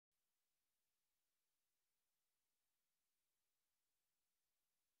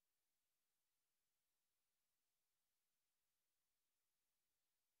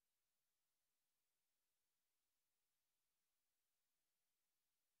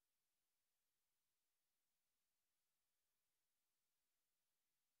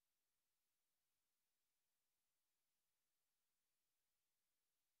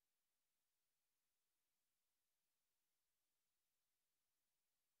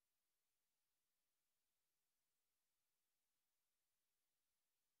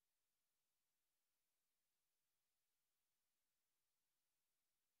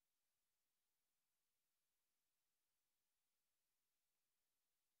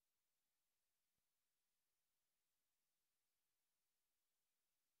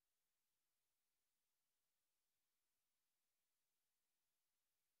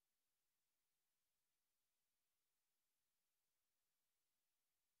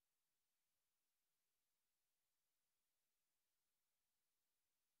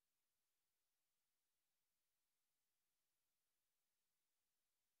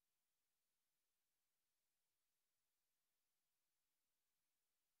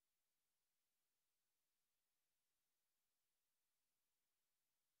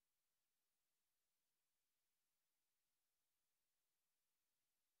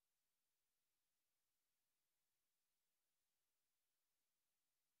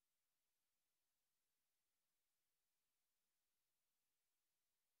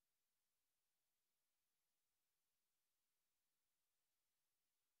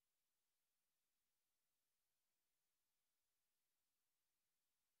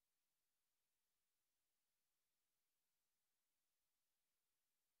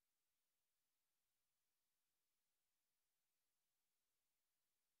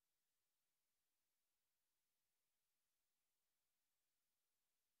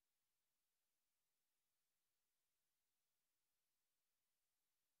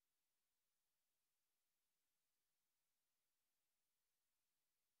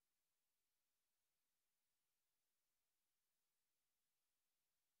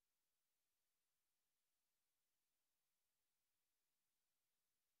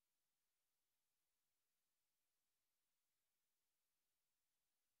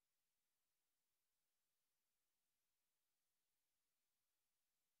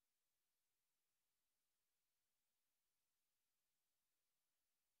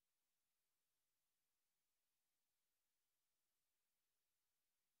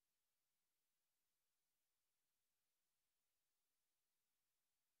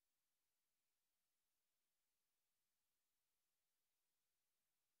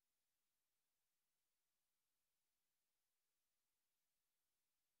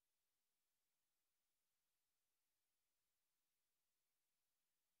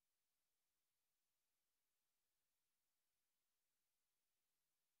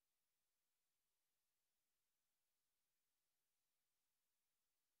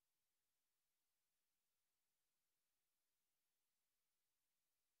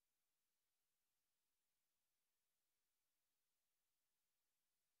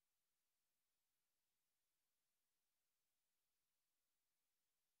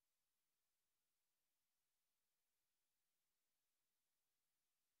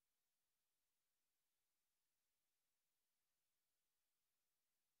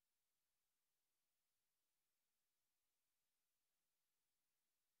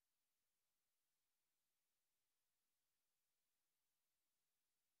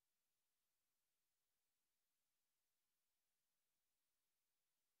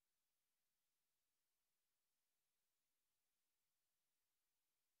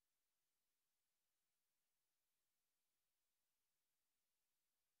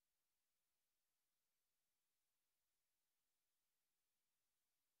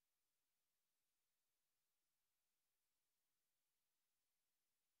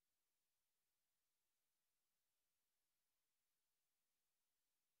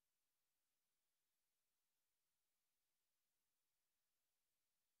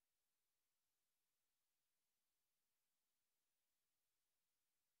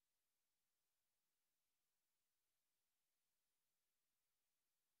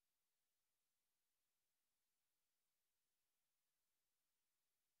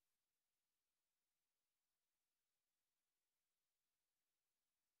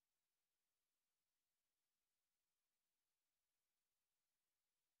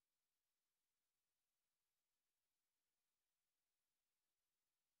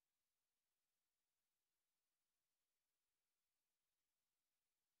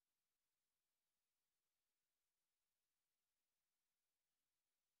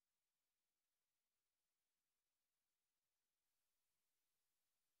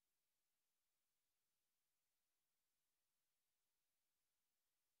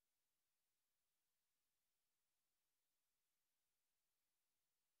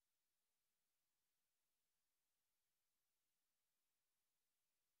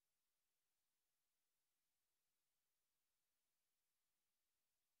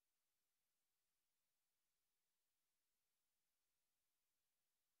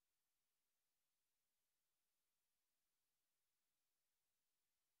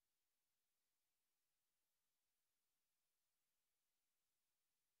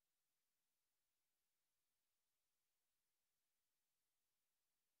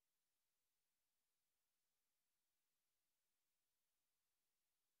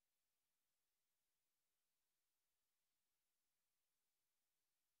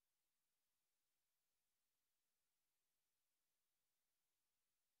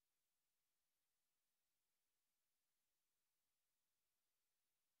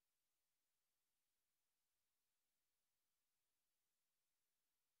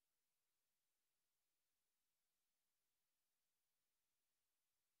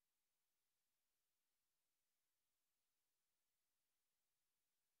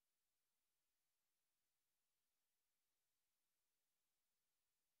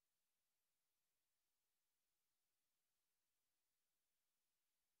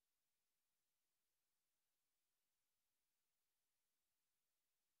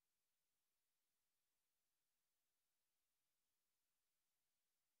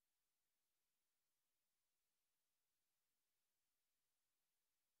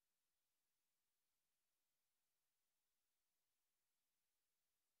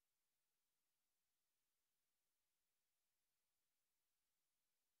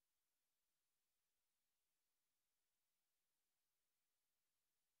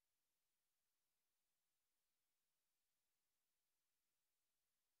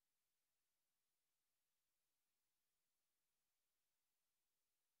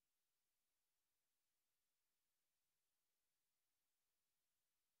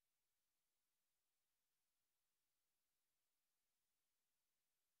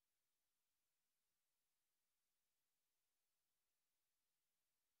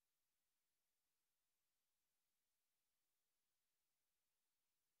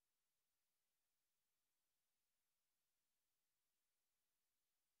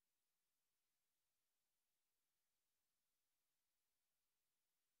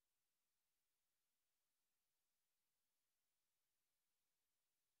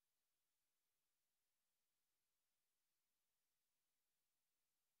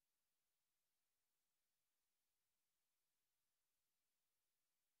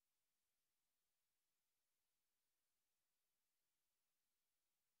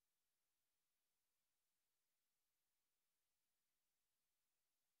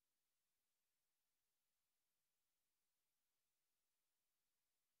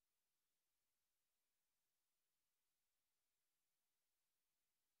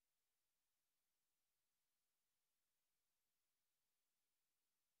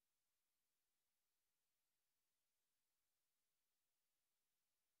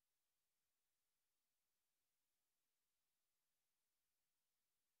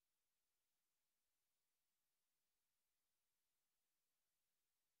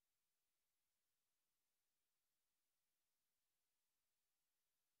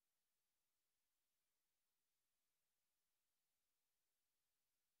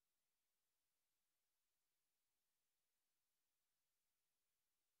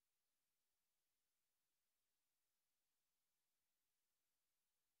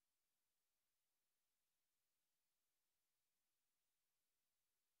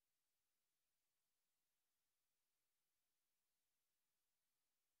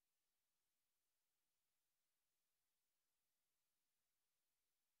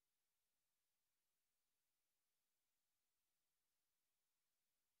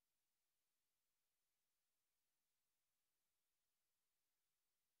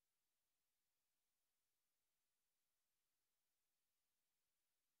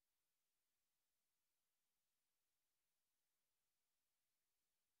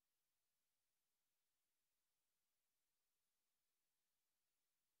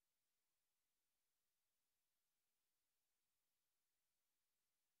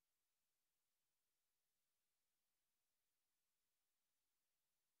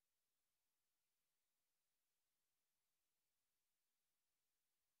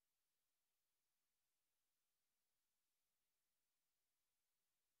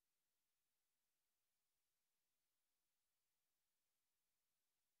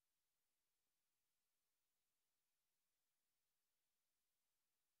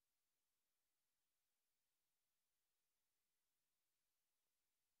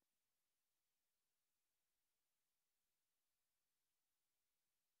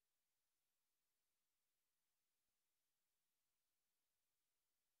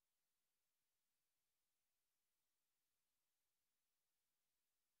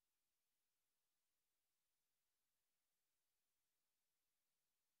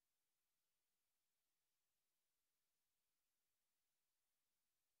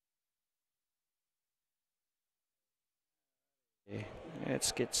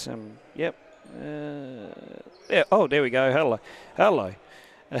Let's get some. Yep. Yeah. Oh, there we go. Hello. Hello.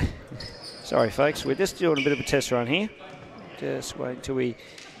 Sorry, folks. We're just doing a bit of a test run here. Just wait until we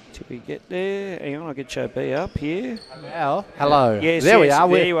get there. Hang on, I'll get JB up here. Well, hello. Yes, there yes, we are.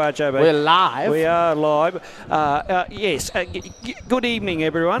 There you are, JB. We're live. We are live. Yes. Good evening,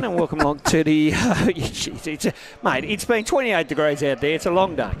 everyone, and welcome along to the. Mate, it's been 28 degrees out there. It's a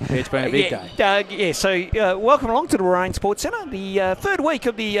long day. It's been a big day. So welcome along to the Warrane Sports Centre, the third week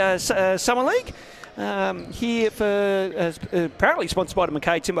of the Summer League. Here for apparently sponsored by the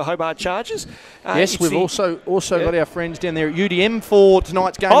McKay Timber Hobart Chargers. Yes, we've also got our friends down there at UDM for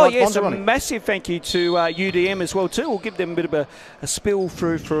tonight's game. Oh yes, a massive thank you to UDM as well too. We'll give them a bit of a spill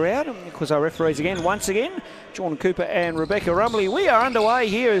throughout, and of course our referees once again, Jordan Cooper and Rebecca Rumley. We are underway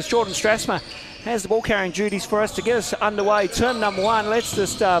here as Jordan Strasmer has the ball carrying duties for us to get us underway. Turn number one. Let's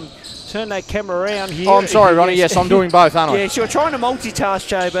just turn that camera around here. Oh, I'm sorry, Ronnie. Yes, I'm doing both, aren't I? Yes, you're trying to multitask,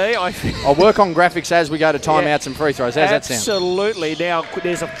 JB. I'll work on graphics as we go to timeouts and free throws. How's that sound? Absolutely. Now,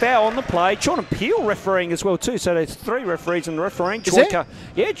 there's a foul on the play. Jordan Peel refereeing as well, too. So there's three referees in the refereeing. Is there?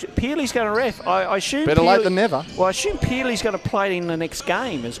 Yeah, Peely's going to ref. I assume better late than never. Well, I assume Peely's going to play in the next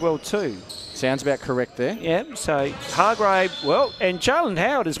game as well, too. Sounds about correct there. Yeah, so Hargrave, and Jalen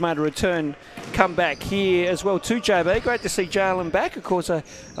Howard has made a return, come back here as well too, JB. Great to see Jalen back, of course, a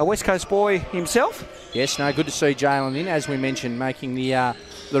West Coast boy himself. Yes, no, good to see Jalen in, as we mentioned, making the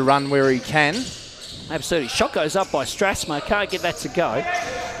run where he can. Absolutely. Shot goes up by Strasmer, can't get that to go.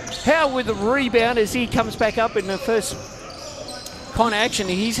 Howard with the rebound as he comes back up in the first kind of action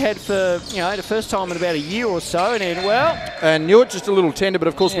he's had for, the first time in about a year or so. And then, and knew it just a little tender, but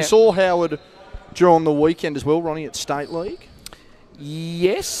of course we saw Howard during the weekend as well, Ronnie, at State League.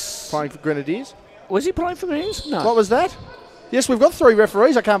 Yes. Playing for Grenadiers. Was he playing for Grenadiers? No. What was that? Yes, we've got three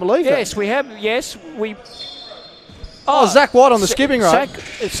referees. I can't believe that. Yes, we have. Yes, we... Oh, Zach White on the skipping rope.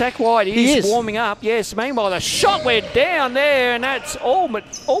 Zach White is warming up, yes. Meanwhile, the shot went down there, and that's all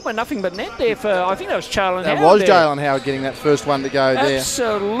but nothing but net there for, I think that was Jalen Howard. That was Jalen Howard getting that first one to go there.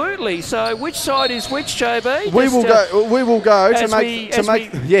 Absolutely. So which side is which, JB? We will go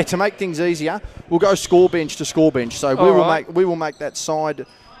to make things easier. We'll go score bench to score bench. So we will make that side.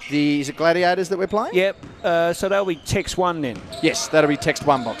 Is it Gladiators that we're playing? Yep. So that'll be text one then. Yes, that'll be text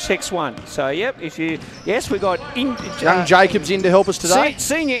one box. Text one. So yep. Yes, we got young Jacob's in to help us today.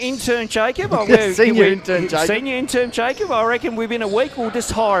 Senior intern Jacob. Senior intern Jacob. I reckon within a week we'll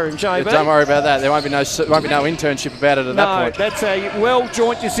just hire him, JB. Don't worry about that. There won't be no internship about it at that point. No, that's a well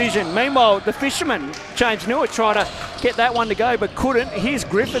joint decision. Meanwhile, the fisherman James Newitt tried to get that one to go but couldn't. Here's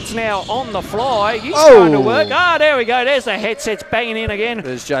Griffiths now on the fly. He's trying to work. There we go. There's the headsets banging in again.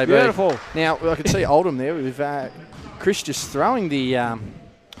 There's JB. Beautiful. Now, I can see Oldham there with Chris just throwing the,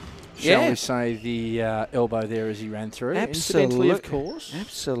 shall we say, the elbow there as he ran through. Absolutely. Incidentally, of course.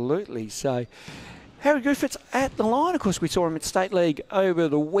 Absolutely. So, Harry Griffiths at the line. Of course, we saw him at State League over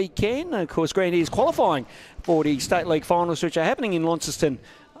the weekend. Of course, Grenadiers qualifying for the State League finals, which are happening in Launceston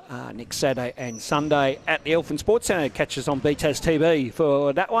next Saturday and Sunday at the Warrane Sports Centre. Catches on UTAS TV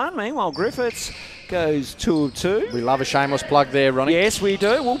for that one. Meanwhile, Griffiths goes 2 of 2. We love a shameless plug there, Ronnie. Yes, we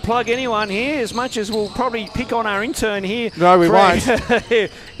do. We'll plug anyone here as much as we'll probably pick on our intern here. No, we won't.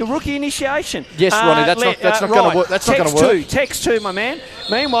 Your rookie initiation. Yes, Ronnie, that's not going to work. That's not going to work. Text 2, my man.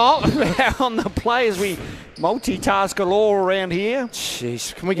 Meanwhile, on the players, we multitask galore around here.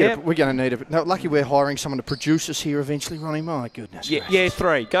 Jeez, can we get? We're going to need it. No, lucky we're hiring someone to produce us here eventually, Ronnie. My goodness. Yeah,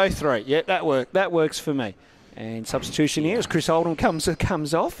 3. Go 3. Yeah, that works for me. And substitution here as Chris Oldham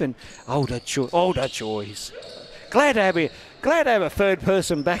comes off, and older joys. Glad to have a third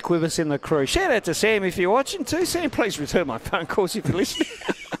person back with us in the crew. Shout out to Sam if you're watching too. Sam, please return my phone calls if you're listening.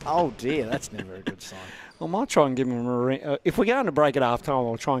 Oh dear, that's never a good sign. I might try and give him a ring. If we're going to break at half time,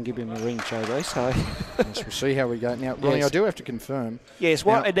 I'll try and give him a ring, JB. So yes, we'll see how we go. Now, Ronnie, I do have to confirm. Yes,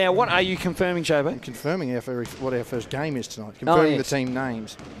 what are you confirming, JB? I'm confirming what our first game is tonight. Confirming the team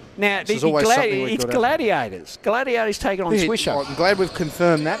names. Now, it's Gladiators. Gladiators taking on Swisherr. I'm glad we've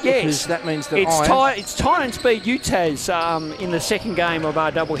confirmed that because that means that it's Titans beat UTAS in the second game of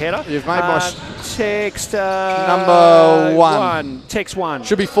our doubleheader. You've made my text number 1. Text 1.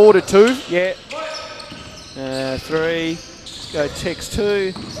 Should be 4 to 2. Yeah. 3. Go text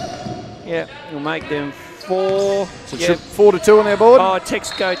 2. Yeah, we'll make them 4. So 4 to 2 on their board. Oh,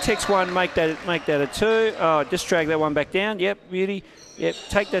 text 1. Make that a 2. Oh, just drag that one back down. Yep, beauty. Yep,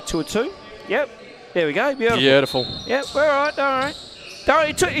 take that to a 2. Yep, there we go. Beautiful. Yep, all right.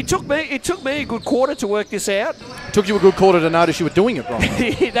 It took me a good quarter to work this out. Took you a good quarter to notice you were doing it wrong.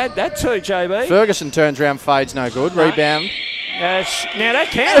 that too, JB. Ferguson turns around, fades, no good. Rebound. Now that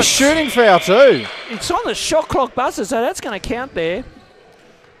counts. A shooting foul too. It's on the shot clock buzzer, so that's going to count there.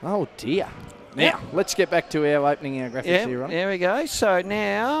 Oh, dear. Now, let's get back to our opening our graphics here, right? There we go. So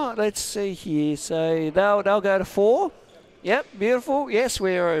now, let's see here. So they'll go to 4. Yep, beautiful. Yes,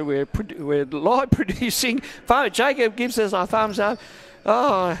 we're live producing. Jacob gives us a thumbs up.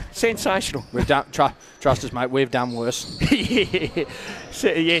 Oh, sensational. We've done. Trust us, mate. We've done worse. Yeah.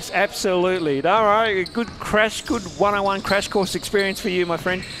 So, yes, absolutely. All right, good 101 crash course experience for you, my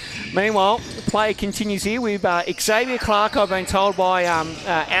friend. Meanwhile, the play continues here with Xavier Clark, I've been told by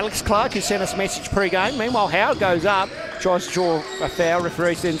Alex Clark, who sent us a message pre-game. Meanwhile, Howard goes up, tries to draw a foul.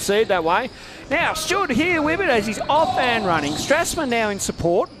 Referees didn't see it that way. Now, Stewart here with it as he's off and running. Strassman now in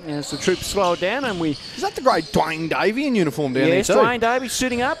support as the troops slow it down, and we. Is that the great Dwayne Davey in uniform down there too? Yes, Dwayne Davey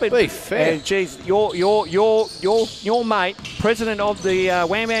suiting up. Be fair. And geez, your mate, president of the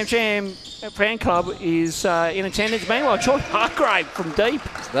Wham Bam Jam fan club, is in attendance. Meanwhile, John Hargrave from deep.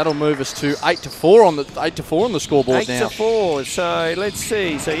 So that'll move us to 8-4 on the scoreboard now. 8-4. So let's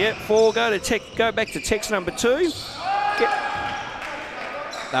see. So 4 go back to text number 2.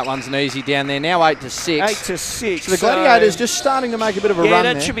 That one's an easy down there. Now 8-6. 8-6. So the Gladiators just starting to make a bit of a run there.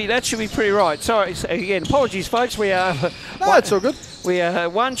 Yeah, that should be pretty right. Sorry, again, apologies, folks. We are. No, it's all good. We are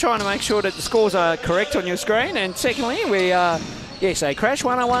trying to make sure that the scores are correct on your screen, and secondly, we are a Crash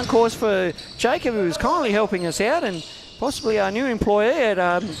 101 course for Jacob, who is kindly helping us out, and possibly our new employee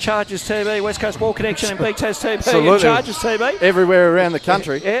at Chargers TV, West Coast Ball Connection, and BTAS TV, Absolutely. and Chargers TV. Everywhere around the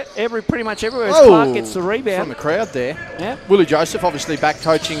country. Yeah, pretty much everywhere. As Clark gets the rebound. From the crowd there. Yeah. Willie Joseph obviously back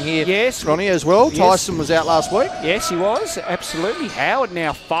coaching here. Yes. Ronnie as well. Yes. Tyson was out last week. Yes, he was. Absolutely. Howard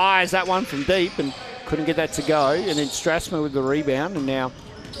now fires that one from deep and couldn't get that to go. And then Strassman with the rebound, and now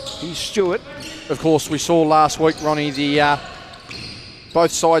he's Stewart. Of course, we saw last week, Ronnie, the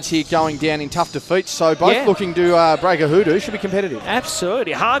both sides here going down in tough defeats, so both looking to break a hoodoo. Should be competitive.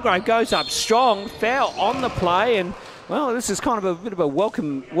 Absolutely. Hargrave goes up strong, foul on the play, and well, this is kind of a bit of a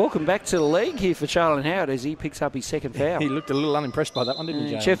welcome back to the league here for Charlton Howard as he picks up his second foul. He looked a little unimpressed by that one, didn't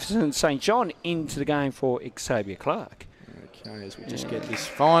he, James? Jefferson St. John into the game for Xavier Clark. Okay, as we just get this,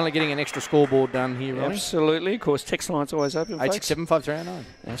 finally getting an extra scoreboard done here, Ronnie. Absolutely. Of course, text line's always open, 867-5309.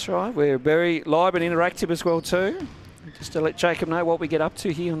 That's right. We're very live and interactive as well too. Just to let Jacob know what we get up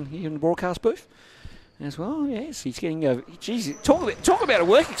to here in the broadcast booth as well. Yes, he's getting a. Geez, talk about a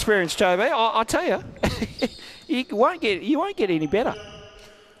work experience, JB. I tell you, you won't get any better.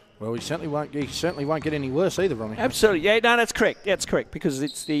 Well, you certainly won't get any worse either, Ronnie. Absolutely. Yeah, no, that's correct. That's correct because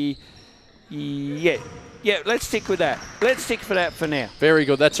it's the. Yeah, let's stick with that. Let's stick for that for now. Very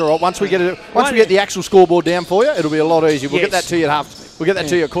good. That's all right. Once we get the actual scoreboard down for you, it'll be a lot easier. We'll get that to you at half. We'll get that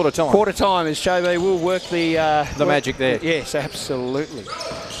to you at quarter time. Quarter time is JB. We'll work the magic there. Yes, absolutely.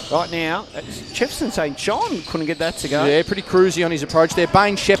 Right now, Jefferson St. John couldn't get that to go. Yeah, pretty cruisy on his approach there.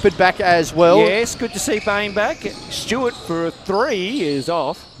 Bain Shepherd back as well. Yes, good to see Bain back. Stewart for a 3 is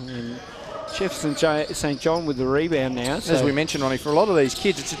off. And Jefferson St. John with the rebound now. So. As we mentioned, Ronnie, for a lot of these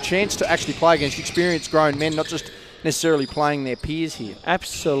kids, it's a chance to actually play against experienced grown men, not just necessarily playing their peers here.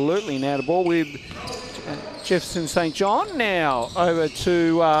 Absolutely. Now the ball with Jefferson St. John now over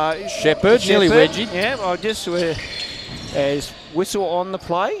to Shepherd, nearly wedged. Yeah, I just as whistle on the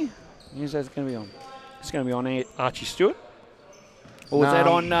play. Who's that going to be on? It's going to be on Archie Stewart. Or is that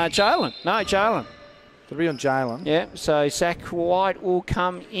on Jalen? No, Jalen. It'll be on Jalen. Yeah, so Zach White will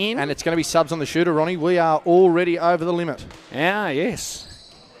come in. And it's going to be subs on the shooter, Ronnie. We are already over the limit. Ah,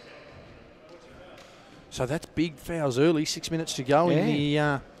 yes. So that's big fouls early, 6 minutes to go in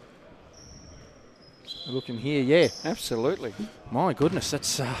the... looking here, yeah. Absolutely. My goodness,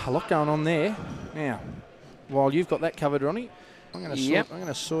 that's a lot going on there. Now, while you've got that covered, Ronnie, I'm going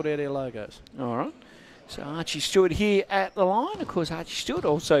to sort out our logos. All right. So Archie Stewart here at the line. Of course, Archie Stewart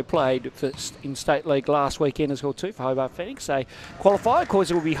also played in State League last weekend as well too for Hobart Phoenix. They qualify. Of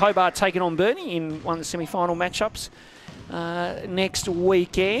course, it will be Hobart taking on Burnie in one of the semi-final matchups next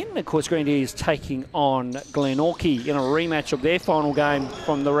weekend. Of course, Grandy is taking on Glenorchy in a rematch of their final game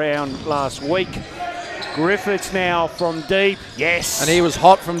from the round last week. Griffiths now from deep. Yes. And he was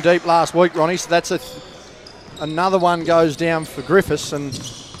hot from deep last week, Ronnie. So that's another one goes down for Griffiths. And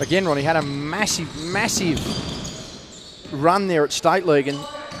again, Ronnie had a massive run there at State League, and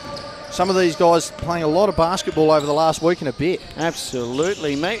some of these guys playing a lot of basketball over the last week and a bit.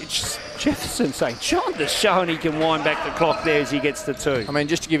 Absolutely, mate. Jefferson St. John just showing he can wind back the clock there as he gets to 2. I mean,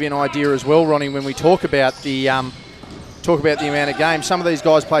 just to give you an idea as well, Ronnie, when we talk about the amount of games, some of these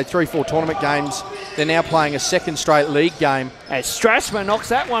guys played 3-4 tournament games. They're now playing a second straight league game. As Strassman knocks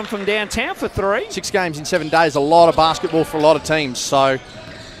that one from downtown for 3. 6 games in 7 days, a lot of basketball for a lot of teams. So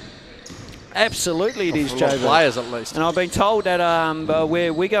Absolutely it is, Joe. Players at least. And I've been told that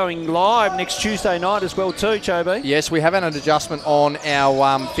we're going live next Tuesday night as well too, Joby. Yes, we have had an adjustment on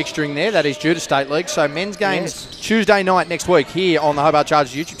our fixturing there. That is due to State League. So men's games Tuesday night next week here on the Hobart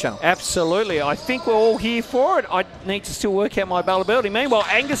Chargers YouTube channel. Absolutely. I think we're all here for it. I need to still work out my availability. Meanwhile,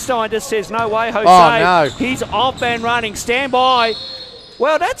 Angerstein just says, no way, Jose. Oh, no. He's off and running. Stand by.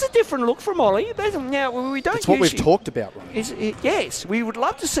 Well, that's a different look from Ollie. Now, we don't. It's what we've talked about, right? Yes, we would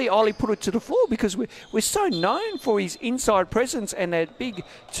love to see Ollie put it to the floor because we're so known for his inside presence and that big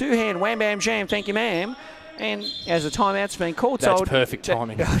two-hand wham, bam, jam, thank you, ma'am. And as a timeout's been called, that's perfect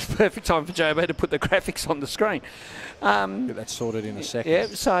timing. That's perfect time for Joe to put the graphics on the screen. Get that sorted in a second. Yeah,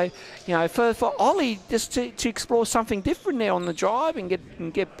 so, you know, for Ollie, just to explore something different now on the drive and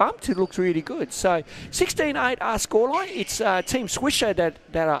get bumped, it looks really good. So, 16-8 our scoreline. It's Team Swisherr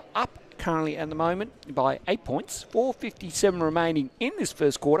that are up currently at the moment by 8 points. 4:57 remaining in this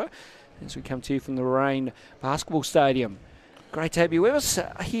first quarter as we come to you from the Warrane Basketball Stadium. Great to have you with us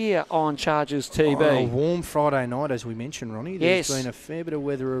here on Chargers TV. Oh, a warm Friday night, as we mentioned, Ronnie. There's been a fair bit of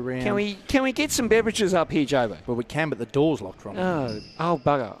weather around. Can we get some beverages up here, Jobo? Well, we can, but the door's locked, Ronnie. Oh,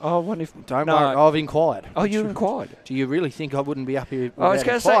 bugger. Oh, I wonder if... Don't worry, I've inquired. Oh, you inquired? Do you really think I wouldn't be up here? I was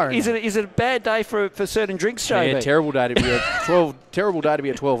going to say, is it a bad day for certain drinks, Jobo? Yeah, terrible day to be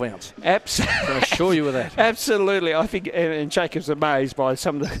a 12 ounce. Absolutely. I can assure you of that. Absolutely. I think, and Jacob's amazed by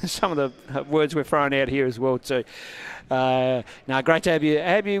some of the words we're throwing out here as well too. No, great to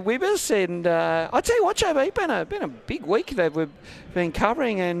have you with us, and I tell you what, JB, been a big week that we've been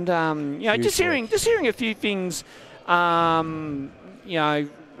covering, and you know, just hearing a few things, you know,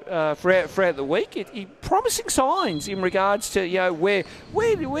 throughout the week, promising signs in regards to, you know, where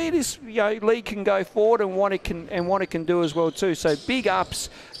this, you know, league can go forward and what it can do as well too. So big ups,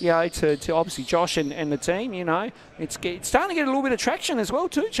 you know, to obviously Josh and the team. You know, it's starting to get a little bit of traction as well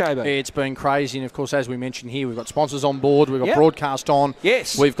too, Chaber. It's been crazy, and of course, as we mentioned here, we've got sponsors on board, we've got broadcast on.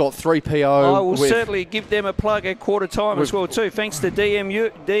 Yes, we've got 3PO. I will certainly give them a plug at quarter time as well too. Thanks to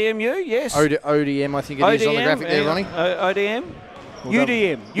DMU, yes. ODM, I think it is on the graphic there, Ronnie. ODM.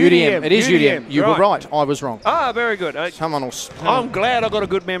 UDM. It is UDM. You were right. I was wrong. Ah, very good. Someone else. I'm glad I got a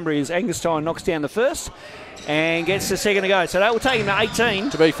good memory as Angerstein knocks down the first and gets the second to go. So that will take him to 18.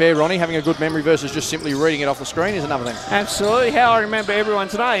 To be fair, Ronnie, having a good memory versus just simply reading it off the screen is another thing. Absolutely. How I remember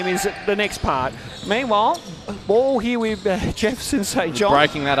everyone's name is the next part. Meanwhile, ball here with Jefferson St. John.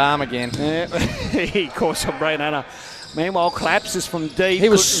 Breaking that arm again. Yeah. Of course, I'm breaking that arm. Meanwhile, collapses from deep. He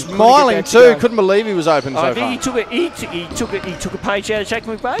was smiling too. Couldn't believe he was open so far. I think he took a page out of Jack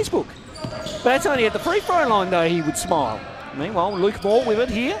McVeigh's book. But that's only at the free throw line though he would smile. Meanwhile, Luke Moore with it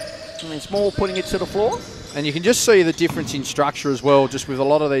here. And it's Moore putting it to the floor. And you can just see the difference in structure as well, just with a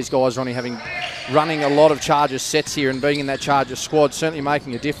lot of these guys, Ronnie, running a lot of Chargers sets here and being in that Chargers squad, certainly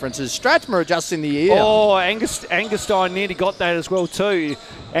making a difference. As Strathmore adjusts in the ear. Oh, Angerstein nearly got that as well too,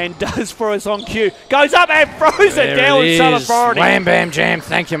 and does for us on cue. Goes up and throws it down with some authority. Wham, bam, jam.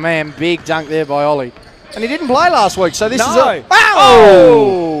 Thank you, ma'am. Big dunk there by Ollie. And he didn't play last week, so this is a...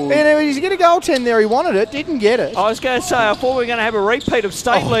 Oh! And he's going to goaltend there. He wanted it, didn't get it. I was going to say, I thought we were going to have a repeat of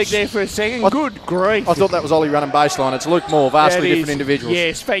State League there for a second. Good grief. I thought that was Ollie running baseline. It's Luke Moore, vastly different individuals.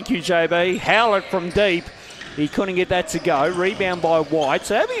 Yes, thank you, JB. Howlett from deep. He couldn't get that to go. Rebound by White.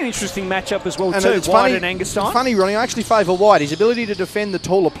 So that'd be an interesting matchup as well, too. White and Angerstein. It's funny, Ronnie. I actually favour White. His ability to defend the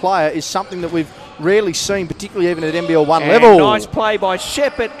taller player is something that we've rarely seen, particularly even at NBL 1 level. Nice play by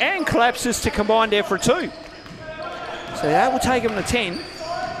Shepherd and collapses to combine there for 2. So that will take him to 10.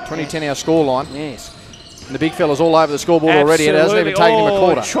 20-10 our scoreline. Yes. And the big fella's all over the scoreboard already. It hasn't even taken him a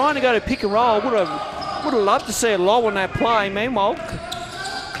quarter. Trying to go to pick and roll. Would have loved to see a low on that play. Meanwhile,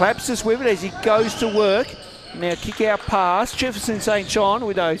 collapses with it as he goes to work. Now kick out pass. Jefferson St. John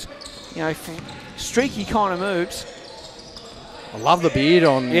with those, you know, streaky kind of moves. I love the beard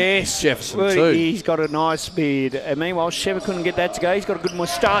on Jefferson too. He's got a nice beard. And meanwhile, Sheva couldn't get that to go. He's got a good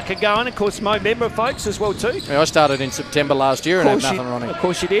moustache going. Of course, Movember folks as well too. Yeah, I started in September last year and had nothing running. Of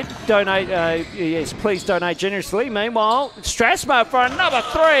course you did. Donate, yes, please donate generously. Meanwhile, Strasmo for another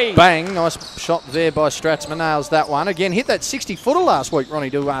 3. Bang, nice shot there by Stratsma. Nails that one. Again, hit that 60-footer last week, Ronnie,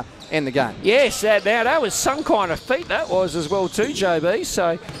 to end the game. Yes, that was some kind of feat that was as well too, JB.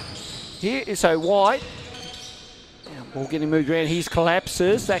 So White. Ball getting moved around. He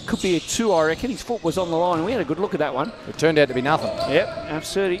collapses. That could be a 2, I reckon. His foot was on the line. We had a good look at that one. It turned out to be nothing. Yep,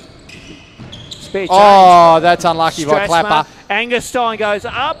 absolutely. Spare change. Oh, that's unlucky by Clapper. Angerstein goes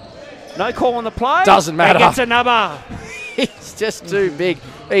up. No call on the play. Doesn't matter. And gets another. He's just too big.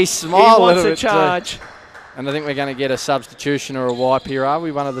 He smiled a little bit. He wants a charge. And I think we're going to get a substitution or a wipe here, are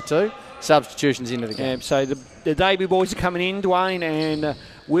we? One of the two. Substitutions into the game. So the the debut boys are coming in, Dwayne and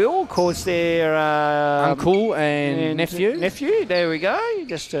Will. Of course, their uncle and nephew. Nephew, there we go.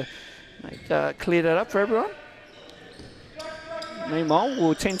 Just to clear that up for everyone. Meanwhile,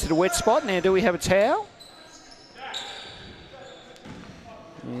 we'll tend to the wet spot. Now, do we have a towel?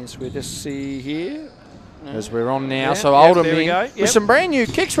 Yes, we'll just see here. As we're on now, so Oldham in with some brand new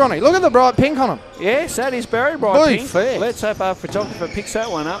kicks, Ronnie. Look at the bright pink on them. Yes, that is very bright pink. Fair. Let's hope our photographer picks that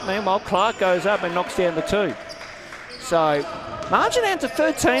one up. Meanwhile, Clark goes up and knocks down the 2. So, margin out to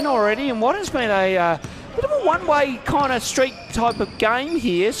 13 already, and what has been a bit of a one-way kind of street type of game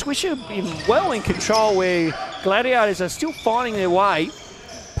here. Swisherr well in control, where Gladiators are still finding their way.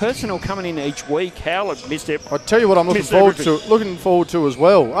 Personnel coming in each week. Howard missed it. I'll tell you what I'm looking forward to as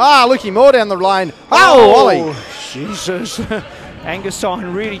well. Ah, Lucky Moore down the lane. Oh, Ollie. Jesus. Angus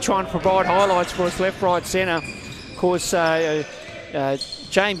Stein really trying to provide highlights for us left, right, centre. Of course,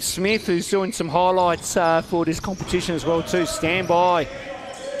 James Smith, who's doing some highlights for this competition as well too. Stand by.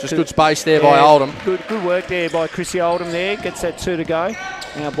 Just good space there by Oldham. Good work there by Chrissy Oldham there. Gets that 2 to go.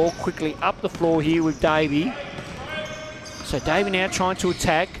 Now ball quickly up the floor here with Davey. So Davey now trying to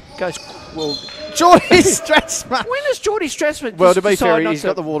attack. Goes, well... Geordie Stratsman. When is Geordie Stratsman? Well, to be fair, he's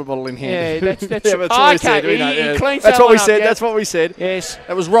got the water bottle in hand. Yeah, that's yeah, that's what we said. He cleans that's that what we up, said. yeah. That's what we said. Yes.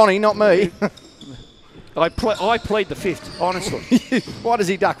 That was Ronnie, not me. I plead the 5th, honestly. Why does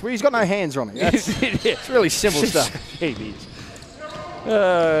he duck? Well, he's got no hands, Ronnie. It's really simple stuff. It is.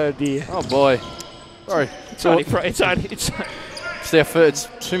 Oh, dear. Oh, boy. Sorry. It's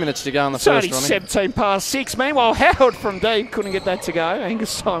 2 minutes to go in the first, Ronnie. Ronnie. 17 past 6. Meanwhile, Howard from deep couldn't get that to go. Angus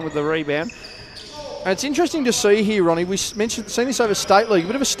Stein with the rebound. And it's interesting to see here, Ronnie. We've seen this over State League. A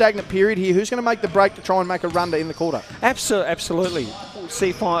bit of a stagnant period here. Who's going to make the break to try and make a run to end the quarter? Absolutely. We'll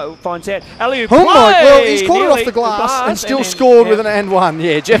see finds out. Alley-oop play! Well, he's caught it off the glass and still scored with an and one.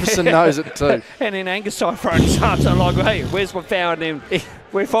 Yeah, Jefferson knows it too. And then Angus Stein throwing his arms up like, hey, where's my foul? And then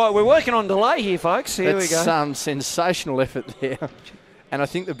we're working on delay here, folks. Here we go. That's some sensational effort there. And I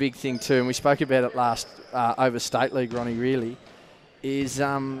think the big thing too, and we spoke about it last over State League, Ronnie, really, is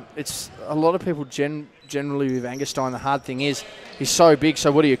it's a lot of people generally with Angus Stein, the hard thing is he's so big,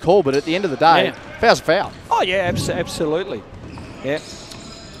 so what do you call? But at the end of the day, foul's a foul. Oh, yeah, absolutely. Yeah.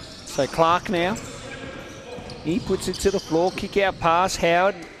 So Clark now. He puts it to the floor, kick out pass,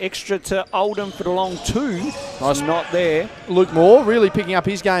 Howard, extra to Oldham for the long 2. Nice. Not there. Luke Moore really picking up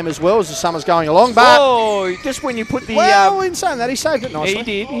his game as well as the summer's going along. But just when you put the... Well, in saying that, he saved it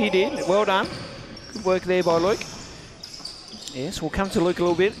nicely. He did. Well done. Good work there by Luke. Yes, we'll come to Luke a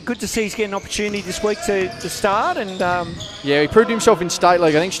little bit. Good to see he's getting an opportunity this week to start. And yeah, he proved himself in State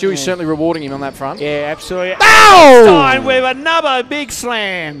League. I think Stewie's certainly rewarding him on that front. Yeah, absolutely. Oh! Stein with another big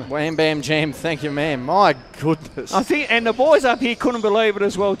slam. Wham, bam, jam. Thank you, ma'am. My goodness. I think, and the boys up here couldn't believe it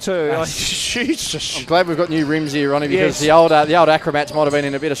as well too. I'm glad we've got new rims here, Ronnie, because the old acrobats might have been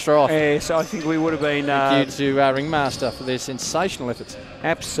in a bit of strife. Yes, I think we would have been. Thank you to Ringmaster for their sensational efforts.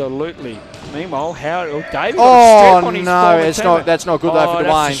 Absolutely. Meanwhile, David got a strip on his that's not good though for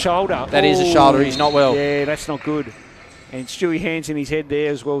Dwayne. That's a shoulder. That is a shoulder. He's not well. Yeah, that's not good. And Stewie hands in his head there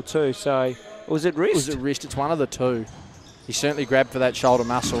as well too. So was it wrist? It's one of the two. He certainly grabbed for that shoulder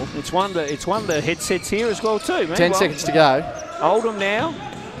muscle. It's one of the headsets here as well too. 10 seconds to go. Oldham now.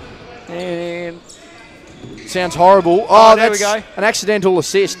 And sounds horrible. Oh, there we go. An accidental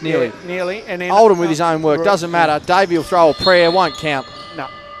assist, nearly. Yeah, nearly. And then Oldham with his own work. Doesn't matter. Davey will throw a prayer. Won't count. No.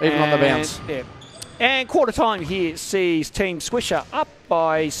 Even on the bounce. Yeah. And quarter time here sees Team Swisherr up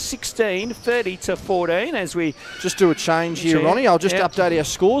by 16, 30 to 14 as we... Just do a change here, Ronnie. I'll just update our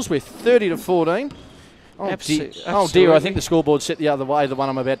scores with 30 to 14. Oh dear, I think the scoreboard's set the other way, the one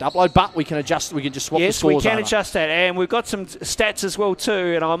I'm about to upload, but we can adjust, we can just swap the scores. Yes, we can adjust that, and we've got some stats as well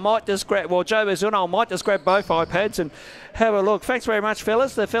too, and I might just grab, I might just grab both iPads and have a look. Thanks very much,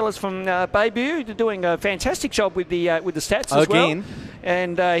 fellas. The fellas from Bayview are doing a fantastic job with the stats as well.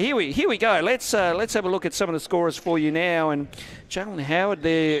 And here we go. Let's have a look at some of the scorers for you now. And Jalen Howard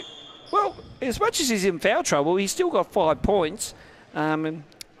there, well, as much as he's in foul trouble, he's still got 5 points.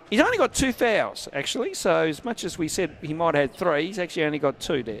 He's only got 2 fouls, actually. So as much as we said he might have had 3, he's actually only got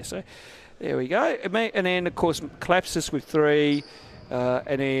 2 there. So there we go. And then, of course, Collapsus with 3.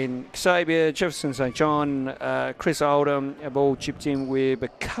 And then Xavier, Jefferson St. John, Chris Oldham have all chipped in with a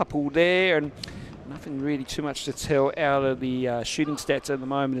couple there. And nothing really too much to tell out of the shooting stats at the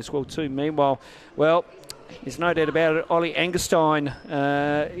moment as well, too. Meanwhile, well, there's no doubt about it. Ollie Angerstein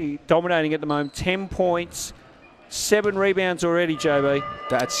dominating at the moment. 10 points. 7 rebounds already, JB.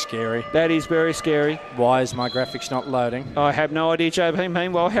 That's scary. That is very scary. Why is my graphics not loading? I have no idea, JB.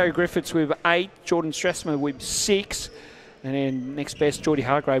 Meanwhile, Harry Griffiths with 8, Jordan Strassman with 6, And then next best, Geordie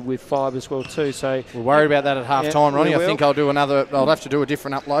Hargrave with 5 as well too. So we're worried about that at half time, Ronnie. I will. think I'll have to do a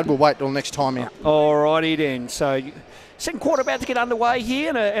different upload. We'll wait till next time out. Alrighty then. So second quarter about to get underway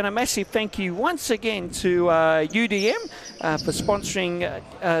here, and a massive thank you once again to UDM for sponsoring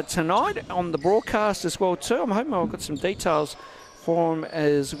tonight on the broadcast as well too. I'm hoping I've got some details for them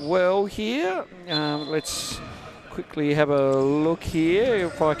as well here. Let's quickly have a look here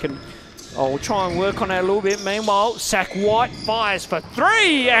if I can. I'll try and work on that a little bit. Meanwhile, Zach White fires for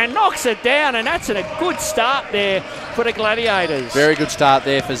 3 and knocks it down, and that's a good start there for the Gladiators. Very good start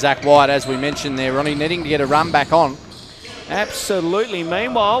there for Zach White, as we mentioned there, Ronnie, needing to get a run back on. Absolutely.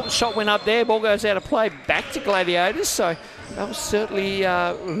 Meanwhile, shot went up there, ball goes out of play, back to Gladiators. So that was certainly,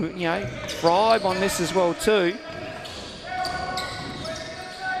 thrive on this as well too.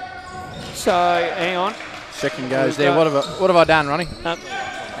 So hang on. Second goes there. What have I done, Ronnie?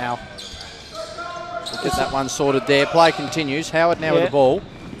 Ow. Get that one sorted there. Play continues. Howard now with the ball.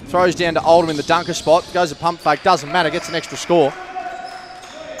 Throws down to Oldham in the dunker spot. Goes a pump fake. Doesn't matter. Gets an extra score.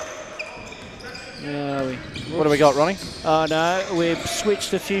 What do we got, Ronnie? Oh, no. We've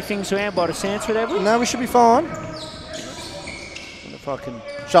switched a few things around by the sounds for that. No, we should be fine. If I can...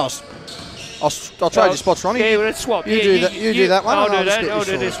 Show us. I'll trade your spots, Ronnie. Yeah, let's swap. You do that one. I'll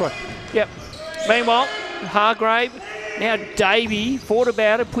do this one. Yep. Meanwhile, Hargrave... Now Davey thought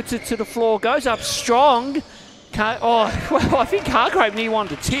about it, puts it to the floor, goes up strong. Well, I think Hargrave nearly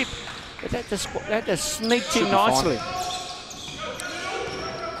wanted to tip, but that just sneaked in nicely.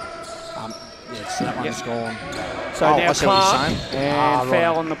 Yes, that one's gone. So now Clark and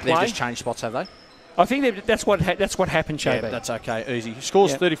foul on the play. They've just changed spots, have they? I think that's what happened, JB. Yeah, that's okay, easy.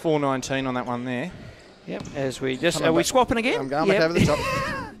 Scores 34-19 on that one there. Yep, as we just... Are we swapping again? I'm going back over the top.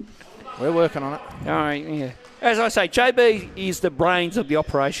 We're working on it. All right, yeah. As I say, JB is the brains of the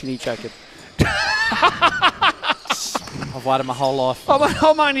operation here, Jacob. I've waited my whole life.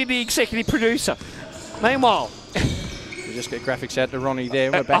 I'm only the executive producer. Meanwhile... We just get graphics out to Ronnie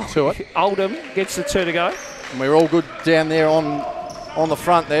there. We're back to it. Oldham gets the 2 to go. And we're all good down there on the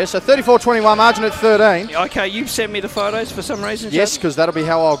front there. So 34-21 margin at 13. Okay, you've sent me the photos for some reason, yes, because that'll be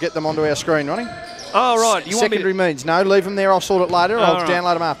how I'll get them onto our screen, Ronnie. Oh, right. You Secondary means. No, leave them there. I'll sort it later. I'll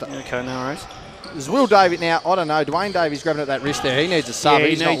download them after. Okay, no worries. There's Will David now. I don't know. Dwayne Davies grabbing at that wrist there. He needs a sub.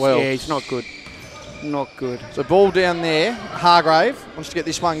 He's not well. Yeah, he's not good. Not good. So ball down there. Hargrave wants to get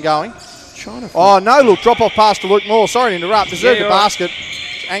this one going. No look. Drop off pass to Luke Moore. Sorry to interrupt. Deserved the basket.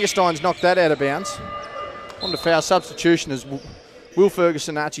 Angerstein's knocked that out of bounds. On to foul substitution as Will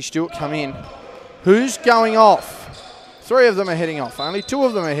Ferguson and Archie Stewart come in. Who's going off? 3 of them are heading off. Only 2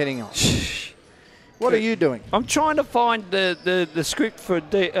 of them are heading off. What are you doing? I'm trying to find the script for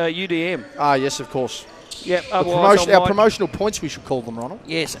UDM. Ah, yes, of course. Yep. Our promotional points, we should call them, Ronald.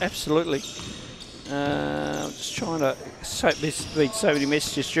 Yes, absolutely. I'm just trying to... There's been so many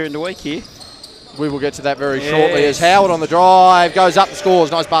messages during the week here. We will get to that very shortly as Howard on the drive goes up and scores.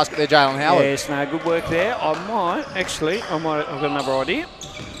 Nice basket there, Jalen Howard. Yes, no, good work there. I've got another idea.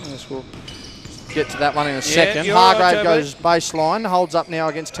 We'll get to that one in a second. Hargrave goes baseline, holds up now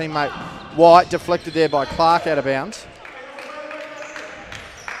against teammate White, deflected there by Clark out of bounds.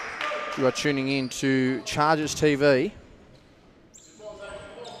 You are tuning in to Chargers TV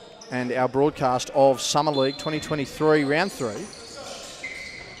and our broadcast of Summer League 2023 Round 3.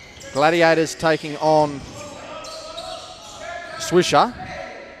 Gladiators taking on Swisherr.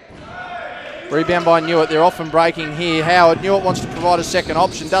 Rebound by Newitt. They're often breaking here. Howard. Newitt wants to provide a second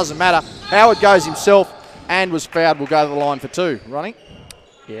option. Doesn't matter. Howard goes himself and was fouled. Will go to the line for 2. Ronnie?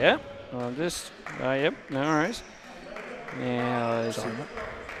 Yeah. Yep. No worries. Now,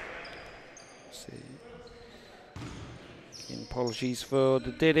 apologies for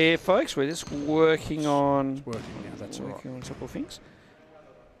the dead air, folks. We're just working on... It's working now. That's all right. Working on a couple of things.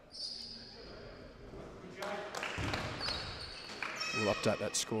 We'll update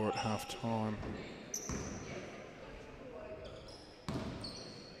that score at half time.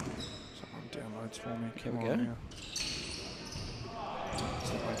 Someone downloads for me. Here we go. Now.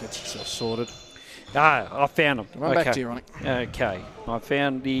 Someone gets himself sorted. I found them. Run back to you, Ronnie. Okay. I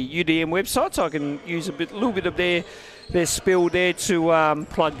found the UDM website, so I can use a little bit of their spill there to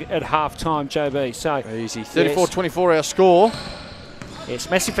plug at half time, JB. So easy. 34-24 our score. Yes,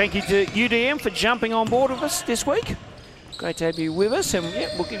 massive thank you to UDM for jumping on board with us this week. Great to have you with us, and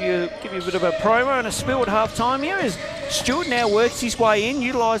we'll give you a bit of a promo and a spill at half time here as Stewart now works his way in,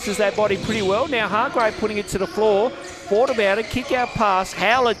 utilises that body pretty well. Now Hargrave putting it to the floor, thought about it, kick out pass.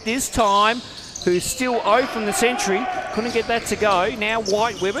 Howlett this time, who's still 0 from the century, couldn't get that to go. Now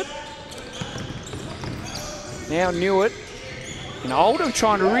White with it. Now Newitt. And Oldham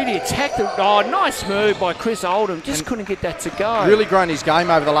trying to really attack the... Oh, nice move by Chris Oldham. Just couldn't get that to go. Really grown his game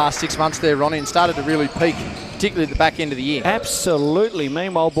over the last 6 months there, Ronnie, and started to really peak, particularly at the back end of the year. Absolutely.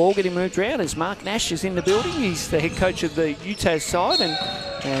 Meanwhile, ball getting moved around as Mark Nash is in the building. He's the head coach of the UTAS side. And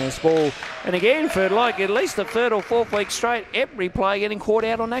this ball... And again, for like at least the third or fourth week straight, every player getting caught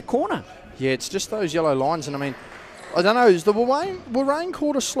out on that corner. Yeah, it's just those yellow lines. And I mean, I don't know, is the Warrane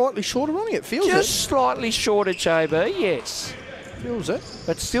quarter slightly shorter, Ronnie? It feels just slightly shorter, JB, yes. Feels it.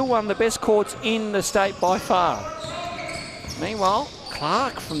 But still one of the best courts in the state by far. Meanwhile,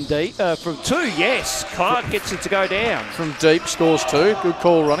 Clark from deep, from 2, yes. Clark gets it to go down. From deep, scores 2. Good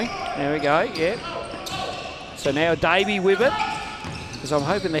call, Ronnie. There we go, yeah. So now Davey with it. Because I'm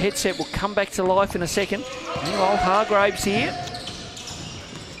hoping the headset will come back to life in a second. Meanwhile, Hargraves here.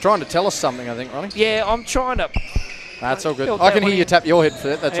 Trying to tell us something, I think, Ronnie. Yeah, I'm trying to... That's all good. I can hear you tap your head for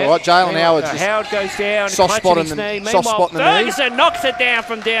it. That's all right. Jalen Howard goes down, soft spot in the knee. Soft spot in the Ferguson knocks it down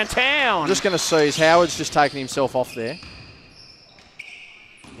from downtown. I'm just going to see as Howard's just taken himself off there.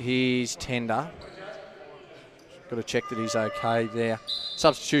 He's tender. Got to check that he's okay there.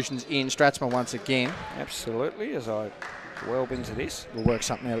 Substitutions in. Stratsma once again. Absolutely, as I delve into this. We'll work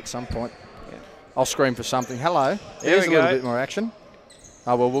something out at some point. Yeah. I'll scream for something. Hello. There's a little bit more action.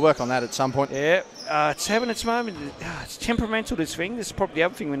 Oh, well, we'll work on that at some point. Yeah, it's having its moment. It's temperamental, this thing. This is probably the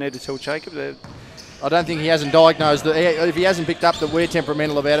other thing we need to tell Jacob. I don't think he hasn't diagnosed that. If he hasn't picked up that we're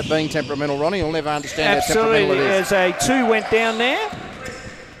temperamental about it being temperamental, Ronnie, he'll never understand how temperamental it is. As a 2 went down there.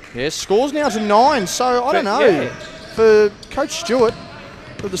 Yes, scores now to 9. So, I don't know. Yeah. For Coach Stewart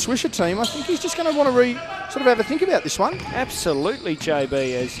of the Swisherr team, I think he's just going to want to sort of have a think about this one. Absolutely, JB.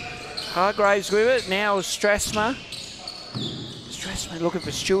 As Hargraves with it. Now Strassma. Strassman looking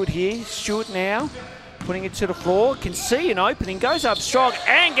for Stewart here. Stewart now putting it to the floor. Can see an opening. Goes up strong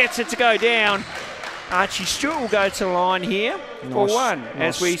and gets it to go down. Archie Stewart will go to the line here for 1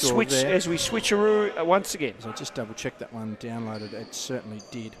 as we switcheroo once again. So just double check that one downloaded. It certainly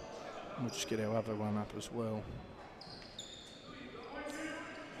did. We'll just get our other one up as well.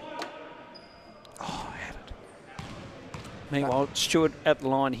 Oh, I had it. Meanwhile, Stewart at the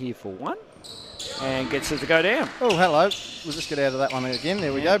line here for 1. And gets it to go down. Oh, hello. We'll just get out of that one again.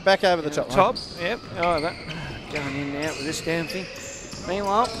 There we go. Back over the top. Top, yep. Oh, that. Going in now with this damn thing.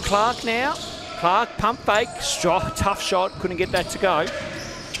 Meanwhile, Clark now. Clark, pump fake. Tough shot. Couldn't get that to go.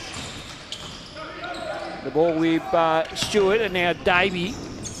 The ball with Stewart and now Davey.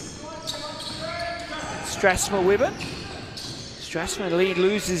 Strassma with it. Strassma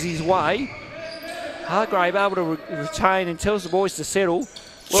loses his way. Hargrave able to retain and tells the boys to settle.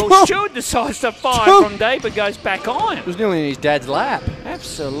 Well, Stewart decides to fire from deep but goes back on. It was nearly in his dad's lap.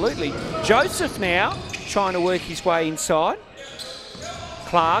 Absolutely. Joseph now trying to work his way inside.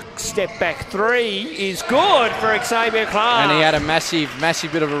 Clark, step back 3 is good for Xavier Clark. And he had a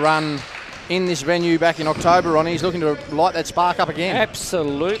massive bit of a run in this venue back in October, Ronnie. He's looking to light that spark up again.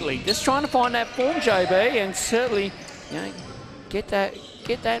 Absolutely. Just trying to find that form, JB, and certainly, get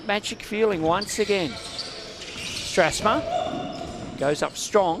that magic feeling once again. Strassma goes up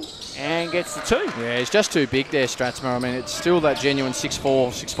strong and gets the 2. Yeah, he's just too big there, Stratsma. I mean, it's still that genuine 6'4",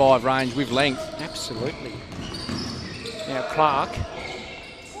 6'5" range with length. Absolutely. Now Clark.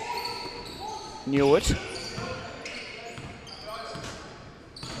 Newitt.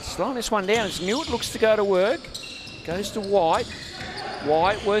 Slowing this one down as Newitt looks to go to work. Goes to White.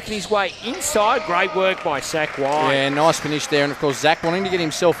 White working his way inside. Great work by Zach White. Yeah, nice finish there. And, of course, Zach wanting to get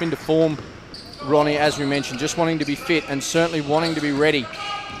himself into form, Ronnie, as we mentioned, just wanting to be fit and certainly wanting to be ready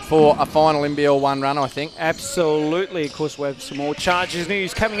for a final NBL 1 run, I think. Absolutely. Of course, we have some more Chargers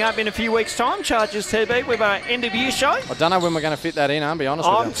news coming up in a few weeks' time. Chargers TV with our end of year show. I don't know when we're going to fit that in, I'll be honest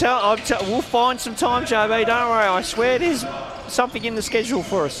with you. We'll find some time, JB. Don't worry. I swear there's something in the schedule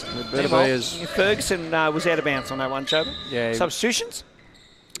for us. It better be as... Ferguson was out of bounds on that one, JB. Yeah. Substitutions?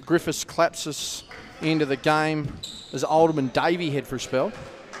 Griffiths claps us into the game as Oldham and Davey head for a spell.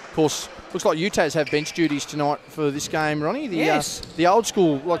 Of course, looks like UTAS have bench duties tonight for this game, Ronnie. Yes. The old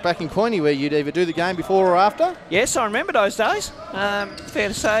school, like back in Queenie, where you'd either do the game before or after. Yes, I remember those days. Fair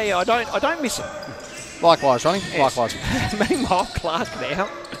to say, I don't miss it. Likewise, Ronnie. Yes. Likewise. Meanwhile, Clark now.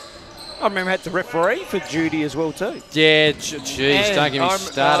 I remember had to referee for duty as well too. Yeah, jeez, don't get me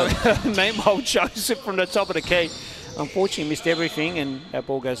started. Meanwhile, Joseph from the top of the key, unfortunately missed everything, and that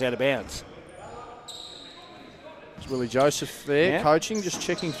ball goes out of bounds. It's Willie Joseph there, coaching, just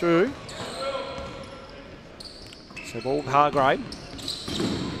checking through. So ball Hargrave.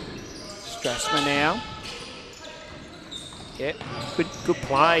 Strassma now. Yeah, good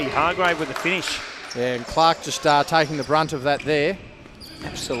play. Hargrave with the finish. Yeah, and Clark just taking the brunt of that there.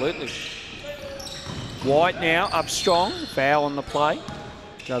 Absolutely. White now up strong. Foul on the play.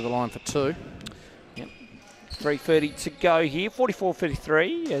 Go the line for 2. 3:30 to go here.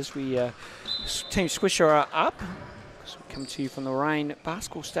 44-33 as we Team Swisherr are up. So we come to you from the Warrane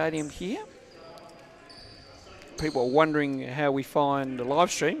Basketball Stadium here. People are wondering how we find the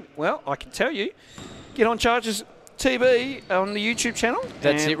live stream. Well, I can tell you. Get on Chargers TV on the YouTube channel.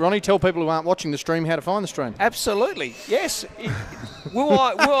 That's it, Ronnie. Tell people who aren't watching the stream how to find the stream. Absolutely, yes. Will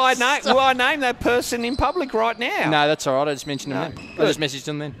I name that person in public right now? No, that's all right. I just mentioned them then. I just messaged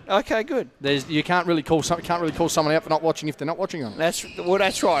them then. Okay, good. You can't really call someone out for not watching if they're not watching on.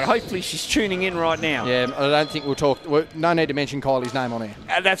 That's right. Hopefully she's tuning in right now. Yeah, I don't think we'll talk. No need to mention Kylie's name on here.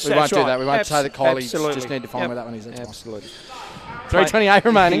 We won't do right. that. We won't say that Kylie. Absolutely. Just need to find where that one is. That's absolutely. 3:28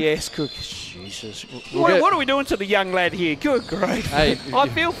 remaining. Yes, good. Jesus. What are we doing to the young lad here? Good grief. Hey, I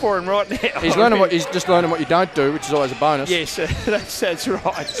feel for him right now. He's just learning what you don't do, which is always a bonus. Yes, that's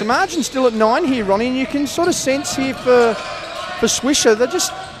right. So margin's still at 9 here, Ronnie, and you can sort of sense here for Swisherr,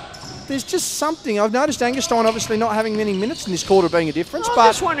 there's just something. I've noticed Angerstein obviously not having many minutes in this quarter being a difference. I'm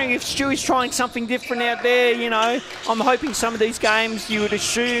just wondering if Stewie's trying something different out there. You know, I'm hoping some of these games you would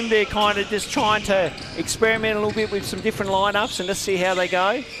assume they're kind of just trying to experiment a little bit with some different lineups and just see how they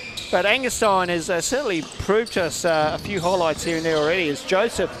go. But Angerstein has certainly proved to us a few highlights here and there already as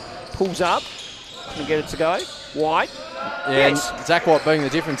Joseph pulls up and get it to go. White. Yeah, yes. And Zach White being the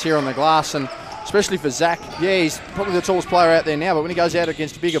difference here on the glass, and especially for Zach. Yeah, he's probably the tallest player out there now, but when he goes out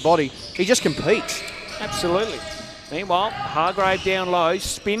against a bigger body, he just competes. Absolutely. Meanwhile, Hargrave down low,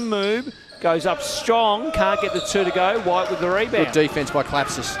 spin move, goes up strong, can't get the 2 to go. White with the rebound. Good defence by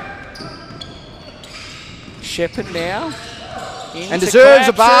Klapsis. Shepherd now. And deserves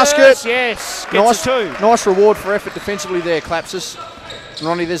a basket. Yes, gets a 2. Nice reward for effort defensively there, Klapsis. And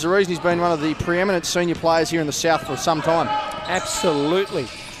Ronnie, there's a reason he's been one of the preeminent senior players here in the South for some time. Absolutely.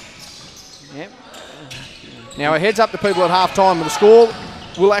 Yep. Now, a heads up to people at half-time with the score.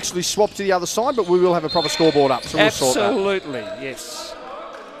 We'll actually swap to the other side, but we will have a proper scoreboard up, so we'll sort that. Absolutely, yes.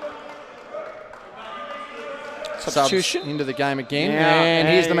 Substitution. Into the game again, and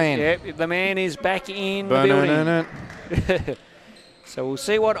here's the man. Yep, the man is back in the building. So we'll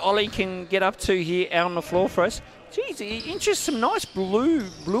see what Ollie can get up to here out on the floor for us. Geez, interesting, some nice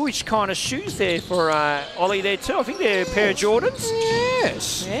bluish kind of shoes there for Ollie there too. I think they're a pair of Jordans.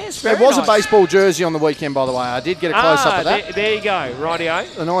 Yes. Yes, there was nice. A baseball jersey on the weekend, by the way. I did get a close-up of that. There you go, rightio.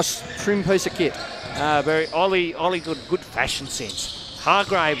 A nice trim piece of kit. Ollie got good fashion sense.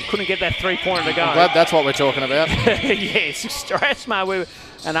 Hargrave couldn't get that 3-pointer to go. I'm glad that's what we're talking about. Yes, Strasma with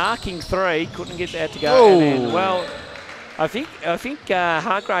an arcing 3, couldn't get that to go. And then, well, I think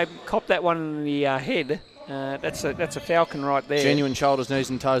Hargrave copped that one in the head. That's a falcon right there. Genuine shoulders, knees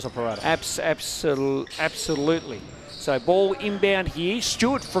and toes operator. Absolutely. So ball inbound here.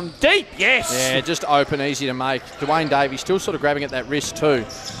 Stewart from deep, yes. Yeah, just open, easy to make. Dwayne Davies still sort of grabbing at that wrist too.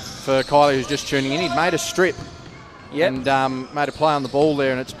 For Kylie who's just tuning in, he'd made a strip. Yep. And made a play on the ball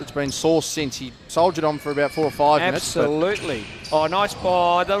there, and it's been sourced since. He soldiered on for about 4 or 5 minutes. Absolutely. Oh, nice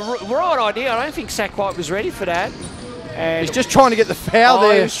ball. The right idea. I don't think Zach White was ready for that. And he's just trying to get the foul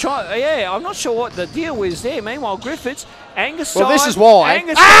there. He was I'm not sure what the deal was there. Meanwhile, Griffiths, Angerstein. Well, this is why.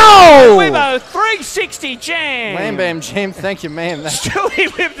 Ow! With a 360 jam. Wham bam jam. Thank you, man.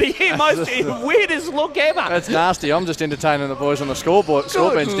 Stewie with the most weirdest look ever. That's nasty. I'm just entertaining the boys on the scoreboard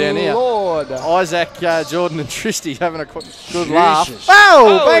bench down here. Lord. Isaac, Jordan, and Tristy having a good laugh.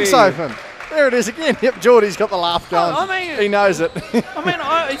 Oh, bank's open. There it is again. Yep, Geordie's got the laugh going. He knows it.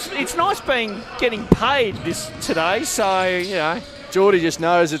 It's nice getting paid today, so, you know. Geordie just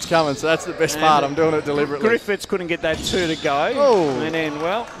knows it's coming, so that's the best part. I'm doing it deliberately. Griffiths couldn't get that 2 to go. Oh. And then,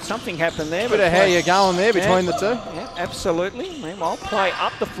 well, something happened there. Bit of how you're going there between the two. Yeah, absolutely. Meanwhile, play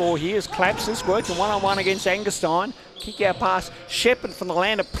up the floor here as Klapsis working one-on-one against Angerstein. Kick out pass. Shepherd from the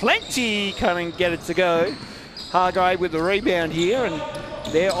land of plenty can't get it to go. Hargrave with the rebound here, and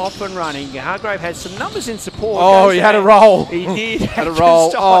they're off and running. Hargrave had some numbers in support. Oh, he had a roll. He did. Had a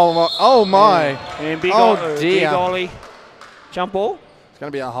roll. Oh my. And big Ollie. Jump ball. It's going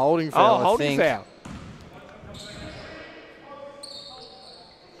to be a holding foul, I think. Foul.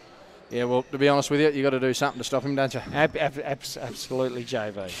 Yeah, well, to be honest with you, you got to do something to stop him, don't you? Absolutely,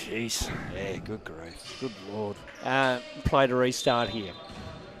 JV. Jeez. Yeah, good grief. Good Lord. Play to restart here.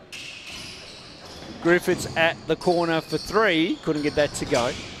 Griffiths at the corner for 3. Couldn't get that to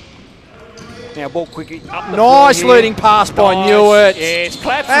go. Now ball quickly up the nice leading pass by Newitt. Yes,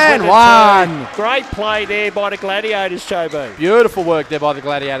 Klapsis and one. Great play there by the Gladiators, Chobo. Beautiful work there by the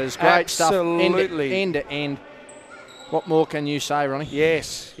Gladiators. Great stuff. Absolutely. End to end. What more can you say, Ronnie?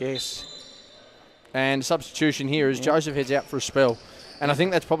 Yes. And substitution here as Joseph heads out for a spell. And I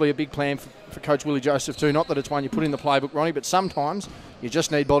think that's probably a big plan for Coach Willie Joseph too. Not that it's one you put in the playbook, Ronnie, but sometimes you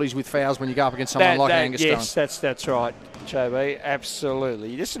just need bodies with fouls when you go up against someone like Angus Yes, that's right, JB.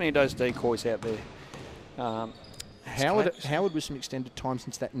 Absolutely. You just need those decoys out there. Howard with some extended time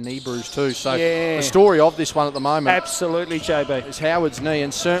since that knee bruise too. So the story of this one at the moment. Absolutely, JB. Is Howard's knee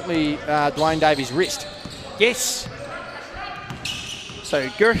and certainly Dwayne Davies' wrist. Yes. So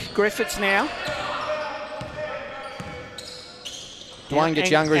Griffiths now. Dwayne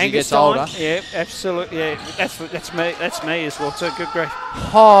gets younger as he gets older. Yeah, absolutely. Yeah, that's me. That's me as well. So good grief.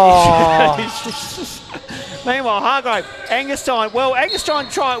 Oh. Meanwhile, Hargrave, Angustine. Well,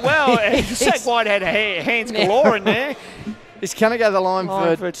 Angustine tried well. Zach White had hands galore in there. He's going to go to the line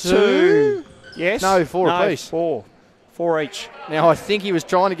for two. Yes. No, four apiece. Four each. Now, I think he was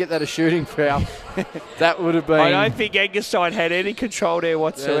trying to get that a shooting foul. That would have been... I don't think Angustine had any control there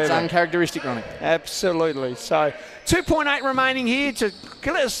whatsoever. Yeah, it's uncharacteristic, Ronnie. Absolutely. So, 2.8 remaining here to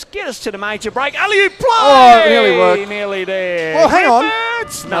get us to the major break. Alley-oop play! Oh, it nearly worked. Nearly there. Well, hang on.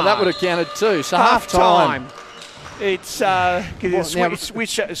 No, that would have counted too. So half-time. It's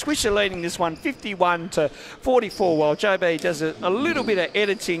Swisherr leading this one 51-44 while JB does a little bit of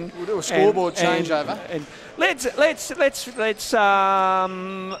editing. We'll do a scoreboard changeover. And let's do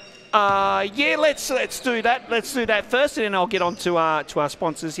that. Let's do that first, and then I'll get on to our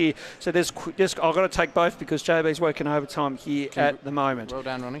sponsors here. So I've got to take both because JB's working overtime here at the moment. Well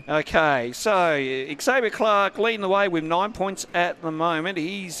done, Ronnie. Okay, so Xavier Clark leading the way with 9 points at the moment.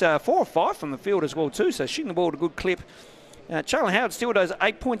 He's 4 or 5 from the field as well too, so shooting the ball at a good clip. Charlie Howard still does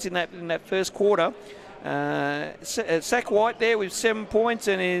 8 points in that first quarter. Zach White there with 7 points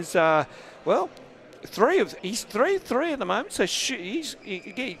and is he's three at the moment, so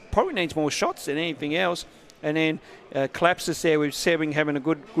he probably needs more shots than anything else. And then Collapses there with 7, having a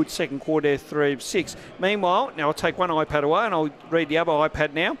good second quarter there, 3 of 6. Meanwhile, now I'll take one iPad away and I'll read the other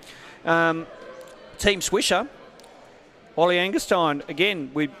iPad now. Team Swisherr, Ollie Angustine again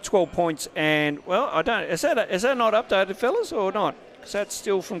with 12 points, and well, I don't. Is that not updated, fellas, or not? Because that's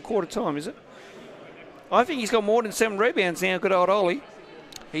still from quarter time, is it? I think he's got more than 7 rebounds now. Good old Ollie.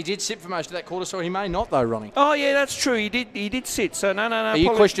 He did sit for most of that quarter, so he may not, though, Ronnie. Oh, yeah, that's true. He did sit. So, no. Are you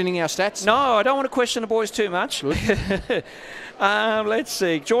questioning our stats? No, I don't want to question the boys too much. Good. Let's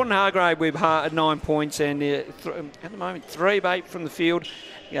see. Jordan Hargrave with 9 points, and at the moment, 3 of 8 from the field.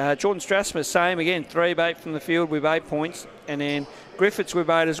 Jordan Strasmus, same again, 3 of 8 from the field with 8 points. And then Griffiths with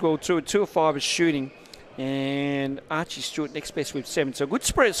 8 as well, 2 of 5 is shooting. And Archie Stewart next best with 7. So good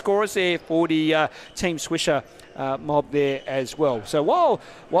spread of scorers there for the Team Swisherr mob there as well. So while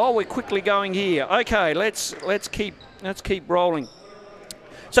we're quickly going here, okay, let's keep rolling.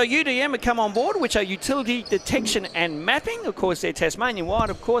 So UDM have come on board, which are Utility Detection and Mapping. Of course, they're Tasmanian-wide,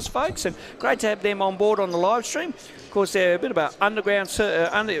 of course, folks, and great to have them on board on the live stream. Of course, they're a bit about underground.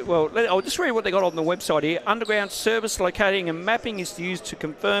 I'll just read what they got on the website here. Underground service locating and mapping is used to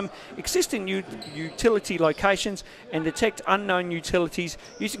confirm existing utility locations and detect unknown utilities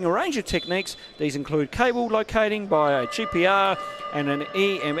using a range of techniques. These include cable locating by a GPR and an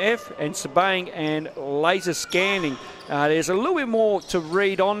EMF, and surveying and laser scanning. There's a little bit more to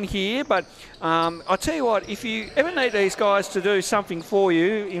read on here, but I'll tell you what, if you ever need these guys to do something for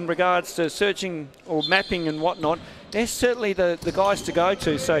you in regards to searching or mapping and whatnot, they're certainly the guys to go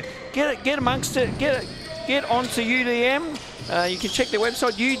to. So get amongst it, get onto UDM. You can check their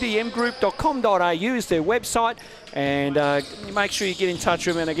website, udmgroup.com.au is their website, and make sure you get in touch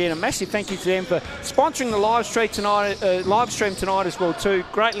with them. And again, a massive thank you to them for sponsoring the live stream tonight as well too.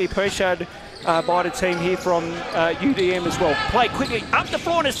 Greatly appreciated by the team here from UDM as well. Play quickly up the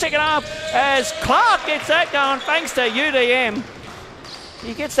floor in the second half as Clark gets that going thanks to UDM.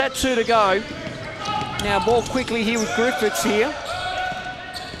 He gets that 2 to go. Now ball quickly here with Griffiths here.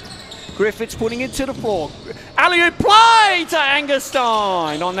 Griffiths putting it to the floor. Alley-oop play to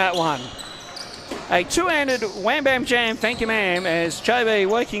Angustine on that one. A two-handed wham bam jam, thank you ma'am, as JB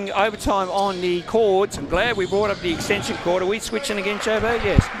working overtime on the chords. I'm glad we brought up the extension cord. Are we switching again, JB?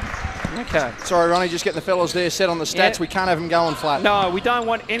 Yes. Okay. Sorry, Ronnie, just getting the fellas there set on the stats. Yeah. We can't have them going flat. No, we don't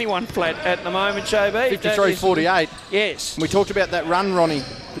want anyone flat at the moment, JB. 53-48. Yes. We talked about that run, Ronnie.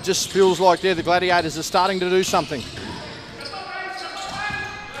 It just feels like the Gladiators are starting to do something.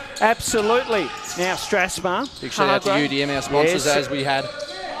 Absolutely. Now Strasmar. Big shout out to UDM, our sponsors, as we had.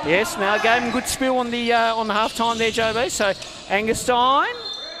 Yes, now gave him a good spill on the half-time there, JB. So Angustine.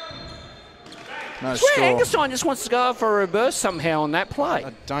 No score. Angustine just wants to go for a reverse somehow on that play.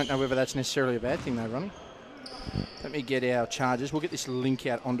 I don't know whether that's necessarily a bad thing though, Ronnie. Let me get our Chargers. We'll get this link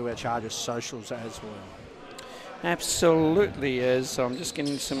out onto our Chargers socials as well. Absolutely, as I'm just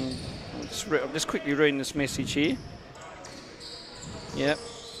getting some... I'm just quickly reading this message here. Yep.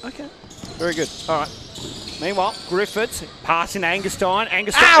 Okay. Very good. All right. Meanwhile, Griffiths passing to Angerstein.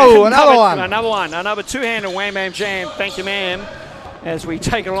 Ow, another one. Another one. Another two-handed wham, bam, jam. Thank you, ma'am. As we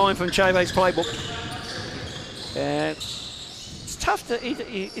take a line from JB's playbook. It's tough to...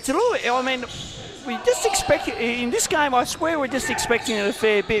 It's a little... I mean, we just expect... In this game, I swear we're just expecting it a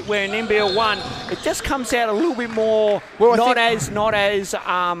fair bit, where in NBL 1, it just comes out a little bit more... Well, not as...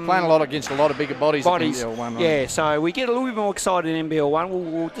 playing a lot against a lot of bigger bodies. In NBL 1, right? Yeah, so we get a little bit more excited in NBL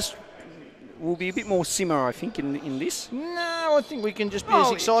 1. We'll be a bit more simmer, I think, in this. No, I think we can just be as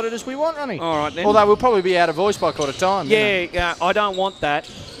excited as we want, Ronnie. All right, then. Although we'll probably be out of voice by quarter time. Yeah, I don't want that.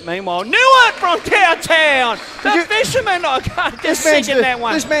 Meanwhile, Newark from downtown. The fisherman. I can't just singing that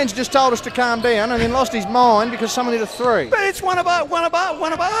one. This man's just told us to calm down and then lost his mind because someone hit a 3. But it's one of ours,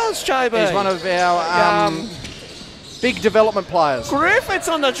 JB. He's one of our big development players. Griffiths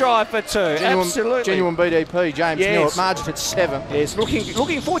on the drive for 2. Absolutely. Genuine BDP, James Newark. Margin at 7. Yes,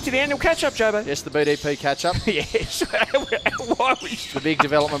 looking forward to the annual catch-up, JB. Yes, the BDP catch-up. Yes. The big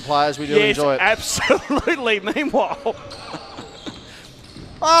development players, we do enjoy it. Absolutely. Meanwhile...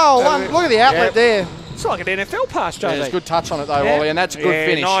 Look at the outlet there. It's like an NFL pass, JB. Yeah, there's a good touch on it though, Ollie, and that's a good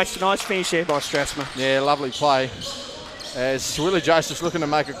finish. Nice finish there by Strathmore. Yeah, lovely play. As Willie Joseph's looking to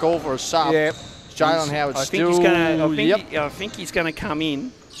make a call for a sub. Yeah. Jalen Howard I think he's going to come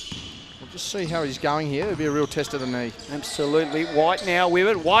in. We'll just see how he's going here. It'll be a real test of the knee. Absolutely. White now with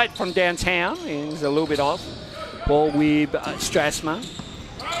it. White from downtown. He's a little bit off. Ball with Strathmore.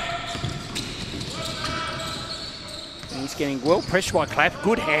 He's getting well pressured by Clapp.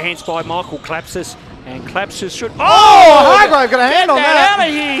 Good hands by Michael Clapsis. And Clapsis should... Hargrave got a hand on that. Out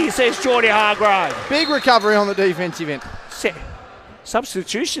of here, says Geordie Hargrave. Big recovery on the defensive end.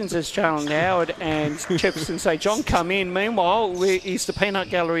 Substitutions as Jalen Howard and Jefferson St. John come in. Meanwhile, is the peanut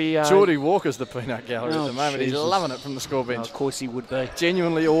gallery... Geordie Walker's the peanut gallery at the moment. Jesus. He's loving it from the score bench. Of course he would be.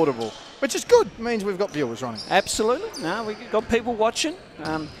 Genuinely audible. Which is good. It means we've got viewers running. Absolutely. No, we've got people watching.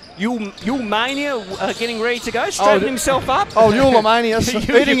 Yul Mania getting ready to go, strapping himself up. Yul Mania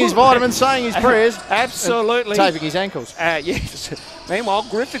eating his vitamins, saying his prayers. Absolutely. Taping his ankles. Yes. Meanwhile,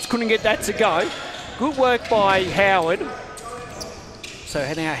 Griffiths couldn't get that to go. Good work by Howard. So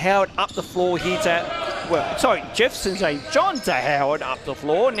now Howard up the floor here Jefferson St. John to Howard up the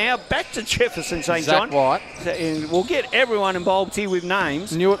floor. Now back to Jefferson St. John. Zach White. And we'll get everyone involved here with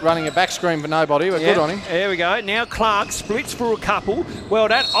names. Newitt running a back screen for nobody, but good on him. There we go. Now Clark splits for a couple. Well,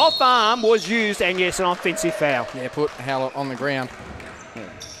 that off arm was used, and yes, an offensive foul. Yeah, put Howard on the ground. Yeah.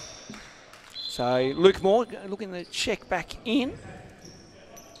 So Luke Moore looking to check back in.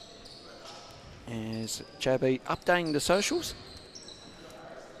 As JB updating the socials.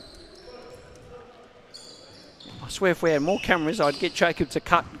 I swear if we had more cameras, I'd get Jacob to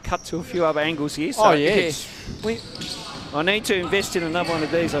cut to a few other angles here. So, yes. Yeah, I need to invest in another one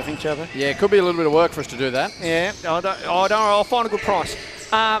of these, I think, Jabba. Yeah, it could be a little bit of work for us to do that. Yeah, I'll find a good price.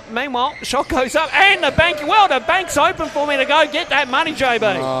 Meanwhile, shot goes up, and the bank's open for me to go get that money,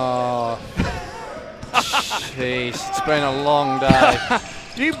 JB. Oh, jeez, it's been a long day.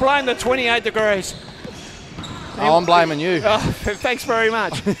 You blame the 28 degrees. I'm blaming you. Thanks very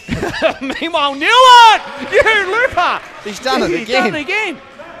much. Meanwhile, Newark! You looper! He's done it again.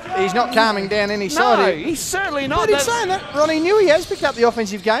 He's not calming down any side. No, he's certainly not. But he's saying that, Ronnie knew he has picked up the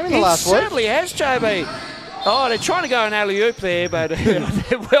offensive game in the last week. He certainly has, JB. Oh, they're trying to go an alley-oop there, but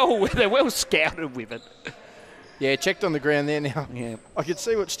they're well scouted with it. Yeah, checked on the ground there now. Yeah. I could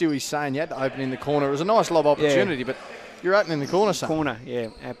see what Stewie's saying. You had to open in the corner. It was a nice lob opportunity, but you're opening the corner, son. Corner, yeah,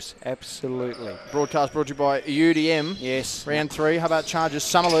 absolutely. Broadcast brought to you by UDM. Yes. Round 3, Hobart Chargers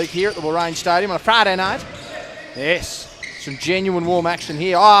Summer League here at the Warrane Stadium on a Friday night. Yes. Some genuine warm action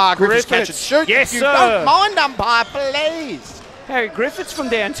here. Griffiths catch and shoot. Yes, you sir. Don't mind, umpire, please. Harry Griffiths from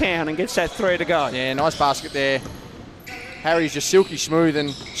downtown and gets that 3 to go. Yeah, nice basket there. Harry's just silky smooth and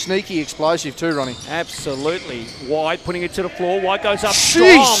sneaky explosive too, Ronnie. Absolutely. White putting it to the floor. White goes up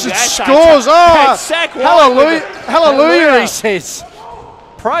Sheesh, strong. it scores. Zach White. Hallelujah, he says.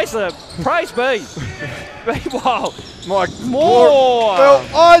 Praise be. Meanwhile, more. Well,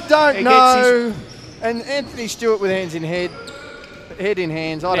 I don't know. And Anthony Stewart with hands in head in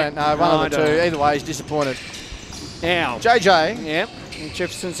hands. I don't know. One of the two. Either way, he's disappointed. Now, JJ. Yep.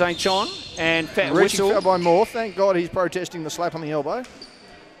 Jefferson St. John. And fat reaching whistle. Foul by Moore. Thank God he's protesting the slap on the elbow.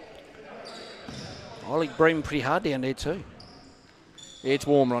 Ollie breathing pretty hard down there too. Yeah, it's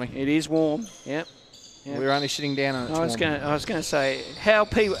warm, Ronnie. It is warm. Yep. We're only sitting down and it's warm. I was going to say how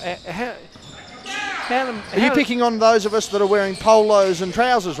people. Are you picking on those of us that are wearing polos and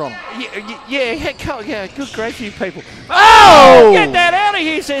trousers, Ronnie? Yeah. Good grief, you people. Oh! Get that out of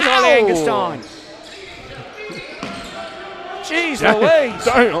here, says Ollie Angerstein. Jeez Louise.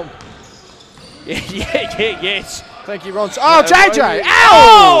 Damn. Yes. Thank you, Ron. Oh, JJ.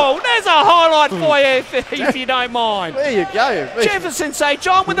 Ow! Oh, there's a highlight for you if you don't mind. There you go. Jefferson St.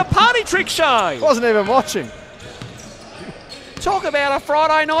 John with the party trick show. Wasn't even watching. Talk about a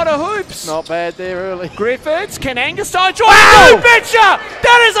Friday night of hoops. Not bad there early. Griffiths, can Angerstein join? Wow! Betcha!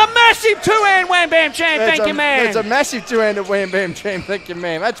 That is a massive two-hand wham bam jam. Thank you, man. That's a massive two-handed wham bam jam. Thank you,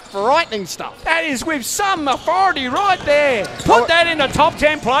 ma'am. That's frightening stuff. That is with some authority right there. Put that in the top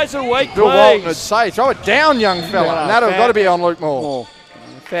 10 plays of the week, Bill please. Walton would say, throw it down, young fella. And that'll got to be on Luke Moore.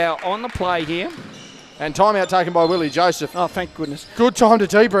 Foul on the play here. And timeout taken by Willie Joseph. Oh, thank goodness. Good time to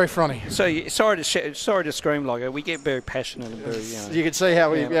debrief, Ronnie. So sorry to scream like it. We get very passionate and very. You can see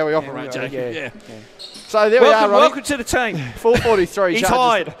how we operate. Yeah. So there we are, Ronnie. Welcome to the team. 4:43. He's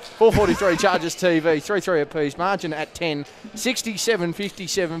tired. 4:43 Chargers TV. 3-3 apiece. Margin at 10.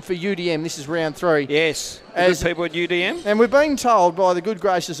 67-57 for UDM. This is round 3. Yes. As people at UDM. And we're being told by the good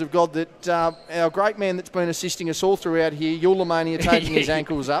graces of God that our great man that's been assisting us all throughout here, Yulamania, taking his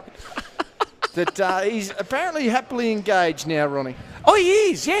ankles up. That he's apparently happily engaged now, Ronnie. Oh, he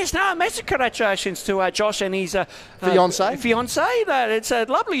is. Yes. No, massive congratulations to Josh and his fiance. It's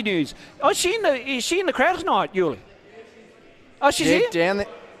lovely news. Oh, is she in the crowd tonight, Yuli? Oh, she's here?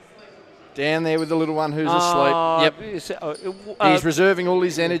 Down there with the little one who's asleep. Yep. He's reserving all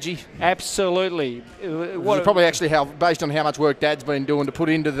his energy. Absolutely. Probably actually based on how much work Dad's been doing to put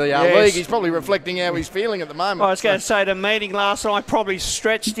into the league, he's probably reflecting how he's feeling at the moment. I was going to say the meeting last night probably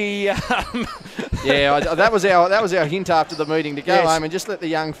stretched the. That was our hint after the meeting to go home and just let the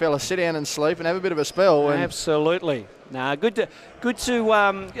young fella sit down and sleep and have a bit of a spell. Absolutely. No, good to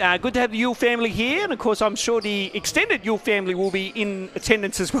have the Yule family here, and of course I'm sure the extended Yule family will be in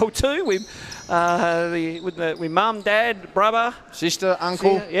attendance as well too, with mum, dad, brother, sister,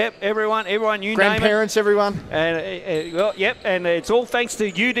 uncle, everyone you grandparents, everyone, and and it's all thanks to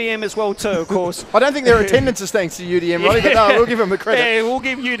UDM as well too, of course. I don't think their attendance is thanks to UDM, Ronnie, but no, we'll give them the credit. Yeah, we'll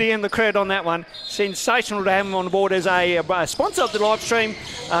give UDM the credit on that one. Sensational to have them on board as a sponsor of the live stream.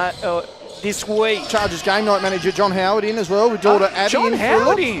 This week. Chargers game night manager John Howard in as well, with daughter Abby John in.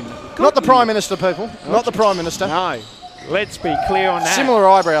 Howard in. Not the Prime Minister, people. Not the Prime Minister. No. Let's be clear on that. Similar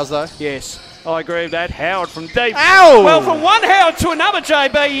eyebrows, though. Yes, I agree with that. Howard from deep. Ow! Well, from one Howard to another,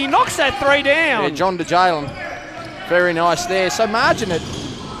 JB, he knocks that 3 down. Yeah, John to Jalen. Very nice there. So margin at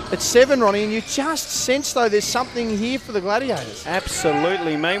 7, Ronnie, and you just sense, though, there's something here for the Gladiators.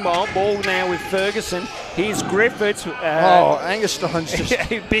 Absolutely. Meanwhile, ball now with Ferguson. Here's Griffiths. Angerstein's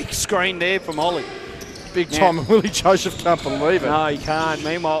just... big screen there from Ollie. Big time, and Willie Joseph can't believe it. No, he can't.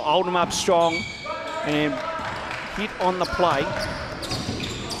 Meanwhile, Oldham up strong and hit on the play.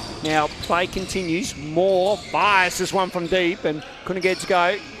 Now, play continues. More bias this one from deep and couldn't get it to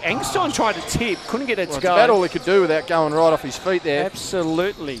go. Angerstein tried to tip, couldn't get it to go. It's about all he could do without going right off his feet there.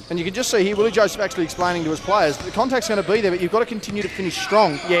 Absolutely. And you can just see here, Willie Joseph actually explaining to his players, the contact's going to be there, but you've got to continue to finish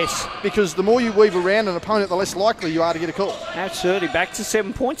strong. Yes. Because the more you weave around an opponent, the less likely you are to get a call. Absolutely. Back to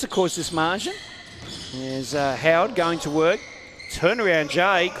 7 points, of course, this margin. There's Howard going to work. Turnaround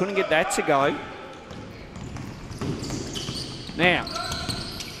Jay, couldn't get that to go. Now,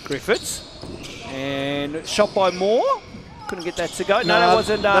 Griffiths. And shot by Moore. Couldn't get that to go. No, that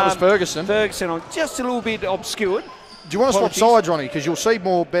wasn't. That was Ferguson. Ferguson on just a little bit obscured. Do you want to swap sides, Ronnie? Because you'll see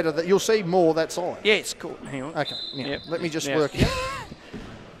more you'll see more that side. Yes, cool. Hang on. Okay. Yeah. Yep. Let me just work. Yep.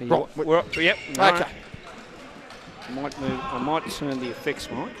 We're up. Yep. No. Okay. I might turn the effects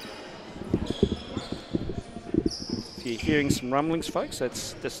mic. If you're hearing some rumblings, folks,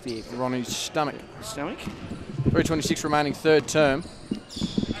 that's just the Ronnie's stomach. 3:26 remaining third term.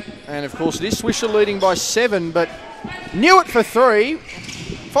 And of course it is Swisherr leading by 7, but knew it for 3.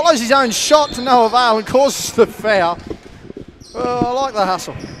 Follows his own shot to no avail and causes the foul. Oh, I like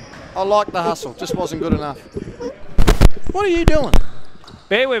the hustle. Just wasn't good enough. What are you doing?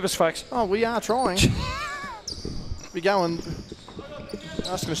 Bear with us, folks. Oh, we are trying. We're going,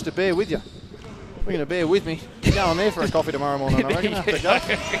 asking us to bear with you. We're going to bear with me. You're going there for a coffee tomorrow morning, I reckon. Have to go.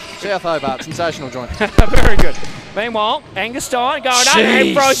 South Hobart, sensational joint. Very good. Meanwhile, Angerstein going up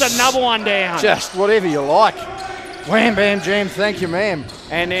and throws another one down. Just whatever you like. Wham, bam, jam, thank you, ma'am.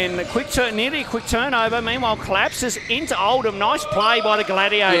 And then nearly a quick turnover. Meanwhile, collapses into Oldham. Nice play by the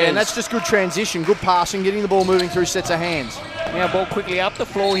Gladiators. Yeah, and that's just good transition, good passing, getting the ball moving through sets of hands. Now ball quickly up the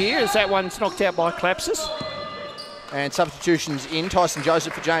floor here as that one's knocked out by collapses. And substitutions in. Tyson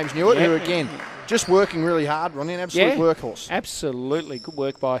Joseph for James Newitt, who again, just working really hard, Ronnie, an absolute workhorse. Absolutely. Good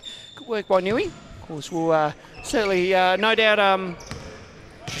work by Newey. Of course, we'll certainly, no doubt,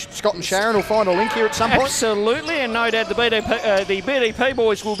 Scott and Sharon will find a link here at some point. Absolutely, and no doubt the BDP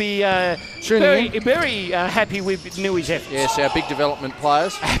boys will be very happy with Newy's efforts. Yes, our big development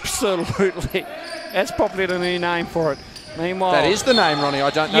players. Absolutely. That's probably the new name for it. Meanwhile, that is the name, Ronnie. I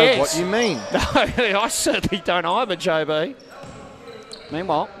don't know what you mean. No, I certainly don't either, JB.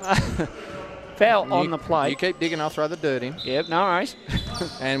 Meanwhile, foul on the plate. You keep digging, I'll throw the dirt in. Yep, no worries.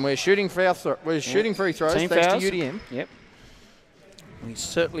 And we're shooting free throws Team thanks fouls. to UDM. Yep. We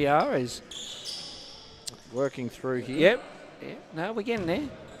certainly are. As working through here. Yep. No, we're getting there.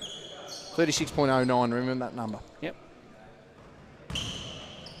 36.09, remember that number. Yep.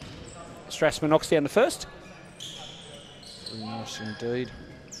 Strassman knocks down the first. Very nice indeed.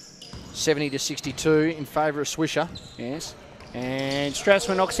 70-62 in favour of Swisherr. Yes. And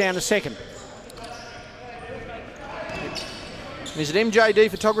Strassman knocks down the second. Is it MJD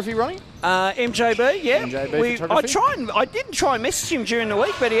photography, Ronnie? MJB, yeah. MJB photography. I didn't try and message him during the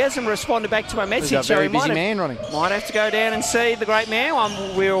week, but he hasn't responded back to my message. He's a very busy man, Ronnie. Might have to go down and see the great man.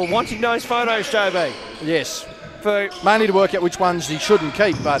 We're wanting those photos, JB. Yes. Mainly to work out which ones he shouldn't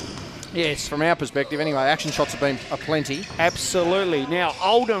keep, but yes, from our perspective anyway, action shots have been aplenty. Absolutely. Now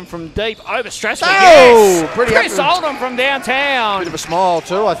Oldham from deep over Strassman. Oh, yes! pretty Chris Oldham from downtown. Bit of a smile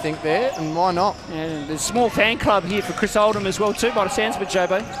too, I think, there, and why not? And there's a small fan club here for Chris Oldham as well too, by the sounds of it,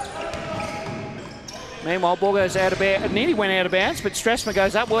 JB. Meanwhile, ball goes out of bounds. Nearly went out of bounds, but Strassman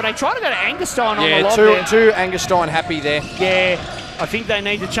goes up. Well, they try to go to Angerstein on the lob there. Two Angerstein happy there. Yeah, I think they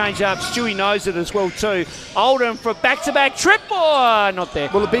need to change it up. Stewie knows it as well too. Oldham for back-to-back trip. Oh, not there.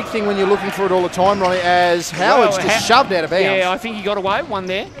 Well, the big thing when you're looking for it all the time, Ronnie, as Howard's just shoved out of bounds. Yeah, I think he got away with one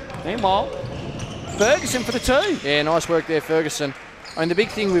there. Meanwhile, Ferguson for the two. Yeah, nice work there, Ferguson. I mean, the big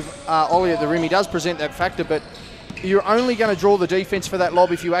thing with Ollie at the rim, he does present that factor, but you're only going to draw the defence for that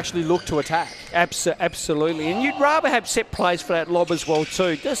lob if you actually look to attack. Absolutely. And you'd rather have set plays for that lob as well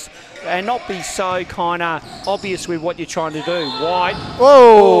too. And not be so kind of obvious with what you're trying to do. White.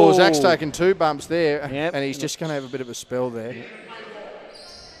 Whoa! Zach's taken 2 bumps there, yep. And he's just going to have a bit of a spell there. Yep.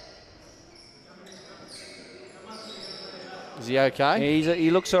 Is he okay?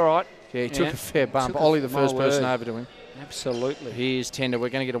 He looks all right. Yeah, he took a fair bump. Ollie, the first person over to him. Absolutely. He is tender. We're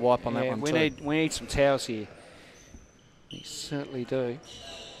going to get a wipe on that one too. We need some towels here. We certainly do.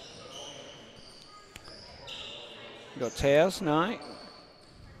 Got towels? No.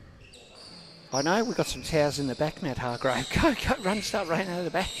 I know we've got some towels in the back, Matt Hargrave. Go, start running out of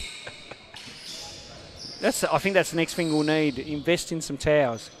the back. I think that's the next thing we'll need. Invest in some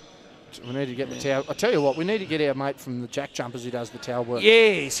towels. We need to get the towel. I tell you what, we need to get our mate from the Jack Jumpers who does the towel work.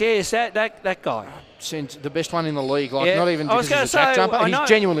 Yes, that guy. The best one in the league. Not even because he's a Jack Jumper. He's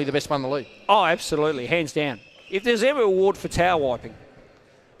genuinely the best one in the league. Oh, absolutely, hands down. If there's ever an award for towel wiping,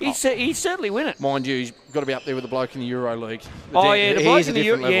 he'd certainly win it. Mind you, he's got to be up there with the bloke in the Euro League. The bloke in the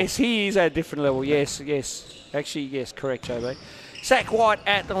Euro League. Yes, he is at a different level. Yes. Actually, yes, correct, JB. Zach White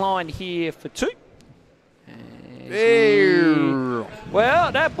at the line here for 2.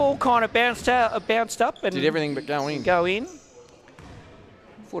 Well, that ball kind of bounced up and did everything but go in.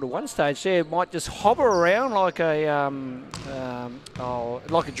 Thought at one stage there might just hover around like a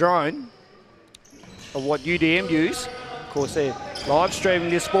drone. Of what UDM use. Of course, they're live streaming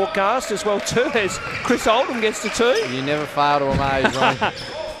this broadcast as well too, as Chris Oldham gets the 2. You never fail to amaze, Ronnie.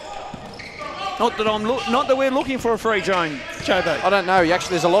 Not that we're looking for a free drone, JB. I don't know.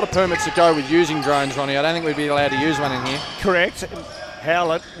 There's a lot of permits that go with using drones, Ronnie. I don't think we'd be allowed to use one in here. Correct.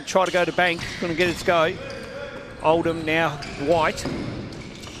 Howlett try to go to bank. Going to get its go. Oldham now White.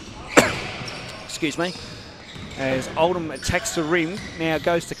 Excuse me. As Oldham attacks the rim, now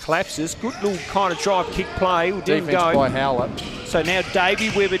goes to collapses. Good little kind of drive kick play. Didn't Defense go. by Howlett. So now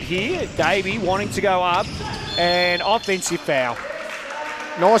Davey with it here. Davey wanting to go up. And offensive foul.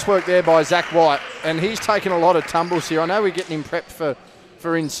 Nice work there by Zach White. And he's taken a lot of tumbles here. I know we're getting him prepped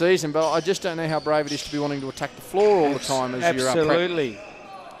for in-season, but I just don't know how brave it is to be wanting to attack the floor all the time as you're up. Absolutely.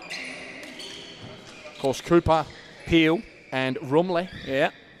 Of course, Cooper, Peel. And Rumley.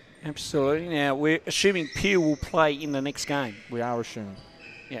 Yeah. Absolutely. Now, we're assuming Peel will play in the next game. We are assuming.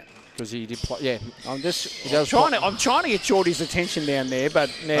 Yeah. Because he did play, yeah. I'm trying to get Geordie's attention down there,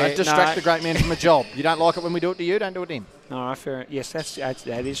 but... Don't distract the great man from a job. You don't like it when we do it to you, don't do it to him. All right, fair. Yes,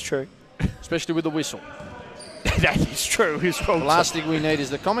 that is true. Especially with the whistle. That is true as well. The last thing we need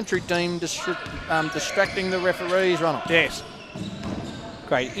is the commentary team distracting the referees, Ronald. Yes.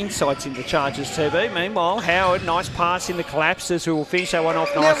 Great insights into Chargers TV. Meanwhile, Howard, nice pass in the collapses who will finish that one off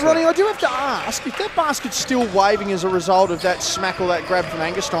nicely. Now, Ronnie, I do have to ask, if that basket's still waving as a result of that smack or that grab from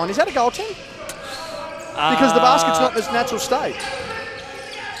Angerstein, is that a goal, Tim? Because the basket's not in its natural state.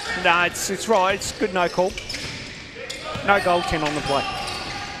 No, it's right. It's good no call. No goal 10 on the play.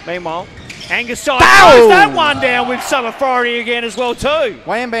 Meanwhile, Angus throws that one down with some authority again as well too.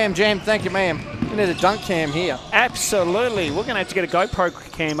 Wham, bam, jam. Thank you, ma'am. We need a dunk cam here. Absolutely. We're going to have to get a GoPro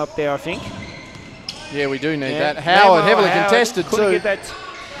cam up there, I think. Yeah, we do need that. Howard, heavily contested too.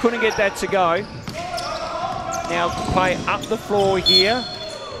 Couldn't get that to go. Now play up the floor here.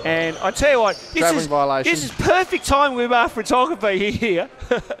 And I tell you what, this is perfect time with our photographer here.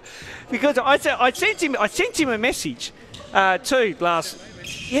 Because I sent him a message too by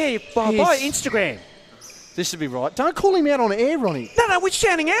Instagram. This would be right. Don't call him out on air, Ronnie. No, we're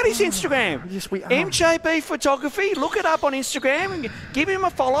shouting out his Instagram. Yes, we are. MJB Photography. Look it up on Instagram and give him a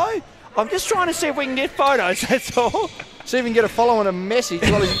follow. I'm just trying to see if we can get photos, that's all. See if we can get a follow and a message.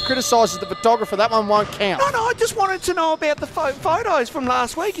 Well, if he criticises the photographer, that one won't count. No, I just wanted to know about the photos from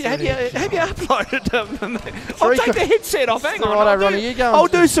last week. Have you uploaded them? I'll take the headset off. Hang on. Righto, Ronnie, you go. I'll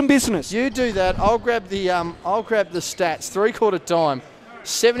do some business. You do that. I'll grab the stats. 3/4 time,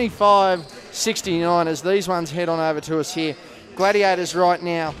 75-69 as these ones head on over to us here. Gladiators right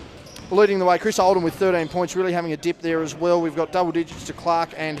now leading the way. Chris Oldham with 13 points, really having a dip there as well. We've got double digits to Clark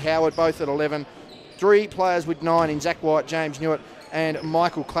and Howard, both at 11. 3 players with 9 in Zach White, James Newitt and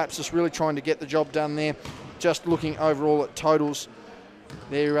Michael Clapsis, really trying to get the job done there. Just looking overall at totals,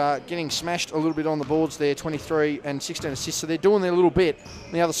 they're getting smashed a little bit on the boards there, 23 and 16 assists, so they're doing their little bit.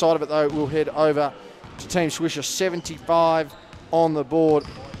 On the other side of it though, we'll head over to Team Swisherr, 75 on the board.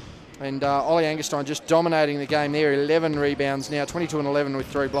 And Ollie Angerstein just dominating the game there, 11 rebounds now, 22 and 11 with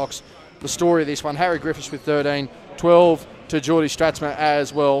 3 blocks. The story of this one, Harry Griffiths with 13, 12 to Geordie Stratsma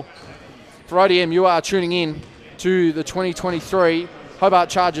as well. For ODM, you are tuning in to the 2023 Hobart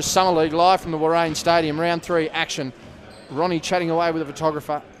Chargers Summer League live from the Warrane Stadium, round 3 action. Ronnie chatting away with the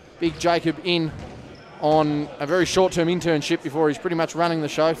photographer, Big Jacob in on a very short-term internship before he's pretty much running the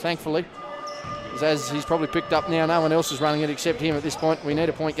show, thankfully. As he's probably picked up now, no one else is running it except him at this point. We need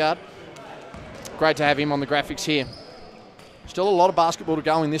a point guard. Great to have him on the graphics here. Still a lot of basketball to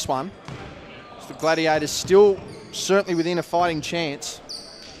go in this one. The Gladiators still certainly within a fighting chance.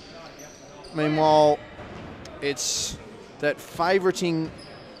 Meanwhile, it's that favouriting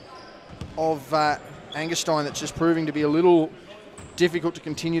of Angerstein that's just proving to be a little difficult to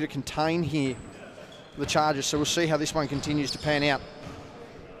continue to contain here for the Chargers. So we'll see how this one continues to pan out.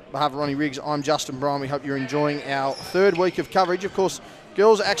 On behalf of Ronnie Riggs, I'm Justin Bryan. We hope you're enjoying our 3rd week of coverage. Of course,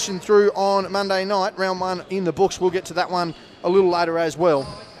 girls action through on Monday night. Round 1 in the books. We'll get to that one a little later as well.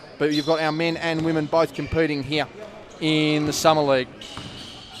 But you've got our men and women both competing here in the Summer League.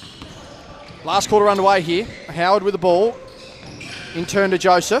 Last quarter underway here. Howard with the ball. In turn to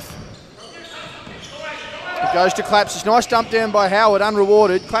Joseph. It goes to Clapsis. Nice dump down by Howard,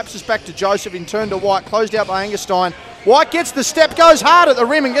 unrewarded. Clapsis back to Joseph. In turn to White. Closed out by Angerstein. White gets the step, goes hard at the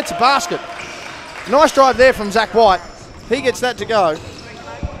rim and gets a basket. Nice drive there from Zach White. He gets that to go.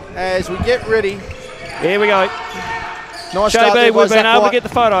 As we get ready. Here we go. Nice start there by we've been able White. to get the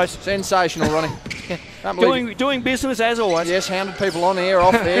photos. Sensational, Ronnie. Doing business as always. Yes, hounded people on air,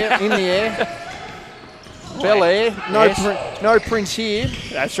 off air, in the air. Bel Air. No Prince here.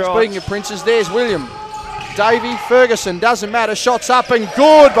 That's right. Speaking of Princes, there's William. Davey, Ferguson, doesn't matter. Shots up and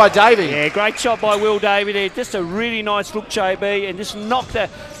good by Davey. Yeah, great shot by Will Davey there. Just a really nice look, JB, and just knocked that.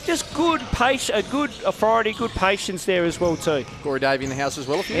 Just good pace, a good authority, good patience there as well too. Corey Davey in the house as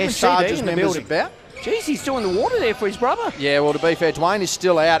well. A few Yeah, Chargers in the members building. about. Jeez, he's doing the water there for his brother. Yeah, well, to be fair, Dwayne is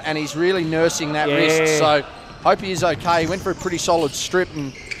still out and he's really nursing that wrist. So hope he is okay. He went for a pretty solid strip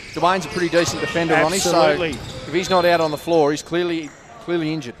and Dwayne's a pretty decent defender, Ronnie. So if he's not out on the floor, he's clearly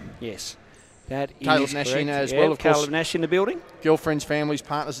injured. Yes. That Caleb is Nash correct. in as well, of course. Caleb Nash in the building. Girlfriends, families,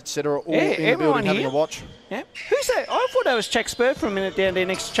 partners, etc. all in the building having a watch. Yeah. Who's that? I thought that was Jack Spur for a minute down there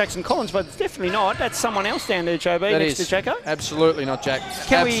next to Jackson Collins, but it's definitely not. That's someone else down there, JB, that next to Jacko. Absolutely not Jack.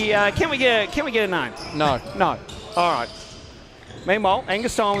 Can we get a name? No. No. All right. Meanwhile,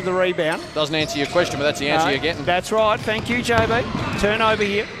 Angerstein with the rebound. Doesn't answer your question, but that's the answer you're getting. That's right. Thank you, JB. Turnover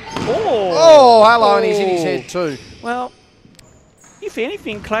here. Oh, hello, and he's in his head too. Well, if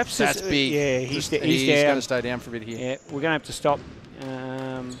anything, Claps That's big. Yeah, he's down. going to stay down for a bit here. Yeah, we're going to have to stop.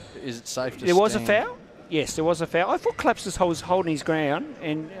 Is it safe to There was a foul? Yes, there was a foul. I thought Claps was holding his ground,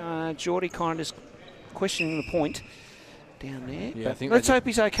 and Geordie kind of just questioning the point down there. Yeah, I think let's hope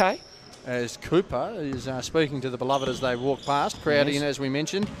he's okay. As Cooper is speaking to the beloved as they walk past. Crowd in, as we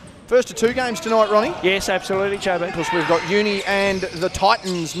mentioned. First of 2 games tonight, Ronnie. Yes, absolutely, JB. Of course, we've got Uni and the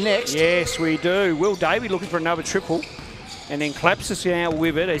Titans next. Yes, we do. Will Davey looking for another triple. And then Claps us out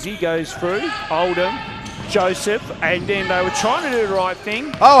with it as he goes through. Oldham, Joseph, and then they were trying to do the right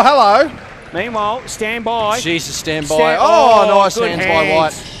thing. Oh, hello. Meanwhile, stand by. Jesus, stand by. Nice hands by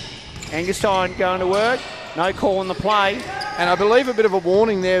White. Angerstein going to work. No call on the play. And I believe a bit of a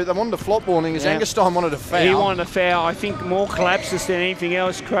warning there. They wanted a flop warning as Angerstein wanted a foul. He wanted a foul. I think more collapses than anything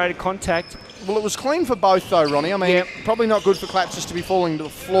else created contact. Well, it was clean for both, though, Ronnie. I mean, probably not good for collapses to be falling to the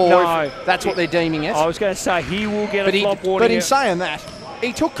floor if that's what they're deeming it. I was going to say, he will get a flop warning. But in saying that,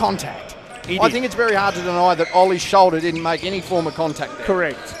 he took contact. I think it's very hard to deny that Ollie's shoulder didn't make any form of contact there.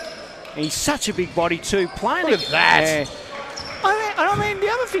 Correct. He's such a big body, too. Look at that. Yeah. I mean, the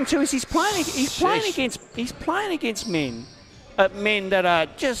other thing, too, is he's playing against men that are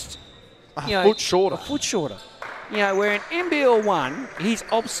just a foot shorter. You know, where in NBL 1, he's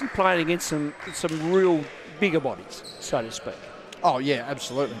obviously playing against some real bigger bodies, so to speak. Oh, yeah,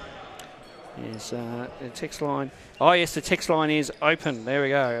 absolutely. Yes, the text line. Oh, yes, the text line is open. There we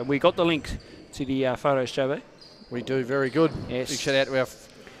go. We got the link to the photos, JB. We do. Very good. Yes. Big shout out to our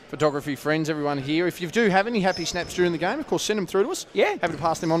photography friends, everyone here. If you do have any happy snaps during the game, of course, send them through to us. Yeah. Happy to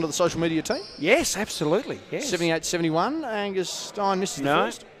pass them on to the social media team. Yes, absolutely. Yes. 78-71. Angus Stein misses the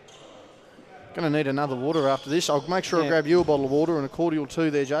first. Going to need another water after this. I'll make sure I grab you a bottle of water and a cordial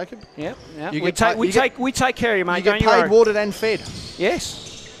too there, Jacob. Yep. We take care of you, mate. You get paid, watered and fed. Yes.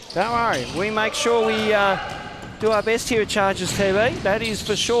 Don't worry. We make sure we do our best here at Chargers TV. That is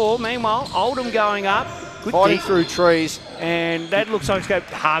for sure. Meanwhile, Oldham going up. Good fighting through trees. And that looks like it's going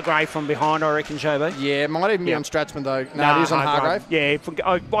to Hargrave from behind, I reckon, JB. Yeah, it might even be on Stratsman, though. No, it is on Hargrave. Yeah,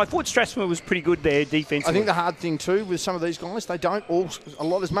 I thought Stratsman was pretty good there defensively. I think the hard thing, too, with some of these guys, they don't all, a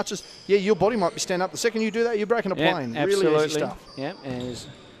lot as much as, your body might be standing up. The second you do that, you're breaking a plane. Absolutely. Really easy stuff. Yeah,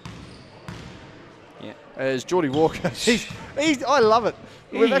 as Geordie Walker. I love it.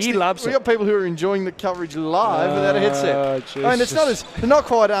 He loves it. We've got people who are enjoying the coverage live without a headset. I mean, it's not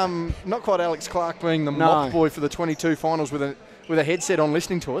quite Alex Clark being the mop boy for the 22 finals with a headset on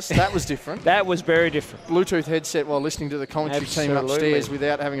listening to us. That was different. That was very different. Bluetooth headset while listening to the commentary team upstairs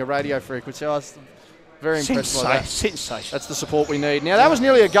without having a radio frequency. I was very impressed by that. Sensation. That's the support we need. Now, that was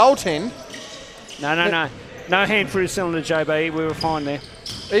nearly a goaltend. No. No hand through the cylinder, JB. We were fine there.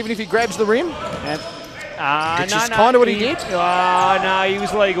 Even if he grabs the rim? Which is kind of what he did. No, he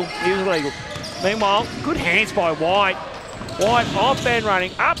was legal. Meanwhile, good hands by White. White off and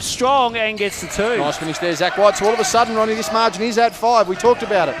running, up strong and gets the two. Nice finish there, Zach White. So all of a sudden, Ronnie, this margin is at 5. We talked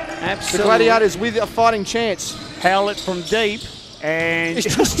about it. Absolutely. The Gladiators with a fighting chance. Howlett from deep. And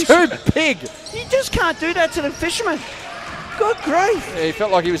he's just too big. You just can't do that to the fisherman. Good grief. Yeah, he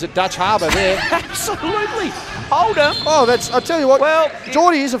felt like he was at Dutch Harbour there. Absolutely. Hold him. Oh, I'll tell you what. Well,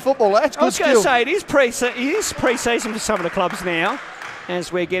 Geordie is a footballer. That's good skill. I was going to say, it is pre-season for some of the clubs now,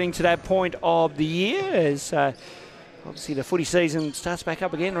 as we're getting to that point of the year, as obviously the footy season starts back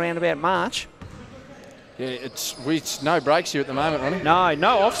up again around about March. Yeah, it's no breaks here at the moment, Ronnie.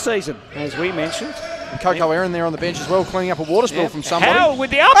 No off-season, as we mentioned. And Coco Aaron there on the bench as well, cleaning up a water spill from somebody. Howell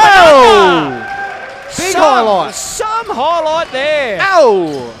with the upper. Big highlight. Some highlight there.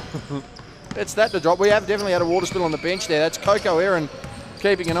 Ow! It's that to drop. We have definitely had a water spill on the bench there. That's Coco Aaron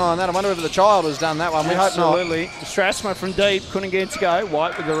keeping an eye on that. I wonder whether the child has done that one. We hope not. Absolutely. Strasma from deep, couldn't get it to go.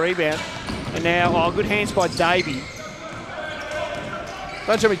 White with the rebound. And now, good hands by Davey.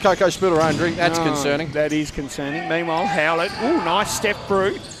 Don't tell me Coco spilled her own drink. That's concerning. That is concerning. Meanwhile, Howlett, nice step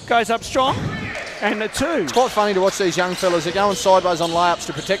through. Goes up strong. And the two. It's quite funny to watch these young fellas. They're going sideways on layups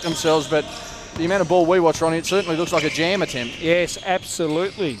to protect themselves, but the amount of ball we watch, Ronnie, it certainly looks like a jam attempt. Yes,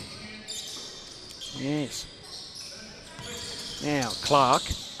 absolutely. Yes. Now, Clark,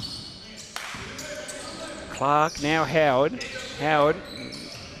 now Howard. Howard,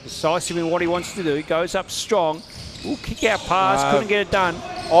 decisive in what he wants to do, goes up strong. Kick out pass, couldn't get it done.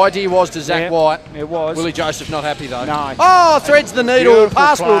 Idea was to Zach White. It was. Willie Joseph not happy though. No. Oh, threads the needle. Beautiful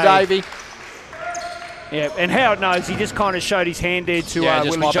Pass play. Will Davey. Yeah, and Howard knows. He just kind of showed his hand there to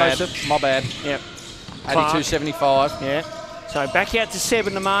Willie Joseph. My bad. Yep. 82-75. Yeah. So back out to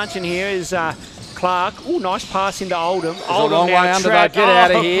 7. The margin here is Clark. Nice pass into Oldham. Oldham a long way under that. Get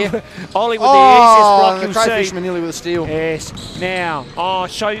out of here. Ollie with the easiest block the crayfishman nearly with a steal. Yes. Now,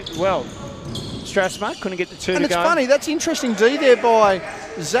 Strasma couldn't get the two and to go. And it's funny, that's interesting D there by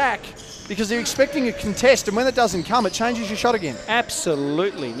Zach, because they're expecting a contest, and when it doesn't come, it changes your shot again.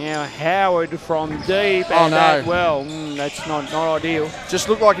 Absolutely. Now Howard from deep. That's not ideal. Just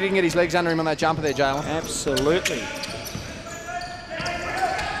looked like he didn't get his legs under him on that jumper there, Jalen. Absolutely.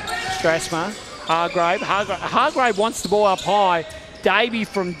 Strasma, Hargrave wants the ball up high. Davey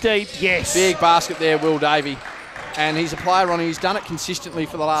from deep, yes. Big basket there, Will Davey. And he's a player, Ronnie. He's done it consistently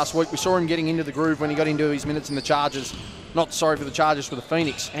for the last week. We saw him getting into the groove when he got into his minutes in the Chargers. For the Chargers, for the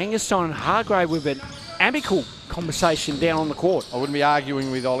Phoenix. Angerstein and Hargrave with an amicable conversation down on the court. I wouldn't be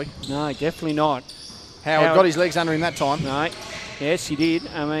arguing with Ollie. No, definitely not. Howard got his legs under him that time. No. Yes, he did.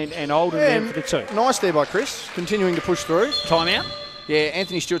 I mean, and Oldham there for the 2. Nice there by Chris, continuing to push through. Timeout. Yeah,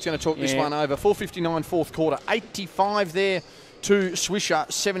 Anthony Stewart's going to talk this one over. 4:59 fourth quarter, 85 there to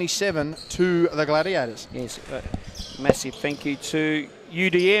Swisherr, 77 to the Gladiators. Yes, massive thank you to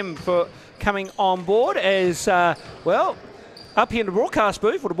UDM for coming on board as, well, up here in the broadcast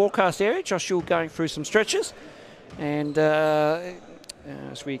booth or the broadcast area, Josh Yule going through some stretches. And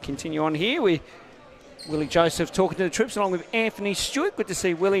as we continue on here, Willie Joseph talking to the troops along with Anthony Stewart. Good to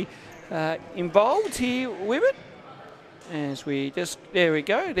see Willie involved here with it. As we just, there we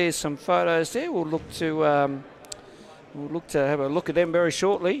go, there's some photos there. We'll look to have a look at them very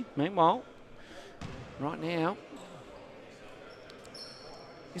shortly. Meanwhile, right now,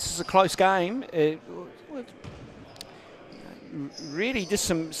 this is a close game. Really just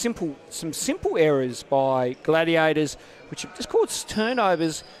some simple errors by Gladiators, which have just caused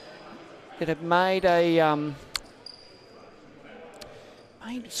turnovers that have made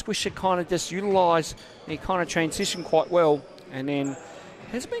made Swisherr kind of just utilise their kind of transition quite well, and then it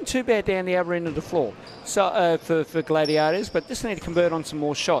hasn't been too bad down the other end of the floor. So for Gladiators, but just need to convert on some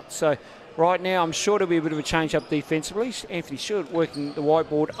more shots. So right now, I'm sure there'll be a bit of a change up defensively. Anthony Stewart working the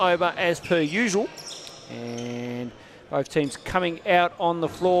whiteboard over as per usual, and both teams coming out on the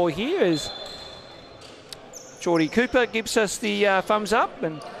floor here as Geordie Cooper gives us the thumbs up,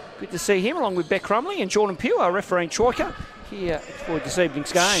 and good to see him along with Beck Crumley and Jordan Pugh, our refereeing Troika, here for this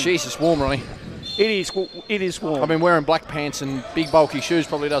evening's game. Jesus, warm, Ronnie. It is warm. I've been wearing black pants and big bulky shoes,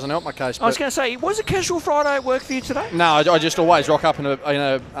 probably doesn't help my case. I was going to say, was it casual Friday at work for you today? No, I just always rock up in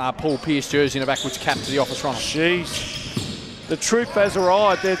a Paul Pierce jersey and a backwards cap to the office, Ronnie. Jeez. The troop has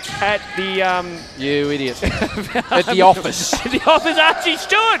arrived at the... you idiot. At the office. At the office, Archie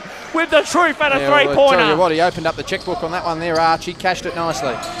Stewart with the troop at a three-pointer. Well, tell you what, he opened up the checkbook on that one there, Archie. Cashed it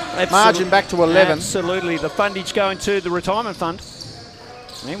nicely. Margin back to 11. Absolutely. The fundage going to the retirement fund.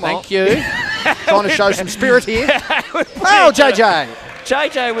 Meanwhile, thank you. Trying to show some spirit here. Oh, JJ.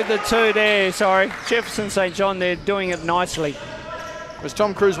 JJ with the 2 there, sorry. Jefferson St. John there doing it nicely. As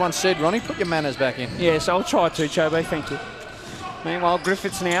Tom Cruise once said, Ronnie, put your manners back in. Yes, I'll try to, Chobo, thank you. Meanwhile,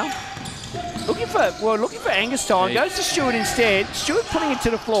 Griffiths now looking for Angus time. Goes to Stewart instead. Stewart putting it to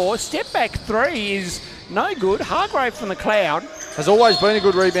the floor. Step back 3 is no good. Hargrave from the cloud. Has always been a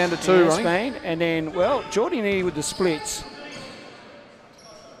good rebounder too, Ronnie. Been. And then, well, Geordie Needy with the splits.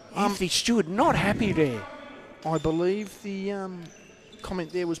 Anthony Stewart not happy there. I believe the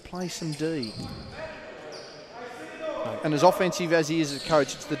comment there was play some D. And as offensive as he is as a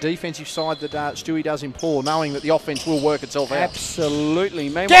coach, it's the defensive side that Stewie does implore, knowing that the offense will work itself out. Absolutely.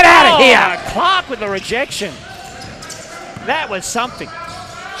 Meanwhile, get out of here! Clark with the rejection. That was something.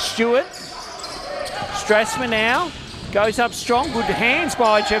 Stewart, Strassman now, goes up strong. Good hands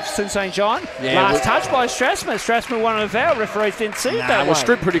by Jefferson St. John. Yeah, last touch by Strassman. Strassman won a foul. Referees didn't see it that way.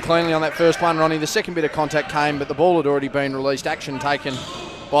 Stripped pretty cleanly on that first one, Ronnie. The second bit of contact came, but the ball had already been released. Action taken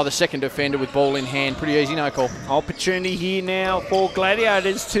by the second defender with ball in hand. Pretty easy, no call. Opportunity here now for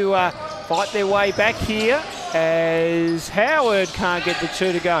Gladiators to fight their way back here as Howard can't get the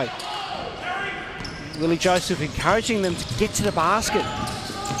 2 to go. Willie Joseph encouraging them to get to the basket.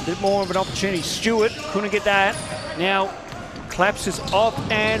 A bit more of an opportunity. Stewart couldn't get that. Now collapses off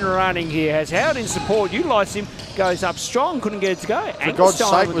and running here. Has Howard in support, utilised him, goes up strong, couldn't get it to go. For God's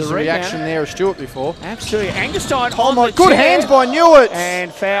sake, was the reaction there of Stewart before. Absolutely. Angerstein on the good hands by Newitt.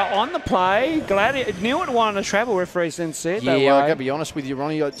 And foul on the play. Newitt won the travel, referees didn't see it. Yeah, I've got to be honest with you,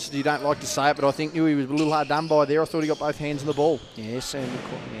 Ronnie. You don't like to say it, but I think Newitt was a little hard done by there. I thought he got both hands on the ball. Yes, and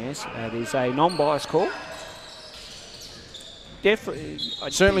yes, that is a non-biased call. Definitely,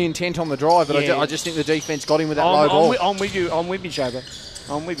 certainly intent on the drive, but yeah. I just think the defence got him with that low ball. I'm with you,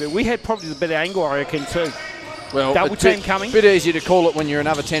 Jobo. I'm with you. We had probably the better angle, I reckon, too. Well, double team coming. A bit easier to call it when you're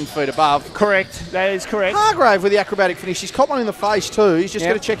another 10 feet above. Correct, that is correct. Hargrave with the acrobatic finish. He's caught one in the face too. He's just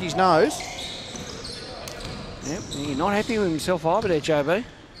got to check his nose. Yep, he's not happy with himself either there, Jobo. A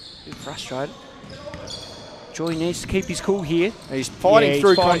bit frustrated. Joy needs to keep his cool here. He's fighting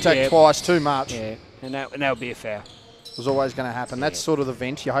through contact twice, too much. Yeah, and that'll be a foul. Was always going to happen. That's sort of the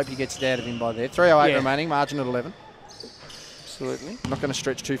vent. You hope he gets it out of him by there. 3:08 remaining, margin at 11. Absolutely. I'm not going to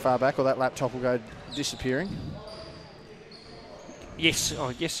stretch too far back or that laptop will go disappearing. Yes,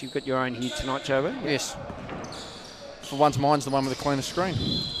 yes, you've got your own here tonight, Jobo. Yes. For once, mine's the one with the cleanest screen.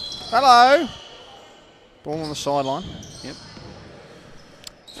 Hello. Ball on the sideline. Yep.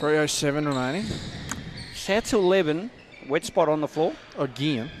 3:07 remaining. South to 11. Wet spot on the floor.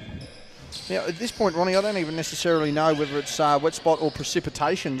 Again. Now, at this point, Ronnie, I don't even necessarily know whether it's wet spot or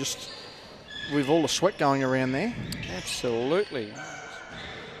precipitation, just with all the sweat going around there. Absolutely.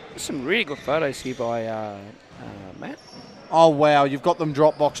 There's some really good photos here by Matt. Oh, wow. You've got them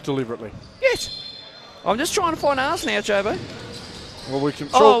drop box deliberately. Yes. I'm just trying to find ours now, Jobo. Well, we can.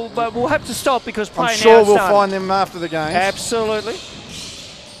 But we'll have to stop because play now. I'm sure we'll find them after the game. Absolutely.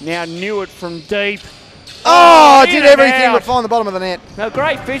 Now Newitt from deep. Oh, did everything but find the bottom of the net. No,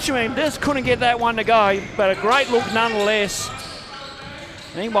 great fisherman. Just couldn't get that one to go, but a great look nonetheless.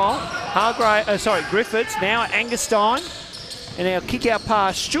 Meanwhile, Griffiths, now Angerstein. And our kick out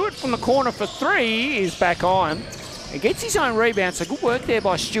pass. Stewart from the corner for 3 is back on. And gets his own rebound, so good work there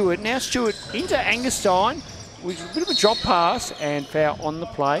by Stewart. Now Stewart into Angerstein. With a bit of a drop pass and foul on the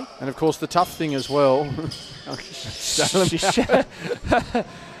play. And of course the tough thing as well. I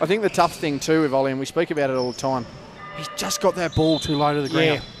think the tough thing too with Ollie, and we speak about it all the time, he's just got that ball too low to the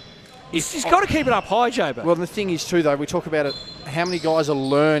ground. Yeah. He's got to keep it up high, Jobo. Well, the thing is too though, we talk about it, how many guys are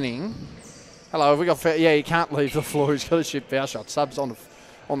learning. Hello, have we got he can't leave the floor, he's got to shoot foul shots, subs on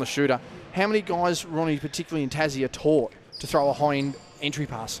the shooter. How many guys, Ronnie, particularly in Tassie, are taught to throw a high end entry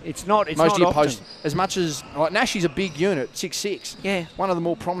pass? It's not often. Post, as much as Nashy's a big unit, 6'6". Yeah. One of the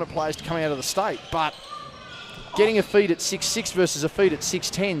more prominent players to come out of the state. But getting a feed at 6'6" versus a feed at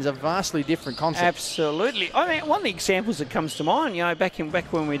 6'10" is a vastly different concept. Absolutely. I mean, one of the examples that comes to mind, back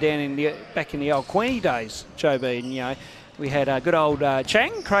when we were down in the old Queenie days, Joe B, and, we had a good old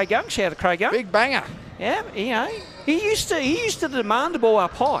Chang, Craig Young. Shout out to Craig Young. Big banger. Yeah, he used to demand the ball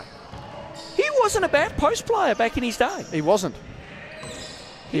up high. He wasn't a bad post player back in his day. He wasn't.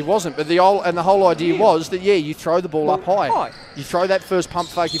 But the whole idea was that you throw the ball up high. You throw that first pump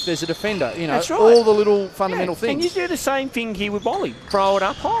fake if there's a defender. That's right. All the little fundamental things. And you do the same thing here with volley. Throw it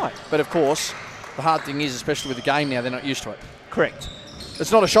up high. But of course, the hard thing is, especially with the game now, they're not used to it. Correct.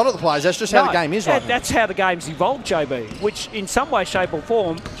 It's not a shot at the players. That's just how the game is right now. That's how the game's evolved, JB. Which, in some way, shape, or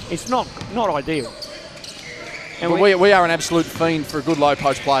form, it's not ideal. And we are an absolute fiend for a good low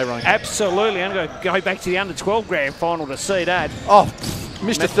post play, Ronnie. Absolutely. I'm going to go back to the under-12 grand final to see that. Oh,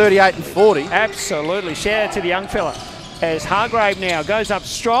 Mr. 38 and 40. Absolutely. Shout out to the young fella. As Hargrave now goes up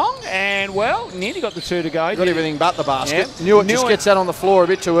strong and, nearly got the 2 to go. Got everything but the basket. Yep. Newitt just gets that on the floor a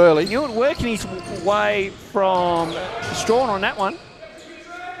bit too early. Newitt working his way from Strawn on that one.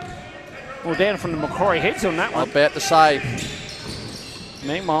 Well, down from the Macquarie Heads on that one. I'm about to say.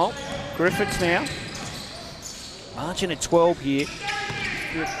 Meanwhile, Griffiths now. Margin at 12 here.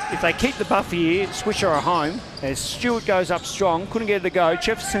 If they keep the buffer here, Swisherr are home. As Stewart goes up strong, couldn't get it to go.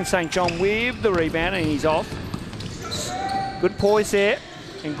 Jefferson St. John with the rebound and he's off. Good poise there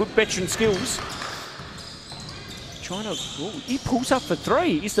and good veteran skills. He pulls up for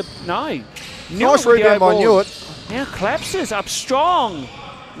 3. Nice rebound by Newitt. Now collapses up strong.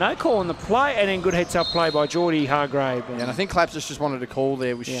 No call on the play, and then good heads-up play by Geordie Hargrave. And I think Clapsis just wanted a call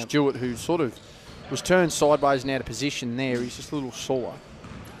there with Stewart, who sort of was turned sideways and out of position there. He's just a little sore.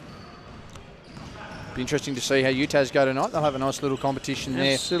 Be interesting to see how UTAS go tonight. They'll have a nice little competition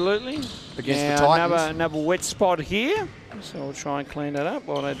there. Absolutely. Against the Titans. Another wet spot here. So we'll try and clean that up.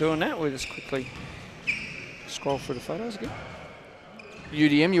 While they're doing that, we'll just quickly scroll through the photos again.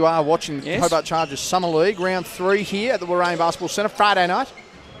 UDM, you are watching the Hobart Chargers Summer League, round 3 here at the Warrane Sports Centre, Friday night.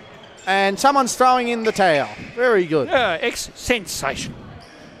 And someone's throwing in the towel. Very good. Sensational.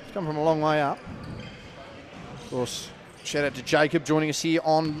 It's come from a long way up. Of course, shout out to Jacob joining us here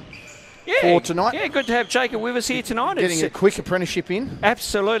on for tonight. Yeah, good to have Jacob with us here tonight. Getting a quick apprenticeship in.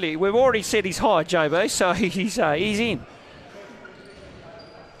 Absolutely. We've already said he's high, JB, so he's in.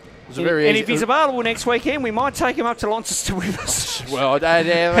 And if he's available next weekend, we might take him up to Launceston with us. Well,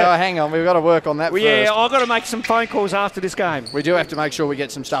 hang on. We've got to work on that first. Yeah, I've got to make some phone calls after this game. We do have to make sure we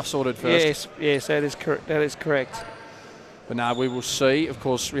get some stuff sorted first. Yes, that is correct. But no, we will see. Of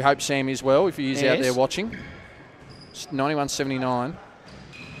course, we hope Sam is well if he is out there watching. It's 91.79.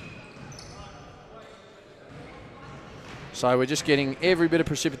 So we're just getting every bit of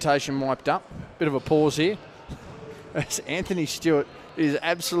precipitation wiped up. Bit of a pause here. As Anthony Stewart is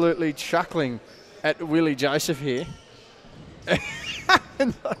absolutely chuckling at Willie Joseph here.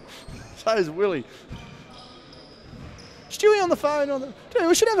 So is Willie. Stewie on the phone. Dude,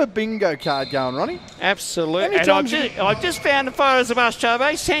 we should have a bingo card going, Ronnie. Absolutely. And I've just found the photos of us,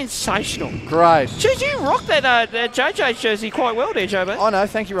 Jobo. Sensational. Great. Did you rock that JJ's jersey quite well there, Jobo? I know.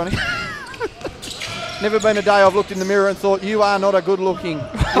 Thank you, Ronnie. Never been a day I've looked in the mirror and thought, you are not a good-looking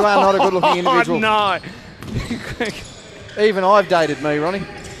individual. Oh, no. Even I've dated me, Ronnie.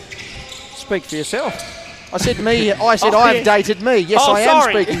 Speak for yourself. I said I've dated me. Yes, I am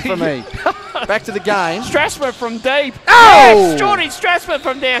speaking for me. Back to the game. Strasbourg from deep. Oh! Yes, Jordan Strasbourg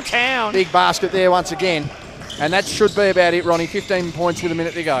from downtown. Big basket there once again. And that should be about it, Ronnie. 15 points with a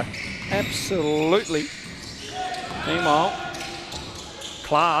minute to go. Absolutely. Meanwhile,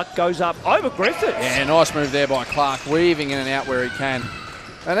 Clark goes up over Griffiths. Yeah, nice move there by Clark, weaving in and out where he can.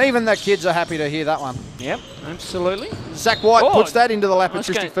 And even the kids are happy to hear that one. Yep, absolutely. Zach White puts that into the lap of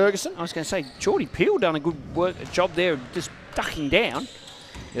Tristy Ferguson. I was going to say, Geordie Peel done a good job there, just ducking down.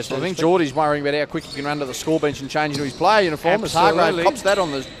 Yes, well, I think Geordie's worrying about how quick he can run to the score bench and change into his player uniform. As Hargrave pops that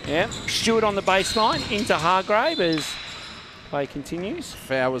on the... Yeah, Stewart on the baseline into Hargrave as play continues.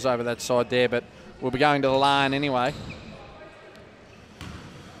 Foul was over that side there, but we'll be going to the line anyway.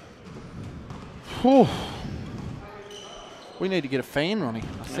 Whew. We need to get a fan, Ronnie,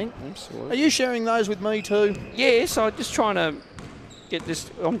 I think. Absolutely. Are you sharing those with me too? Yes, I'm just trying to get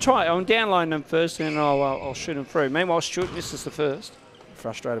this. I'm downloading them first, and then I'll shoot them through. Meanwhile, Stuart misses the first.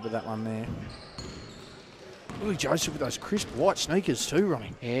 Frustrated with that one there. Willie Joseph with those crisp white sneakers too,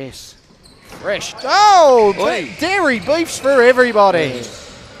 Ronnie. Yes. Fresh. Oh, dairy beefs for everybody.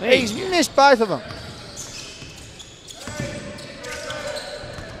 Yeah. He's missed both of them.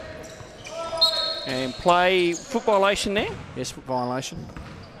 And play foot violation there. Yes, foot violation.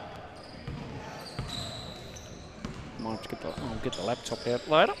 I'll get the laptop out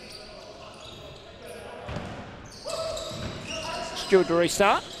later. Stewart to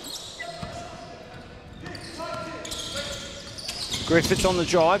restart. Griffiths on the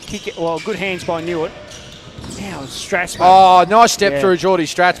drive. Kick it. Well, good hands by Newitt. Now Strathmore. Oh, nice step through Geordie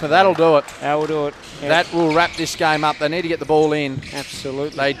Strathmore. That'll do it. That will do it. Yep. That will wrap this game up. They need to get the ball in.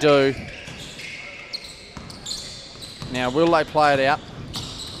 Absolutely. They do. Now, will they play it out?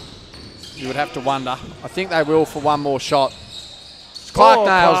 You would have to wonder. I think they will for one more shot. Clark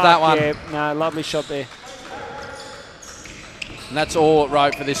nails that one. Yeah, no, lovely shot there. And that's all it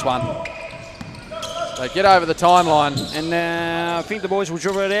wrote for this one. They get over the timeline. And I think the boys will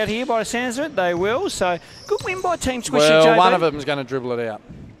dribble it out here by the sounds of it. They will. So, good win by Team Swisherr, Well, JB. one of them is going to dribble it out.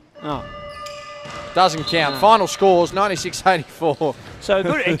 Oh. Doesn't count. Final scores, 96-84. So,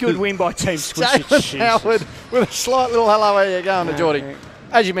 a good win by Team Swisherr. Jalen Howard with a slight little hello, where you going to Geordie.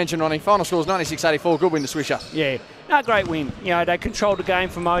 As you mentioned, Ronnie, final scores 96-84. Good win to Swisherr. Yeah. No, great win. You know, they controlled the game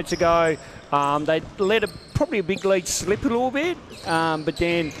for modes ago. They let probably a big lead slip a little bit, but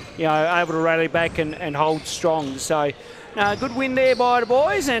then, you know, able to rally back and hold strong. So, good win there by the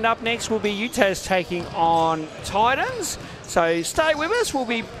boys. And up next will be UTAS taking on Titans. So stay with us. We'll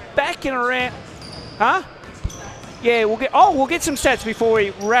be back in around... Huh? Yeah, we'll get some stats before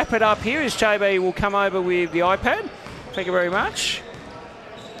we wrap it up here as JB will come over with the iPad. Thank you very much.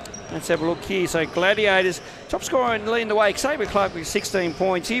 Let's have a look here. So Gladiators, top scorer and leading the way, Xavier Clark with 16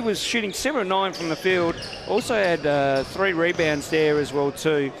 points. He was shooting 7 of 9 from the field. Also had 3 rebounds there as well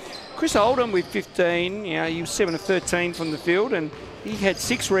too. Chris Oldham with 15. You know, he was 7 of 13 from the field and he had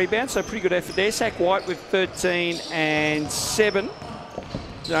 6 rebounds, so pretty good effort there. Zach White with 13 and 7.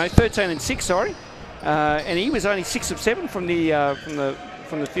 No, 13 and 6, sorry. And he was only 6 of 7 from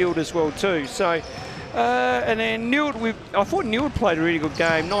the field as well too. So. And then Newitt, I thought Newitt played a really good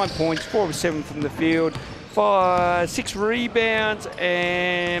game. 9 points, 4 of 7 from the field, 6 rebounds,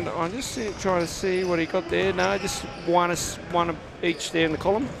 and I'm just trying to see what he got there. No, just one of each there in the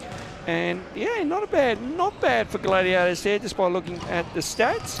column. And yeah, not bad for Gladiators there, just by looking at the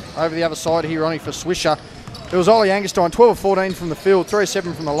stats. Over the other side here, Ronnie, for Swisherr, it was Ollie Angerstein, 12 of 14 from the field, 3 of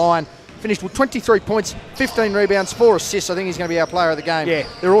 7 from the line. Finished with 23 points, 15 rebounds, 4 assists. I think he's going to be our player of the game. Yeah.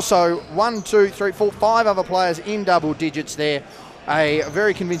 There are also 5 other players in double digits there. A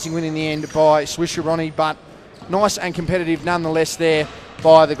very convincing win in the end by Swisherr, Ronnie, but nice and competitive nonetheless there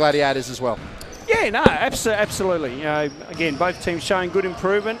by the Gladiators as well. Yeah, no, absolutely. You know, again, both teams showing good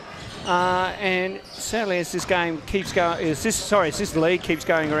improvement. And sadly, as this game keeps going, as this league keeps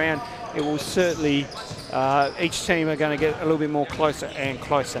going around, it will certainly, each team are going to get a little bit more closer and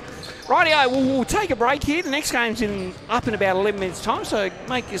closer. Rightio, we'll take a break here. The next game's up in about 11 minutes' time, so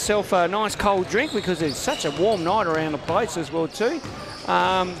make yourself a nice cold drink because it's such a warm night around the place as well too.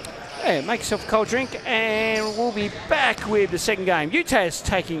 Yeah, make yourself a cold drink, and we'll be back with the second game. UTAS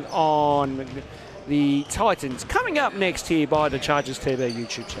taking on the Titans. Coming up next here by the Chargers TV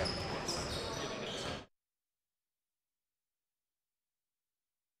YouTube channel.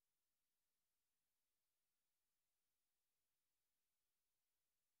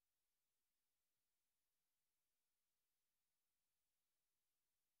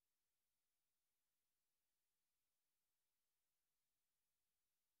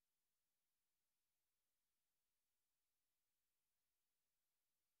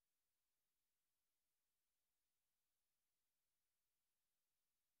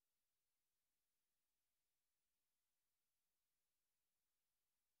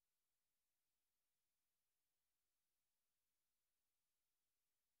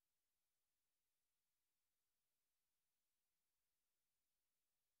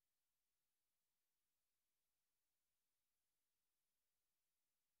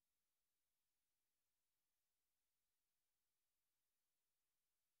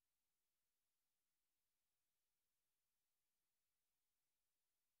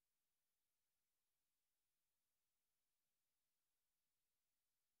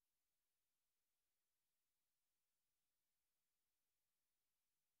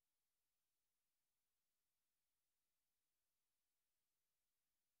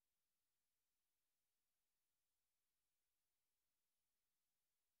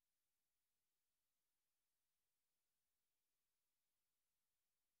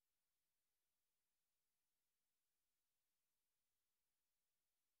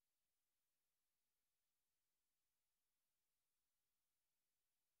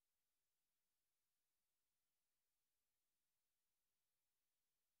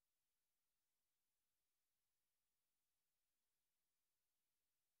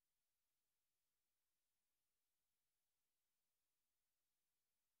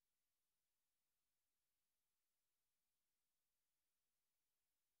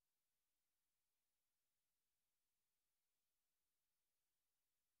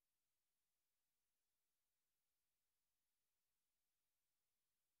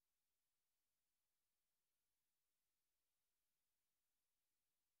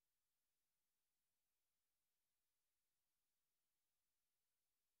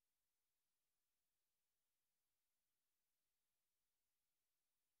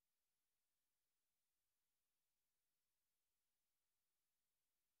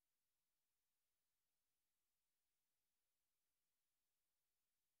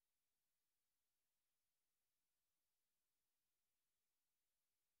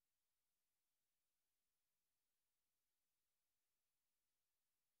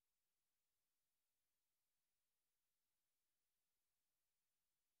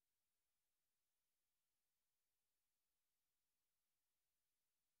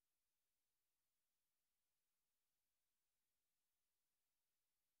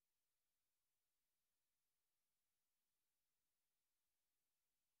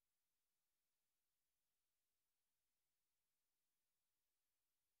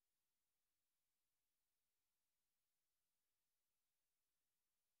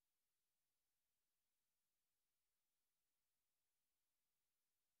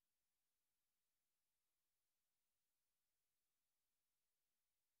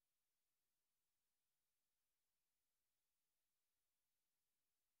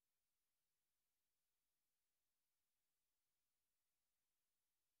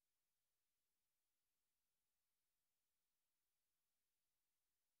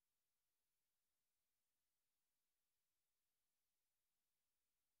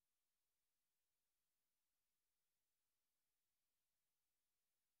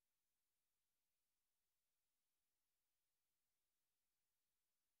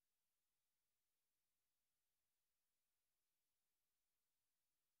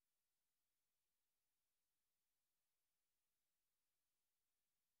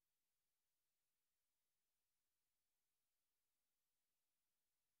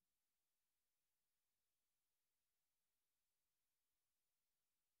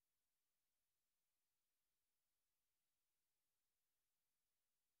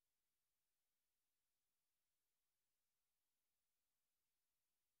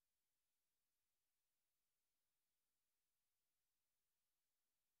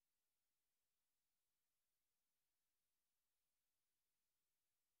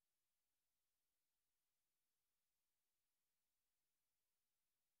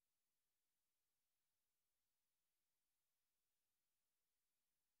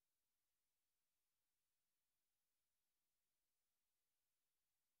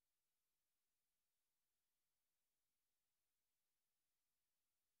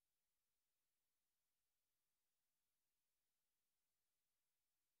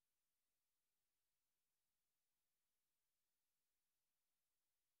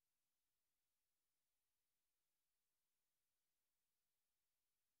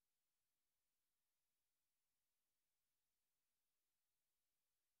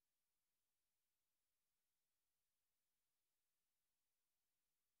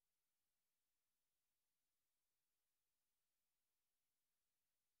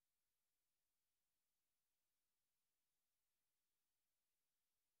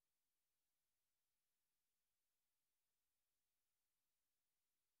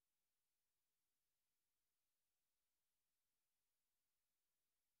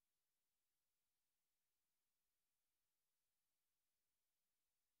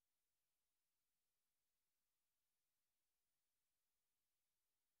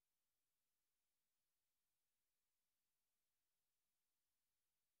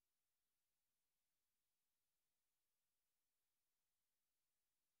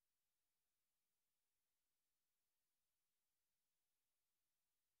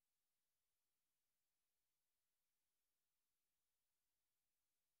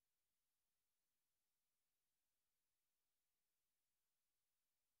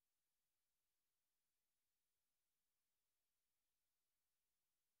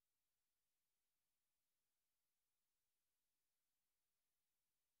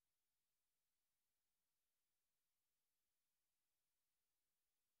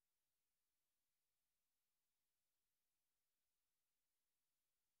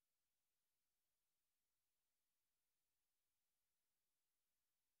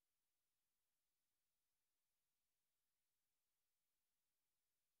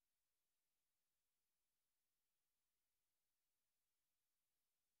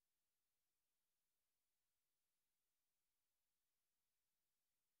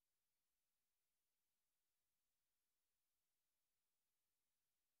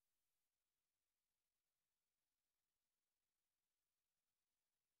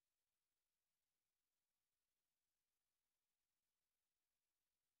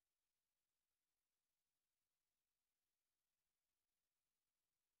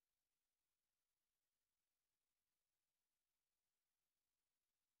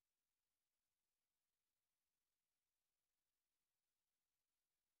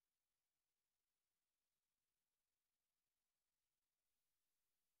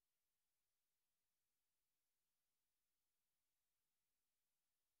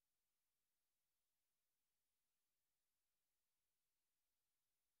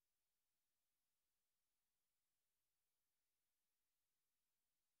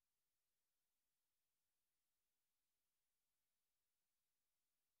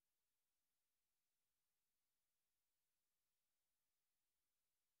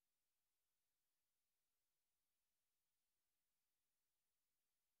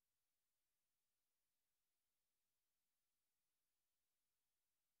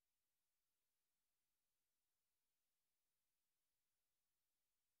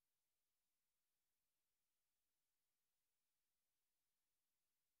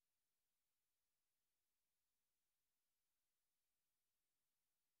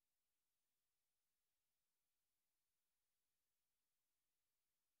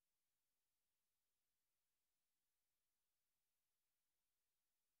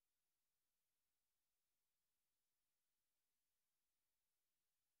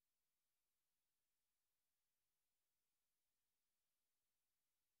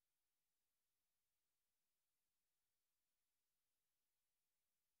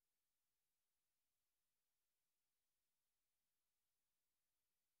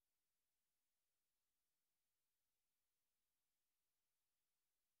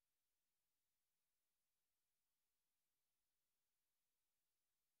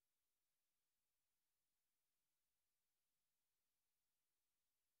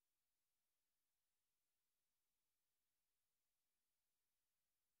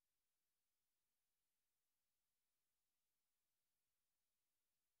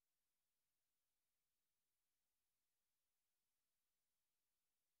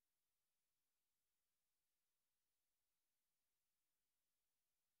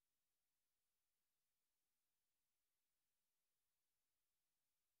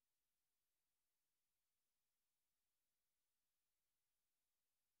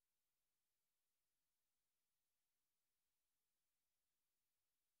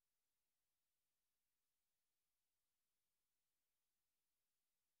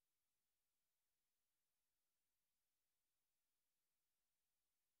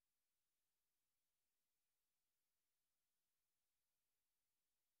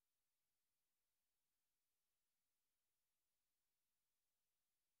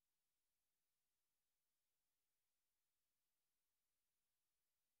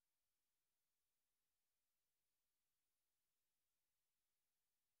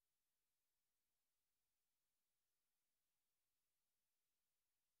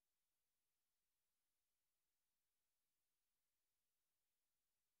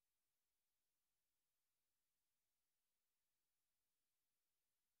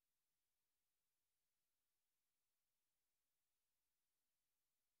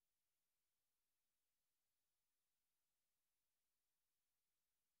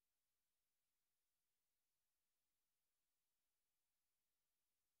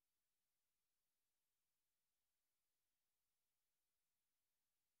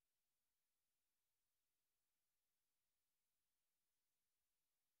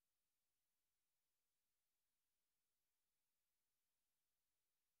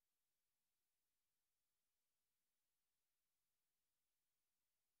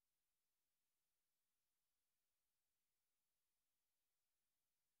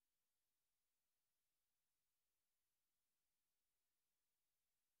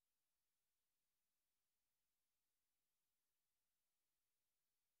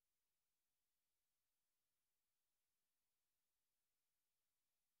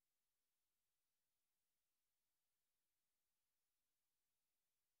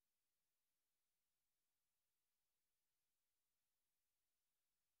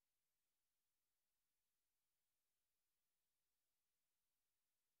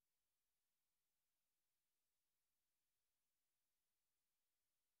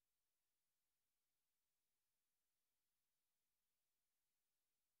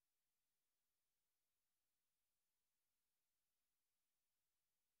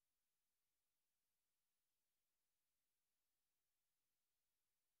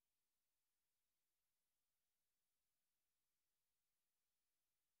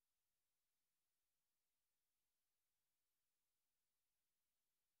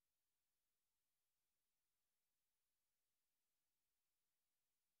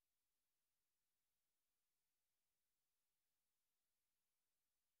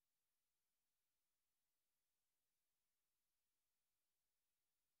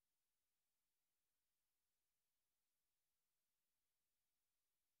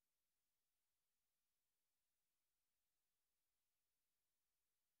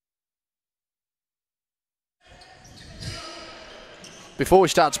 Before we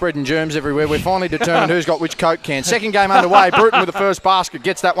start spreading germs everywhere, we're finally determined who's got which Coke can. Second game underway. Bruton with the first basket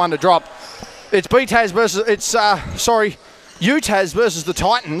gets that one to drop. It's UTAS versus the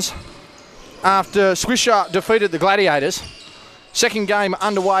Titans after Swisherr defeated the Gladiators. Second game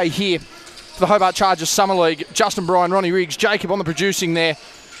underway here for the Hobart Chargers Summer League. Justin Bryan, Ronnie Riggs, Jacob on the producing there.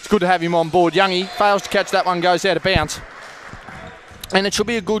 It's good to have him on board. Youngie fails to catch that one, goes out of bounds. And it should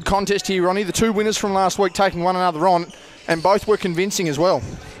be a good contest here, Ronnie. The two winners from last week taking one another on, and both were convincing as well.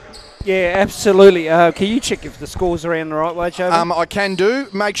 Yeah, absolutely. Can you check if the score's around the right way, Joe? I can do.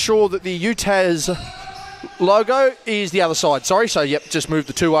 Make sure that the UTAS logo is the other side. Sorry, so yep, just move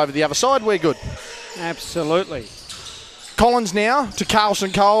the two over the other side. We're good. Absolutely. Collins now to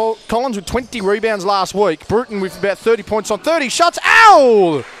Carlson. Collins with 20 rebounds last week. Bruton with about 30 points on 30 shots.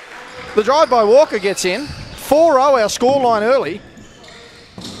 Ow! The drive by Walker gets in. 4-0 our scoreline early.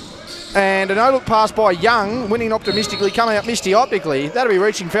 And a no-look pass by Young, winning optimistically, coming out misty-optically. That'll be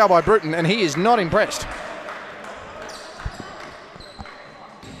reaching foul by Bruton, and he is not impressed.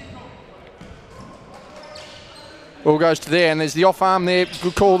 Ball goes to there, and there's the off-arm there.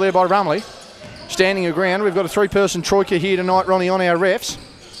 Good call there by Rumley. Standing your ground. We've got a three-person troika here tonight, Ronnie, on our refs.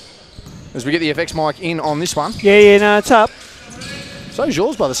 As we get the FX mic in on this one. Yeah, no, it's up. So's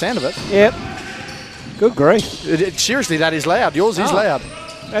yours by the sound of it. Yep. Good grief. Seriously, that is loud. Yours is loud.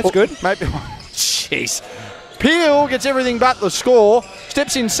 That's good. Maybe. Jeez. Peel gets everything but the score.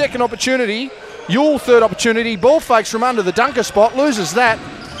 Steps in second opportunity. Yule third opportunity. Ball fakes from under the dunker spot. Loses that.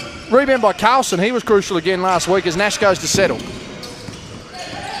 Rebound by Carlson. He was crucial again last week as Nash goes to settle.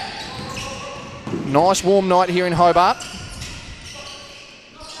 Nice warm night here in Hobart.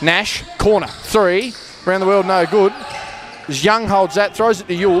 Nash, corner, three. Around the world, no good. As Young holds that, throws it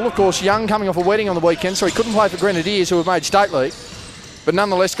to Yule. Of course, Young coming off a wedding on the weekend, so he couldn't play for Grenadiers, who have made State League. But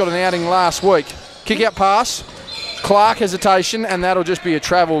nonetheless got an outing last week. Kick-out pass. Clark hesitation, and that'll just be a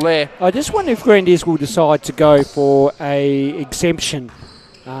travel there. I just wonder if Grenadiers will decide to go for a exemption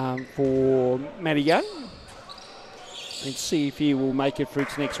for Matty Young and see if he will make it through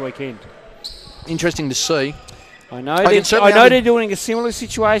to next weekend. Interesting to see. I know they're doing a similar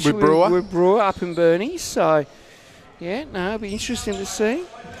situation with Brewer up in Burnie, so yeah, no, it'll be interesting to see.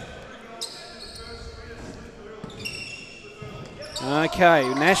 Okay,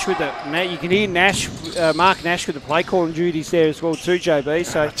 Nash with you can hear Mark Nash with the play calling duties there as well too, JB.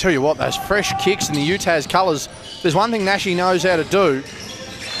 So I tell you what, those fresh kicks in the UTAS colours. There's one thing Nashy knows how to do.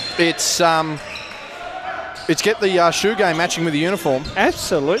 It's get the shoe game matching with the uniform.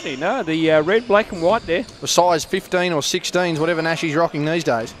 Absolutely, no, the red, black, and white there. The size 15 or 16s, whatever Nashy's rocking these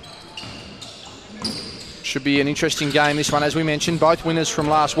days. Should be an interesting game, this one, as we mentioned. Both winners from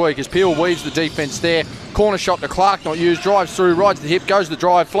last week as Peel weaves the defence there. Corner shot to Clark, not used. Drives through, rides the hip, goes the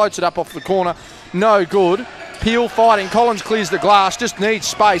drive, floats it up off the corner. No good. Peel fighting. Collins clears the glass, just needs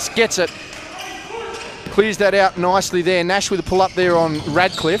space, gets it. Clears that out nicely there. Nash with a pull up there on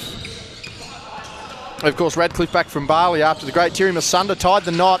Radcliffe. Of course, Radcliffe back from Bali after the great Terry Masunda tied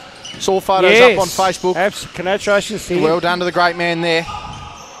the knot. Saw photos up on Facebook. Congratulations to him. Well done to the great man there.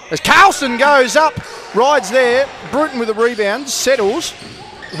 As Carlson goes up, rides there. Bruton with a rebound, settles.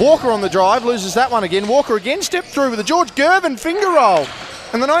 Walker on the drive, loses that one again. Walker again, step through with a George Gervin finger roll.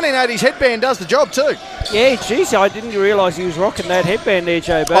 And the 1980s headband does the job too. Yeah, geez, I didn't realise he was rocking that headband there,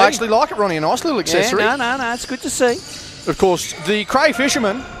 JB. I actually like it, Ronnie, a nice little accessory. Yeah, no, it's good to see. Of course, the Cray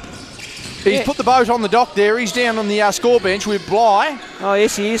Fisherman, he's put the boat on the dock there. He's down on the score bench with Bly. Oh,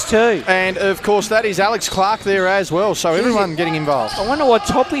 yes, he is too. And, of course, that is Alex Clark there as well. So everyone getting involved. I wonder what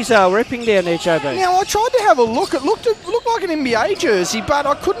toppies are repping down there, JB. Now, I tried to have a look. It looked like an NBA jersey, but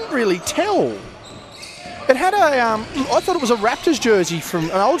I couldn't really tell. It had I thought it was a Raptors jersey from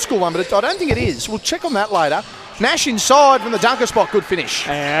an old school one, but I don't think it is. We'll check on that later. Nash inside from the dunker spot. Good finish.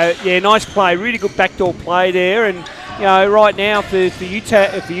 Yeah, nice play. Really good backdoor play there. And, you know, right now for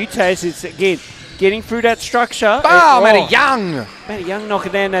UTAS, it's, again, getting through that structure. Matty Young. Matty Young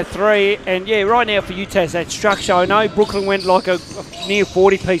knocking down that three. And, yeah, right now for UTAS, that structure. I know Brooklyn went like a near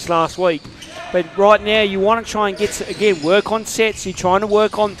 40-piece last week. But right now you want to try and work on sets. You're trying to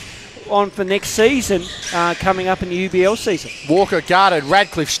work on for next season coming up in the UBL season. Walker guarded.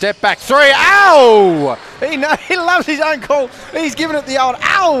 Radcliffe step back three. Ow! He loves his own call. He's giving it the old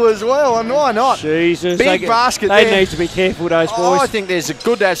ow as well, and why not? Jesus. Big basket there. They need to be careful, those boys. I think there's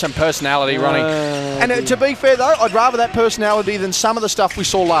good to have some personality, Ronnie. And to be fair, though, I'd rather that personality than some of the stuff we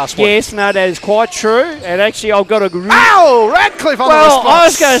saw last week. Yes, no, that is quite true. And actually, I've got a... Ow! Radcliffe on the response. Well, I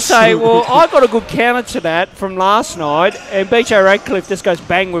was going to say, I got a good counter to that from last night, and BJ Radcliffe just goes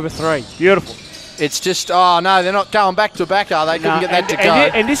bang with a three. Beautiful. It's just, oh no, they're not going back to back, are they? Couldn't get that to go.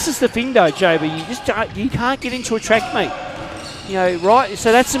 And this is the thing, though, JB. You can't get into a track meet. right?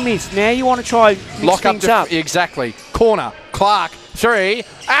 So that's a miss. Now you want to try mix things up. Exactly. Corner. Clark. 3.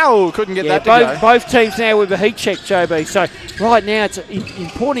 Ow! Couldn't get that to go. Both teams now with a heat check, JB. So right now it's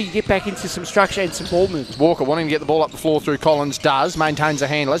important you get back into some structure and some ball movement. Walker wanting to get the ball up the floor through Collins. Does. Maintains the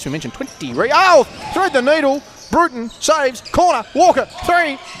handle. As we mentioned, 20. Oh! Thread the needle. Bruton saves. Corner. Walker.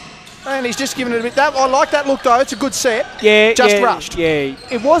 3. And he's just given it a bit. I like that look, though. It's a good set. Yeah. Just rushed. Yeah.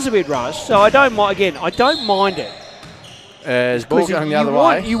 It was a bit rushed. So I don't mind. Again, I don't mind it. As ball going the other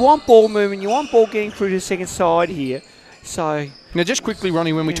way. You want ball movement. You want ball getting through to the second side here. So now, just quickly,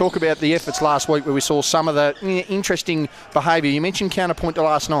 Ronnie, when we talk about the efforts last week where we saw some of the interesting behaviour, you mentioned counterpoint to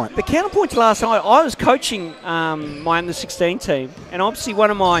last night. The counterpoint to last night, I was coaching my under-16 team, and obviously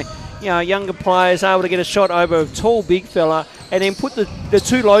one of my younger players able to get a shot over a tall, big fella and then put the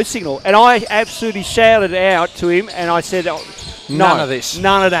too low signal. And I absolutely shouted out to him, and I said, none of this.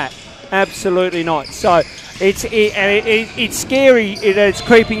 None of that. Absolutely not. So it's scary. It's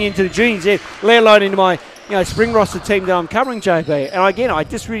creeping into the juniors, let alone into my spring roster team that I'm covering, JB. And again, I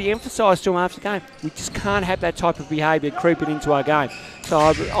just really emphasised to him after the game, we just can't have that type of behaviour creeping into our game. So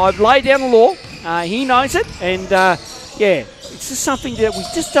I've laid down the law. He knows it. And, it's just something that we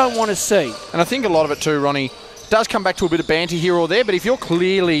just don't want to see. And I think a lot of it too, Ronnie, does come back to a bit of banter here or there. But if you're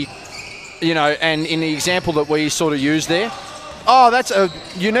clearly, and in the example that we sort of used there, that's a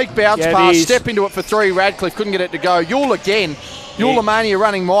unique bounce pass. Step into it for 3. Radcliffe couldn't get it to go. Yule again. Yulamania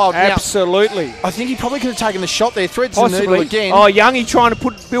running wild. Absolutely. Now, I think he probably could have taken the shot there. Threads the needle again. Oh, Youngie trying to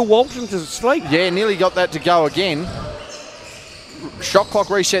put Bill Walton to sleep. Yeah, nearly got that to go again. Shot clock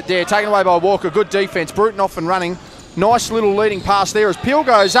reset there. Taken away by Walker. Good defence. Bruton off and running. Nice little leading pass there. As Peel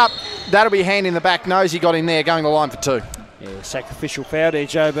goes up, that'll be a hand in the back. Knows he got in there, going to the line for 2. Yeah, sacrificial foul there,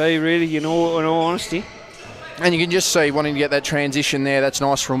 JB, really, in all honesty. And you can just see wanting to get that transition there. That's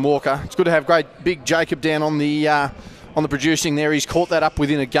nice from Walker. It's good to have great big Jacob down on the producing there. He's caught that up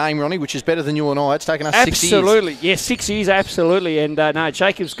within a game, Ronnie, which is better than you and I. It's taken us 6 years. Absolutely. Yeah, 6 years, absolutely. And no,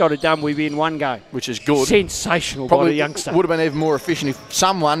 Jacob's got it done within one go. Which is good. Sensational by the youngster. Would have been even more efficient if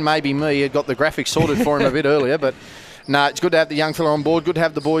someone, maybe me, had got the graphics sorted for him a bit earlier. But no, it's good to have the young fella on board. Good to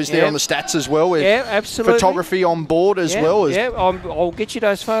have the boys there on the stats as well. Yeah, absolutely. Photography on board as well. I'll get you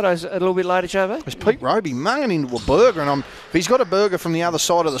those photos a little bit later, JB. There's Pete Roby munging into a burger. And he's got a burger from the other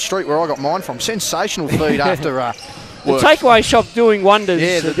side of the street where I got mine from. Sensational feed after... The takeaway shop doing wonders.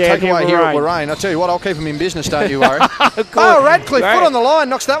 Yeah, the takeaway here at Warrane. I tell you what, I'll keep him in business, don't you worry. Radcliffe, foot on the line,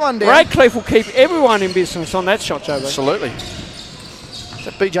 knocks that one down. Radcliffe will keep everyone in business on that shot, JB. Absolutely. Is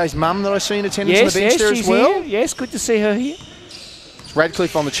that BJ's mum that I see in attendance on the bench there as well? Here. Yes, good to see her here. It's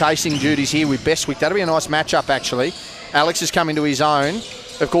Radcliffe on the chasing duties here with Bestwick. That'll be a nice matchup, actually. Alex has come into his own.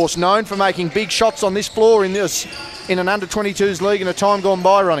 Of course, known for making big shots on this floor in an under-22s league in a time gone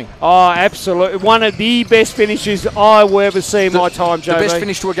by, Ronnie. Oh, absolutely. One of the best finishes I will ever see in my time, JB. The best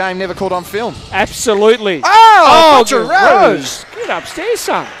finish to a game never caught on film. Absolutely. Oh, Rose. Get upstairs,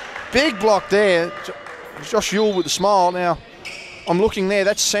 son. Big block there. Josh Yule with a smile. Now, I'm looking there.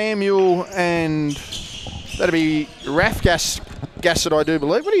 That's Samuel and that'll be Raf Gassett, I do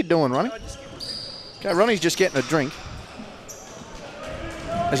believe. What are you doing, Ronnie? Okay, Ronnie's just getting a drink.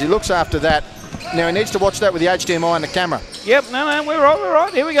 As he looks after that. Now he needs to watch that with the HDMI and the camera. Yep, no, we're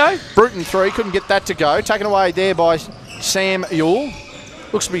right. Here we go. Bruton 3, couldn't get that to go. Taken away there by Sam Yule.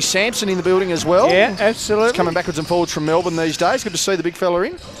 Looks to be Sampson in the building as well. Yeah, absolutely. He's coming backwards and forwards from Melbourne these days. Good to see the big fella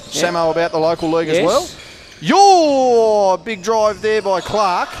in. Yep. Samo about the local league as well. Yule, big drive there by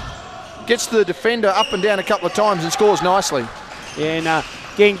Clark. Gets the defender up and down a couple of times and scores nicely. Yeah, and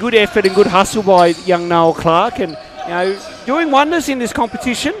again, good effort and good hustle by young Noel Clark. And, doing wonders in this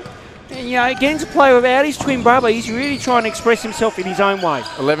competition. And, again, to play without his twin brother, he's really trying to express himself in his own way.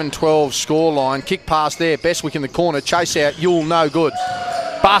 11-12 score line. Kick pass there. Bestwick in the corner. Chase out. Yule, no good.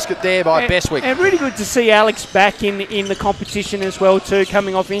 Basket there by Bestwick. And really good to see Alex back in the competition as well too,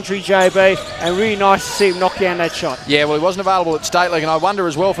 coming off injury, JB. And really nice to see him knock down that shot. Yeah, well, he wasn't available at State League. And I wonder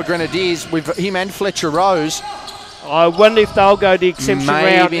as well for Grenadiers, with him and Fletcher Rose. I wonder if they'll go the exemption route as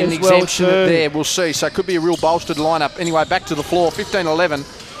well too. Maybe an exemption there. We'll see. So it could be a real bolstered lineup. Anyway, back to the floor.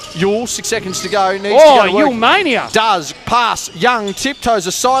 15-11. Yule, 6 seconds to go. Needs to go to work. Yule mania. Does. Pass. Young tiptoes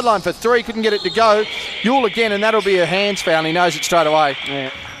a sideline for 3. Couldn't get it to go. Yule again, and that'll be a hands foul. He knows it straight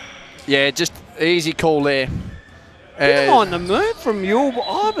away. Yeah, just easy call there. Bit on the move from Yule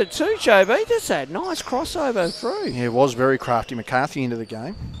over too, JB. Just that nice crossover through. Yeah, it was very crafty. McCarthy into the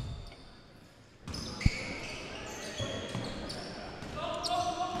game.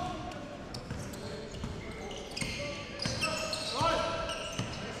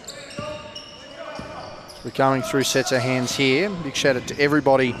 We're going through sets of hands here. Big shout out to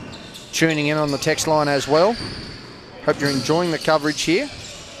everybody tuning in on the text line as well. Hope Hope you're enjoying the coverage here.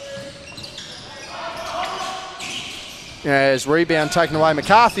 As rebound taken away,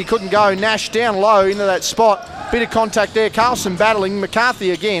 McCarthy couldn't go. Nash down low into that spot. Bit of contact there. Carlson battling.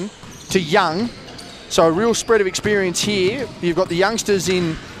 McCarthy again to Young. So a real spread of experience here. You've got the youngsters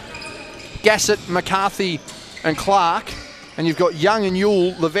in Gassett, McCarthy and Clark. And you've got Young and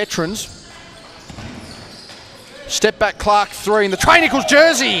Yule, the veterans. Step back Clark 3 in the Trey Nichols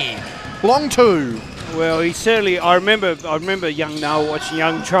jersey. Long 2. Well, he certainly, I remember young Noel watching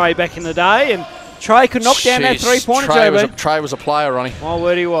young Trey back in the day, and Trey could knock down that three-pointer, Trey was a player, Ronnie. My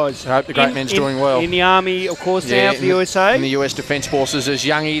word, he was. I hope the great man's doing well. In the Army, of course, now for the USA. In the US Defence Forces as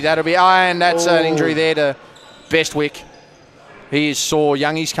Youngie. That'll be, and that's an injury there to Bestwick. He is sore.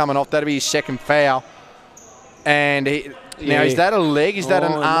 Youngie's coming off. That'll be his second foul. And now, is that a leg? Is that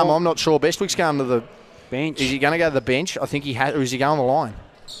an arm? I'm not sure. Bestwick's going to the bench. Is he going to go to the bench? I think he has, or is he going to the line?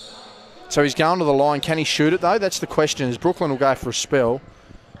 So he's going to the line. Can he shoot it, though? That's the question. Is Brooklyn will go for a spell.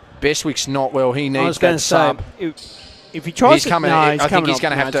 Bestwick's not well. He needs that sub. If he tries he's coming, I think he's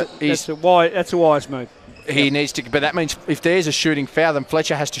going to have to. That's a wise move. He needs to, but that means if there's a shooting foul, then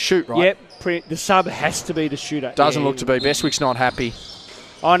Fletcher has to shoot, right? Yep, the sub has to be the shooter. Doesn't look to be. Bestwick's not happy.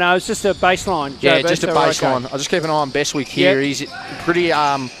 Oh, no, it's just a baseline. Yeah, just a baseline. I'll just keep an eye on Bestwick here. Yep. He's pretty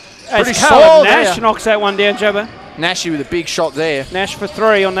solid. Nash knocks that one down, Jabba. Nash with a big shot there. Nash for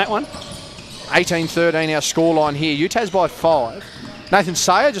 3 on that one. 18-13 our scoreline here. UTAS by 5. Nathan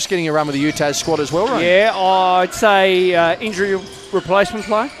Sayer just getting a run with the UTAS squad as well, right? Yeah, I'd say injury replacement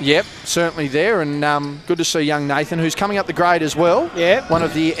play. Yep, certainly there. And good to see young Nathan, who's coming up the grade as well. Yep. One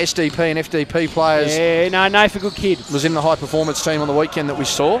of the SDP and FDP players. Yeah, no, Nathan, good kid. Was in the high performance team on the weekend that we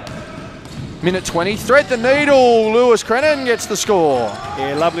saw. Minute 20. Thread the needle. Lewis Crennan gets the score.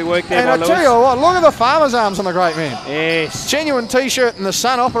 Yeah, lovely work there by Lewis. And I tell you what, look at the farmer's arms on the great man. Yes. Genuine T-shirt and the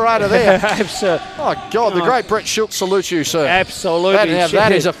sun operator there. Absolutely. Oh, God, the great Brett Schultz salutes you, sir. Absolutely.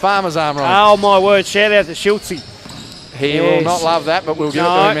 That is a farmer's arm, right? Oh, my word. Shout out to Schultzy. He will not love that, but we'll give it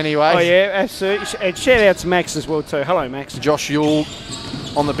to him anyway. Oh, yeah, absolutely. And shout out to Max as well, too. Hello, Max. Josh Yule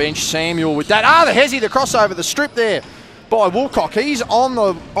on the bench. Samuel with that. The Hezzy, the crossover, the strip there by Woolcock. He's on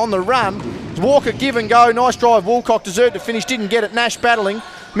the run. Walker give and go. Nice drive. Woolcock deserved to finish. Didn't get it. Nash battling.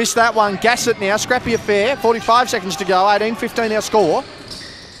 Missed that one. Gassett now. Scrappy affair. 45 seconds to go. 18-15 our score.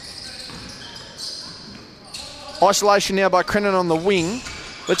 Isolation now by Crennan on the wing.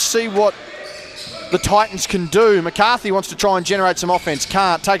 Let's see what the Titans can do. McCarthy wants to try and generate some offense.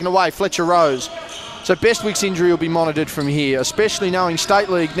 Can't. Taken away. Fletcher Rose. So Bestwick's injury will be monitored from here, especially knowing State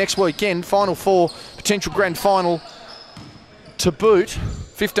League next weekend. Final 4. Potential grand final to boot.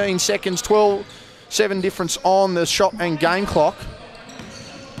 15 seconds, 12-7 difference on the shot and game clock.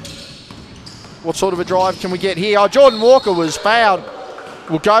 What sort of a drive can we get here? Oh, Jordan Walker was fouled.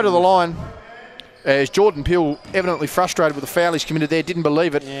 We'll go to the line. As Jordan Peel, evidently frustrated with the foul he's committed there, didn't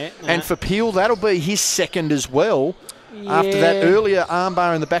believe it. Yeah, no. And for Peel, that'll be his second as well. Yeah. After that earlier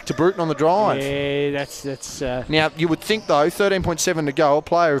armbar in the back to Bruton on the drive. Yeah, that's. Now you would think though, 13.7 to go, a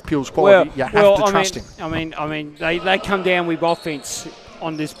player of Peel's quality, you have to trust him. I mean, they come down with offense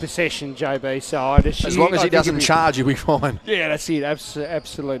on this possession, JB. So I'd assume, as long as he doesn't charge, you'll be fine. Yeah, that's it.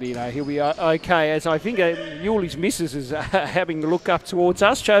 Absolutely, you know, he'll be okay. As I think Yuli's missus is having to look up towards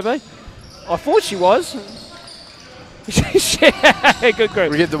us, JB. I thought she was. Good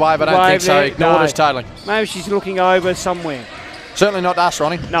group. We give the wave, I don't think so. Ignored us totally. Maybe she's looking over somewhere. Certainly not us,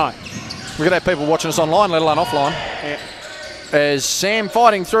 Ronnie. No. We're going to have people watching us online, let alone offline. Yeah. As Sam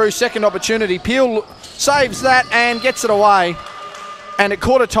fighting through, second opportunity. Peel saves that and gets it away. And at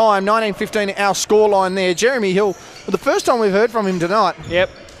quarter time, 19-15 our scoreline there. Jeremy Hill, for the first time we've heard from him tonight. Yep.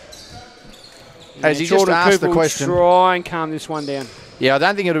 As he just asked the question. Try and calm this one down. Yeah, I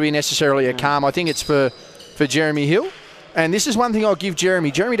don't think it'll be necessarily a calm. I think it's for Jeremy Hill. And this is one thing I'll give Jeremy.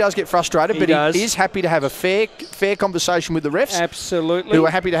 Jeremy does get frustrated, but he is happy to have a fair conversation with the refs. Absolutely. Who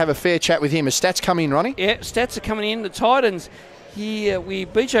are happy to have a fair chat with him. As stats come in, Ronnie? Yeah, stats are coming in. The Titans, here we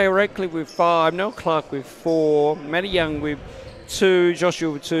BJ Radcliffe with 5, Noel Clark with 4, Matty Young with 2,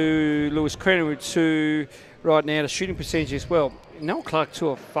 Joshua with 2, Lewis Crennan with 2. Right now, the shooting percentage as well. Noel Clark 2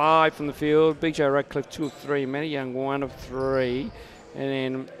 of 5 from the field, BJ Radcliffe 2 of 3, Matty Young 1 of 3. And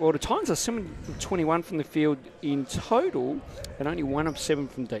then, well, the Titans are 7-21 from the field in total, and only 1 of 7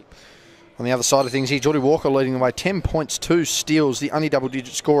 from deep. On the other side of things here, Geordie Walker leading the way, 10 points, 2 steals. The only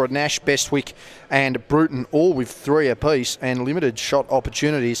double-digit scorer, Nash, Bestwick and Bruton, all with 3 apiece and limited shot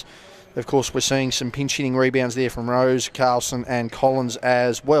opportunities. Of course, we're seeing some pinch-hitting rebounds there from Rose, Carlson and Collins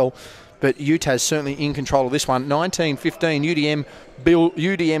as well. But UTAS certainly in control of this one. 19-15, UDM Bill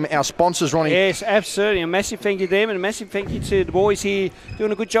UDM, our sponsors, Ronnie. Yes, absolutely. A massive thank you to them, and a massive thank you to the boys here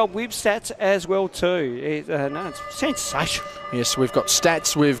doing a good job with stats as well too. It's sensational. Yes, we've got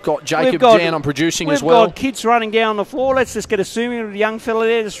stats. We've got Jacob down on producing as well. We've got kids running down the floor. Let's just get assuming the young fella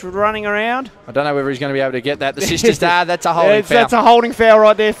there just running around. I don't know whether he's going to be able to get that. The sisters, that's a holding foul. That's a holding foul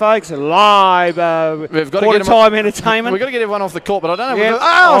right there, folks. Live we've got quarter-time entertainment. We've got to get everyone off the court, but I don't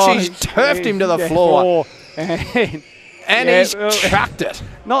know. She's turfed him to the floor. And he's chucked it.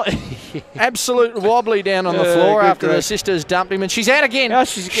 Absolute wobbly down on the floor after the sisters dumped him, and she's out again. Oh,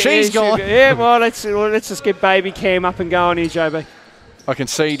 she's gone. Well, let's just get baby Cam up and going here, JB. I can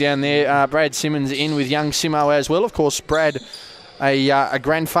see down there Brad Simmons in with young Simo as well. Of course, Brad, a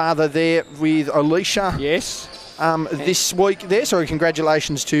grandfather there with Alicia. Yes. This week there. So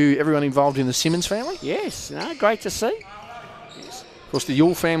congratulations to everyone involved in the Simmons family. Yes. Great to see. Of course, the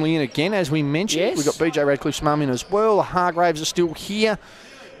Yule family in again, as we mentioned. Yes. We've got BJ Radcliffe's mum in as well. The Hargraves are still here.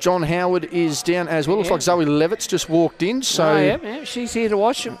 John Howard is down as well. Looks like Zoe Levitt's just walked in. So she's here to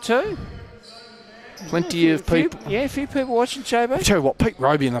watch them too. Plenty of people. A few people watching, JB. I tell you what, Pete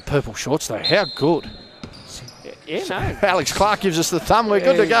Roby in the purple shorts, though. How good. Alex Clark gives us the thumb. We're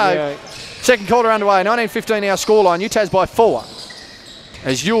good to go. Yeah. Second quarter underway. 19-15 our scoreline. UTAS by 4.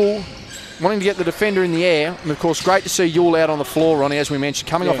 As Yule wanting to get the defender in the air. And, of course, great to see Yule out on the floor, Ronnie, as we mentioned,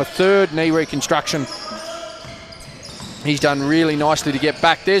 coming off a third knee reconstruction. He's done really nicely to get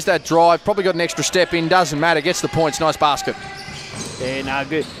back. There's that drive. Probably got an extra step in. Doesn't matter. Gets the points. Nice basket. Yeah,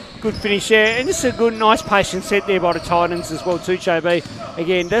 good finish there. And this is a good, nice patient set there by the Titans as well too, JB.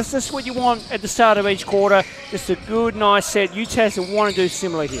 Again, this is what you want at the start of each quarter. Just a good, nice set. UTAS will want to do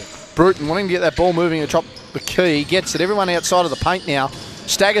similar here. Bruton wanting to get that ball moving atop the key. Gets it. Everyone outside of the paint now.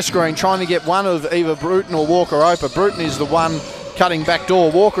 Stagger screen, trying to get one of either Bruton or Walker open. Bruton is the one cutting back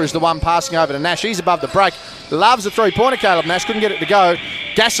door. Walker is the one passing over to Nash. He's above the break. Loves the three-pointer, Caleb Nash. Couldn't get it to go.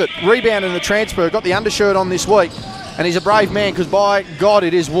 Gassett, rebound in the transfer. Got the undershirt on this week. And he's a brave man because, by God,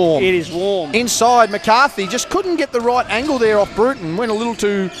 it is warm. It is warm. Inside, McCarthy just couldn't get the right angle there off Bruton. Went a little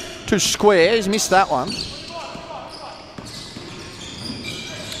too square. He's missed that one.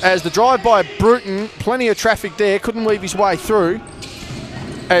 As the drive by Bruton, plenty of traffic there. Couldn't weave his way through.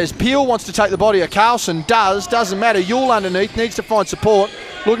 As Peel wants to take the body of Carlson, doesn't matter. Yule underneath, needs to find support.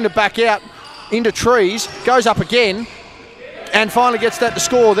 Looking to back out into trees, goes up again, and finally gets that to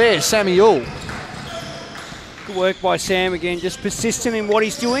score there, Sammy Yule. Good work by Sam again, just persistent in what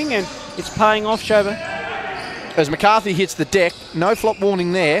he's doing, and it's paying off, Shover. As McCarthy hits the deck, no flop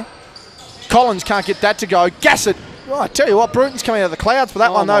warning there. Collins can't get that to go. Gassett, I tell you what, Bruton's coming out of the clouds for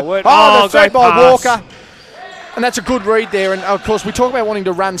that one though. The threat by Walker. And that's a good read there. And, of course, we talk about wanting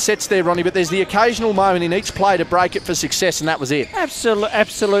to run sets there, Ronnie, but there's the occasional moment in each play to break it for success, and that was it.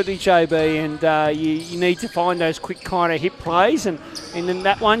 Absolutely, JB. And you need to find those quick kind of hit plays. And then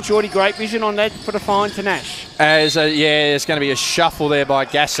that one, Geordie, great vision on that for the find to Nash. There's going to be a shuffle there by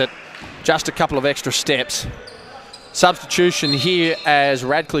Gassett. Just a couple of extra steps. Substitution here as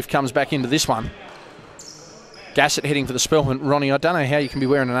Radcliffe comes back into this one. Gassett heading for the Spellman. Ronnie, I don't know how you can be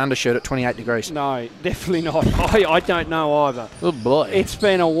wearing an undershirt at 28 degrees. No, definitely not. I don't know either. Oh, boy. It's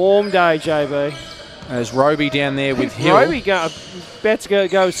been a warm day, JB. There's Roby down there with Hill. Roby about to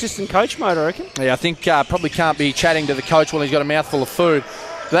go assistant coach mode, I reckon. Yeah, I think probably can't be chatting to the coach while he's got a mouthful of food.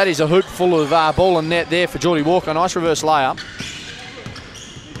 That is a hoop full of ball and net there for Geordie Walker. Nice reverse layup.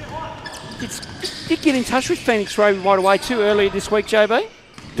 Did get in touch with Phoenix Roby right away too earlier this week, JB.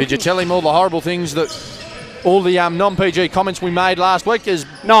 Did you tell him all the horrible things that... all the non-PG comments we made last week is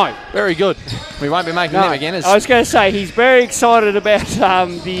very good. We won't be making them again. I was going to say, he's very excited about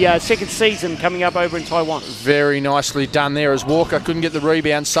the second season coming up over in Taiwan. Very nicely done there as Walker couldn't get the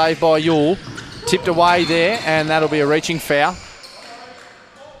rebound, saved by Yule. Tipped away there, and that'll be a reaching foul.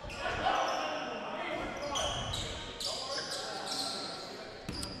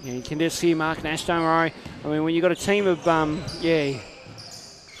 Yeah, you can just see Mark Nash, don't worry. I mean, when you've got a team of,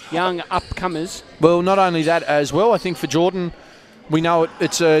 young upcomers. Well, not only that as well, I think for Jordan, we know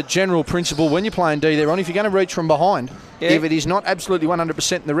it's a general principle when you're playing D there on, if you're going to reach from behind, if it is not absolutely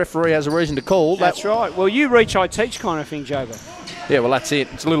 100% and the referee has a reason to call. That's right. Well, you reach, I teach kind of thing, Jobo. Yeah, well, that's it.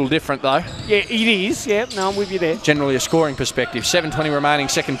 It's a little different, though. Yeah, it is. Yeah, no, I'm with you there. Generally a scoring perspective. 7:20 remaining,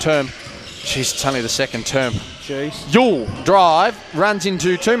 second term. Jeez, it's only the second term. Jeez. Yule drive, runs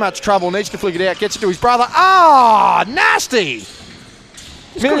into too much trouble, needs to flick it out, gets it to his brother. Nasty!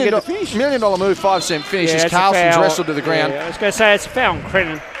 $1 million move, 5-cent finish as Carlson's wrestled to the ground. Yeah, I was going to say it's a foul on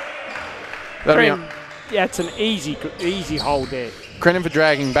Crennan. It's an easy hold there. Crennan for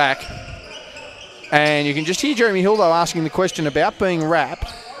dragging back. And you can just hear Jeremy Hill, though, asking the question about being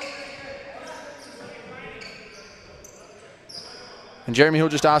wrapped. And Jeremy Hill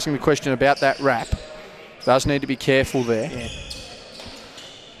just asking the question about that wrap. Does need to be careful there. Yeah.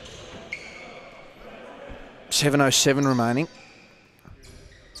 7:07 remaining.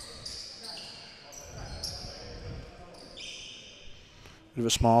 Bit of a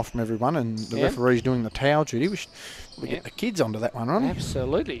smile from everyone, and the referee's doing the towel duty. We should get the kids onto that one, right?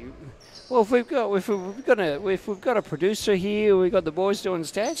 Absolutely. Well, if we've got a producer here, we've got the boys doing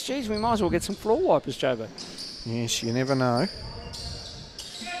stats. Geez, we might as well get some floor wipers, Jobo. Yes, you never know.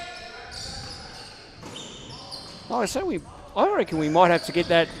 I reckon we might have to get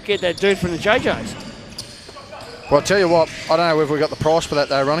that dude from the JJs. Well, I'll tell you what, I don't know whether we got the price for that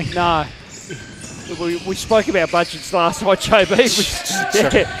though, Ronnie. No. We spoke about budgets last night, JB.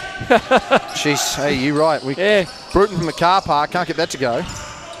 Jeez, hey, you're right. Bruton from the car park, can't get that to go.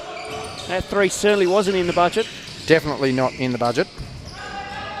 That 3 certainly wasn't in the budget. Definitely not in the budget.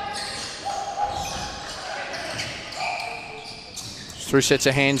 Through sets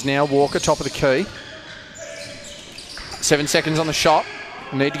of hands now. Walker, top of the key. 7 seconds on the shot.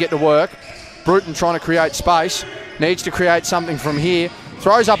 Need to get to work. Bruton trying to create space. Needs to create something from here.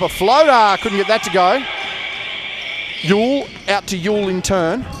 Throws up a floater. Couldn't get that to go. Yule out to Yule in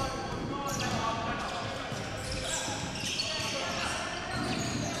turn.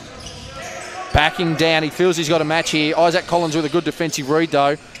 Backing down. He feels he's got a match here. Isaac Collins with a good defensive read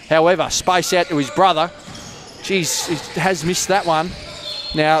though. However, space out to his brother. Jeez, he has missed that one.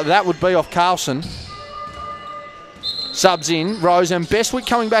 Now that would be off Carlson. Subs in, Rose and Bestwick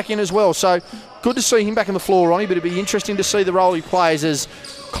coming back in as well. So good to see him back on the floor, Ronnie, but it'd be interesting to see the role he plays as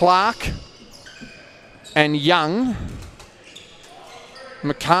Clark and Young.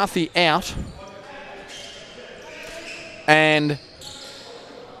 McCarthy out. And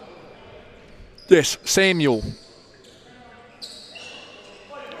yes, Samuel.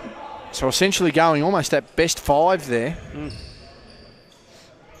 So essentially going almost at best 5 there.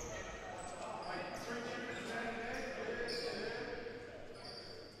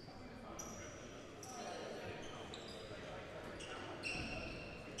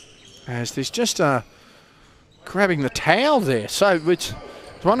 As there's just grabbing the towel there. So it's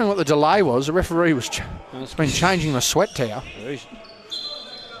wondering what the delay was. The referee was been changing the sweat towel.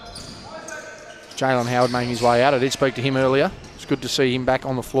 Jalen Howard making his way out. I did speak to him earlier. It's good to see him back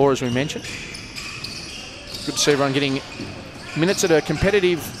on the floor, as we mentioned. Good to see everyone getting minutes at a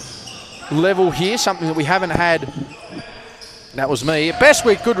competitive level here, something that we haven't had. That was me.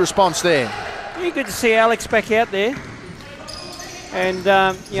 Bestwick, good response there. Yeah, good to see Alex back out there. And,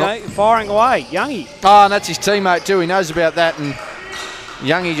 firing away. Youngie. Oh, and that's his teammate too. He knows about that. And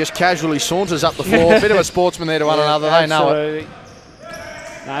Youngie just casually saunters up the floor. A bit of a sportsman there to one another. Absolutely. They know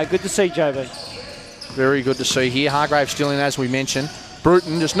it. No, good to see, JB. Very good to see here. Hargrave still in, as we mentioned.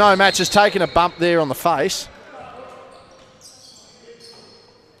 Bruton, just no match, has taken a bump there on the face.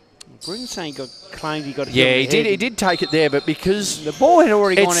 Bruton saying claimed he got it. Yeah, he did take it there, but because the ball had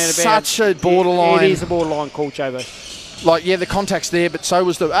already gone out of bounds. It's such a borderline. It is a borderline call, JB. Like, yeah, the contact's there, but so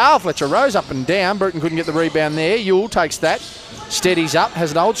was the... Fletcher Rose up and down. Bruton couldn't get the rebound there. Yule takes that. Steadies up.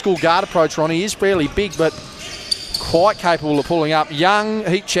 Has an old-school guard approach, Ronnie. He is fairly big, but quite capable of pulling up. Young,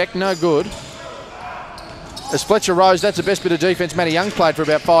 heat check, no good. As Fletcher Rose, that's the best bit of defence Matty Young's played for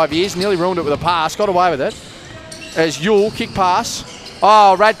about 5 years. Nearly ruined it with a pass. Got away with it. As Yule, kick pass.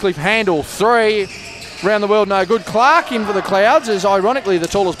 Oh, Radcliffe handle. 3. Round the world, no good. Clark in for the Clouds, as ironically the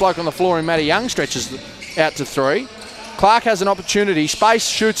tallest bloke on the floor in Matty Young stretches out to 3. Clark has an opportunity. Space,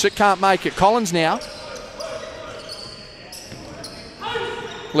 shoots it, can't make it. Collins now.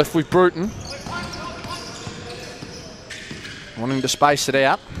 Left with Bruton. Wanting to space it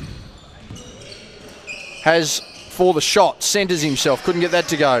out. Has for the shot. Centres himself. Couldn't get that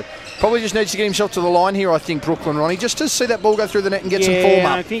to go. Probably just needs to get himself to the line here, I think, Brooklyn, Ronnie, just to see that ball go through the net and get some form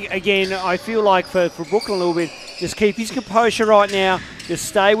up. I think, again, I feel like for Brooklyn a little bit, just keep his composure right now. Just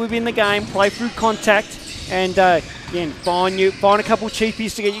stay within the game, play through contact, and again, find a couple of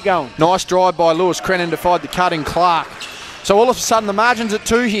cheapies to get you going. Nice drive by Lewis Crennan to find the cut in Clark. So all of a sudden the margin's at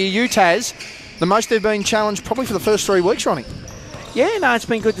 2 here. UTAS, the most they've been challenged probably for the first 3 weeks, Ronnie. Yeah, no, it's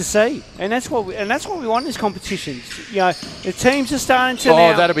been good to see, and that's what we want in these competitions. You know, the teams are starting to. Oh,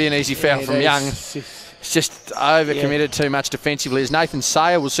 that'll be an easy foul from Young. It's just overcommitted too much defensively. As Nathan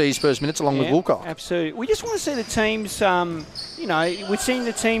Sayer will see his first minutes along with Woolcock. Absolutely. We just want to see the teams. We're seeing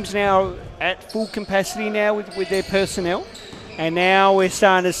the teams now at full capacity now with their personnel, and now we're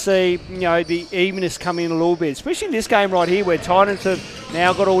starting to see the evenness come in a little bit, especially in this game right here where Titans have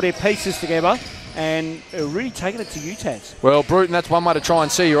now got all their pieces together. And really taking it to UTAS. Well, Bruton, that's one way to try and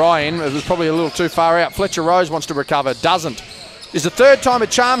see your eye in. It was probably a little too far out. Fletcher Rose wants to recover, doesn't. It's the third time a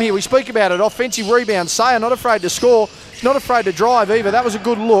charm here. We speak about it. Offensive rebound. Sayer not afraid to score. not afraid to drive either. That was a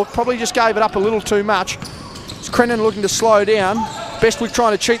good look. Probably just gave it up a little too much. It's Crennan looking to slow down. Bestwick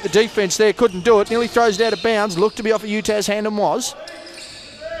trying to cheat the defence there. Couldn't do it. Nearly throws it out of bounds. Looked to be off a UTAS hand and was.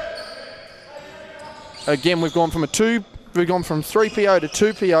 Again, we've gone from 3PO to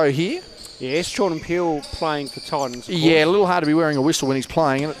 2PO here. Yes, Jordan Peel playing for Titans. Yeah, a little hard to be wearing a whistle when he's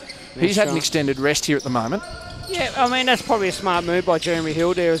playing. He's had an right. extended rest here at the moment. Yeah, I mean, that's probably a smart move by Jeremy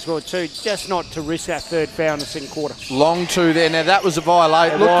Hill there as well too, just not to risk that third foul in the second quarter. Long two there. Now, that was a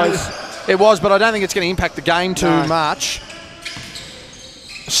violation. It was, but I don't think it's going to impact the game too much.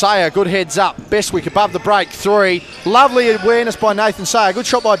 Sayer, good heads up. Bestwick above the break, 3. Lovely awareness by Nathan Sayer. Good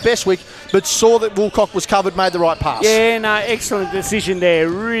shot by Bestwick, but saw that Woolcock was covered, made the right pass. Yeah, no, excellent decision there.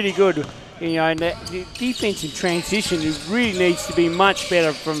 Really good. You know, and the defensive transition really needs to be much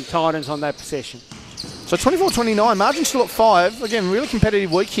better from Titans on that possession. So 24-29, margin still at 5. Again, really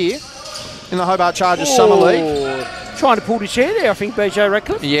competitive week here in the Hobart Chargers Summer League. Trying to pull the chair there, I think, BJ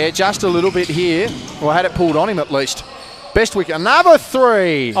Ratcliffe. Yeah, just a little bit here. Well, had it pulled on him at least. Bestwick, another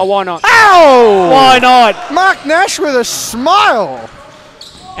 3. Oh, why not? Ow! Why not? Mark Nash with a smile.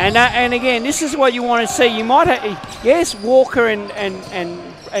 And again, this is what you want to see. You might have, yes, Walker and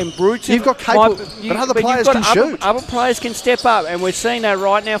Bruton. You've got capable, but other players can shoot. Other players can step up, and we're seeing that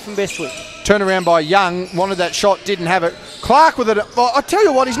right now from Bestwick. Turn around by Young, wanted that shot, didn't have it. Clark with it. Well, I tell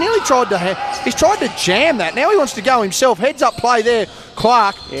you what, he's nearly tried to jam that. Now he wants to go himself. Heads up play there,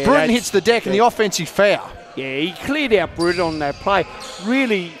 Clark. Yeah, Bruton hits the deck and the offensive foul. Yeah, he cleared out Bruton on that play.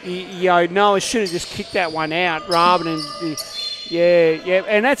 Really, Noah should have just kicked that one out rather than. Yeah,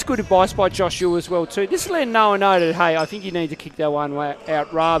 and that's good advice by Joshua as well too. Just let Noah know that, hey, I think you need to kick that one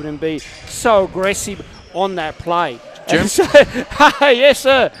out rather than be so aggressive on that play. Jim? Yes,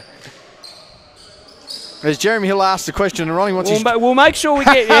 sir. As Jeremy Hill asked the question, and Ronnie wants we'll make sure we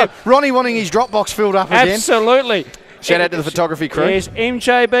get... Yeah. Ronnie wanting his drop box filled up again. Absolutely. Shout out to the photography crew. Yes,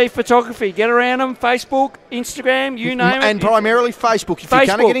 MJB Photography. Get around them. Facebook, Instagram, you name it. And primarily Facebook. If you're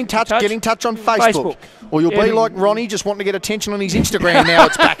going to get in touch on Facebook. Or you'll be like Ronnie, just wanting to get attention on his Instagram now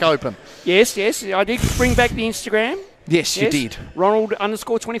it's back open. Yes. I did bring back the Instagram. Yes, you did.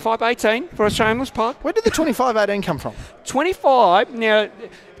 Ronald_2518 for a shameless plug. Where did the 2518 come from? 25. Now,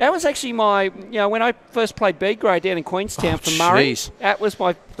 that was actually my, when I first played B grade down in Queenstown for Murray. That was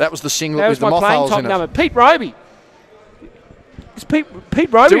the singlet that with was the my moth playing holes top in it. number. Pete Roby. It's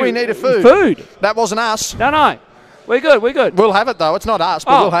Pete Roby. Do we need a food? Food. That wasn't us. No. We're good. We'll have it though. It's not us,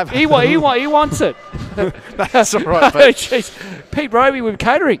 but we'll have it. He wants it. That's all right, Pete. Jeez. Pete Roby with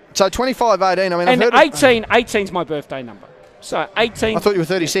catering. So 2518. I mean, and I've heard 18's my birthday number. So 18. I thought you were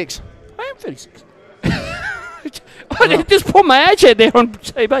 36. I am 36. I just put my ad out there on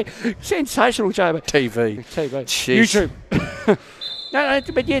TV. Sensational, JB. TV. Jeez. YouTube. No,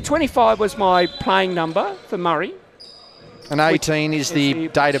 but yeah, 25 was my playing number for Murray. And 18 is the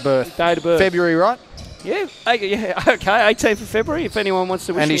date of birth. February, right? Yeah, okay, 18th of February, if anyone wants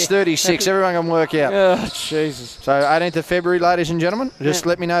to wish me. And he's 36, everyone can work out. Oh, Jesus. So 18th of February, ladies and gentlemen. Just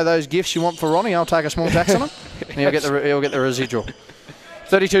let me know those gifts you want for Ronnie. I'll take a small tax on them. And he'll get the residual.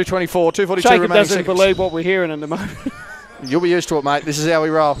 32-24, 2:42 Jacob remaining doesn't seconds. believe what we're hearing at the moment. You'll be used to it, mate. This is how we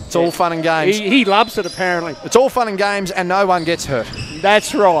roll. It's all fun and games. He loves it, apparently. It's all fun and games, and no one gets hurt.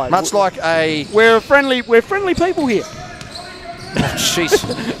 That's right. Much like we're friendly people here. Oh,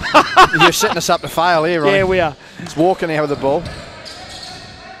 jeez. You're setting us up to fail here, Ronnie. Yeah, we are. It's Walker now with the ball.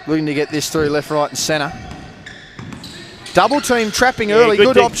 Looking to get this through left, right and centre. Double team trapping early.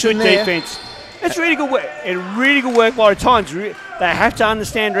 Good option good there. Defense. It's really good work. And really good work by the Titans. They have to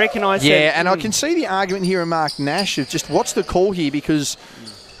understand, recognise that. Yeah, and I can see the argument here of Mark Nash of just what's the call here, because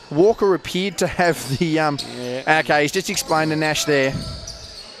Walker appeared to have the... Okay, he's just explained to Nash there.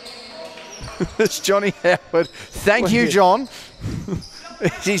 It's Johnny Howard. Thank you, John.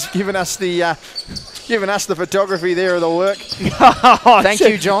 He's given us the photography there of the work. Thank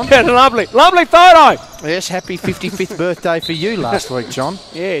you, John. Yeah, lovely photo. Yes, happy 55th birthday for you last week, John.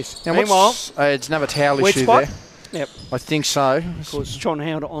 Yes. Now, meanwhile, it's another towel issue spot? there. Yep. I think so. Of course, John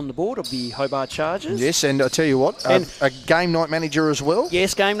Howard on the board of the Hobart Chargers. Yes, and I tell you what, a game night manager as well.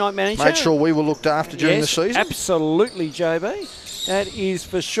 Yes, game night manager. Made sure we were looked after during the season. Absolutely, JB. That is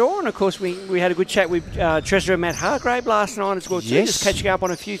for sure. And, of course, we had a good chat with Treasurer Matt Hargrave last night as well, too, just catching up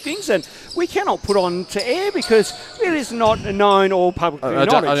on a few things. And we cannot put on to air because it is not known or publicly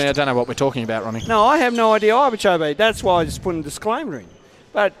acknowledged. I don't know what we're talking about, Ronnie. No, I have no idea either, JB. That's why I just put a disclaimer in.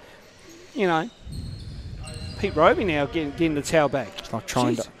 But, Pete Roby now getting the towel back. It's like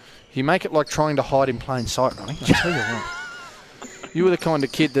trying to... You make it like trying to hide in plain sight, Ronnie. I tell you what. You were the kind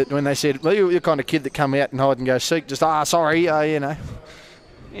of kid that when they said, well, you were the kind of kid that come out and hide and go seek, just, sorry, Yeah,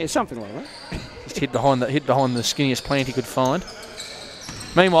 something like that. Just hid behind the skinniest plant he could find.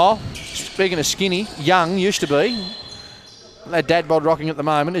 Meanwhile, speaking of skinny, Young used to be. That dad bod rocking at the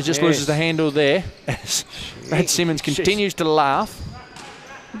moment. He just loses the handle there. As Brad Simmons continues to laugh.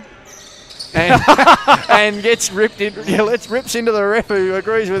 And gets ripped in. Yeah, rips into the ref, who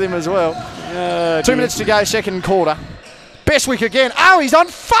agrees with him as well. 2 minutes to go, second quarter. Bestwick again. Oh, he's on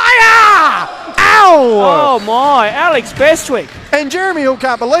fire! Ow! Oh my, Alex Bestwick. And Jeremy Hill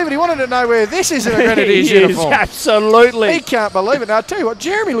can't believe it. He wanted to know where this is in a Grenadiers He is, uniform. absolutely. He can't believe it. Now, I'll tell you what,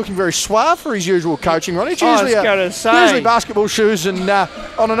 Jeremy looking very suave for his usual coaching run. It's I was usually, gonna say. usually basketball shoes and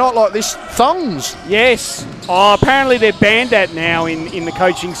on a night like this, thongs. Yes. Oh, apparently they're banned that now in the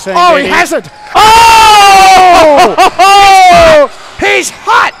coaching scene. Oh, he hasn't. Oh! He's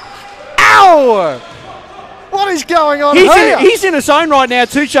hot! Ow! What is going on here? He's in his zone right now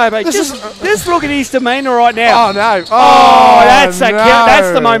too, JB. Just look at his demeanour right now. Oh, no. Oh, that's no.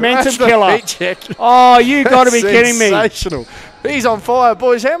 that's the momentum That's the killer. heat check. Oh, you got to be kidding me. Sensational. He's on fire,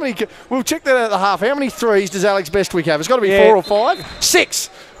 boys. How many? We'll check that out at the half. How many threes does Alex Bestwick have? It's got to be 4 or 5. 6.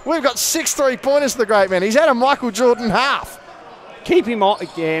 We've got 6 3-pointers for the great man. He's had a Michael Jordan half. Keep him on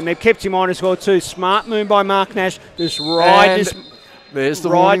again. They've kept him on as well too. Smart move by Mark Nash. Just ride there's the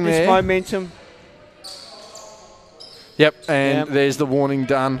warning this there. momentum. Yep, and there's the warning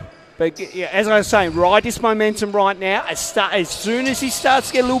done. But yeah, as I was saying, ride this momentum right now. As soon as he starts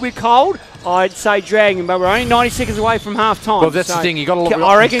to get a little bit cold, I'd say drag him. But we're only 90 seconds away from half time. Well, that's the thing. You've got to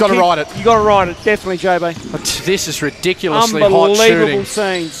ride it. You got to ride it, definitely, JB. But this is ridiculously hot Unbelievable shooting.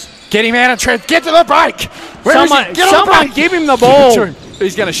 scenes. Get him out of Trent. Get to the break. Someone give him the ball. Give it to him.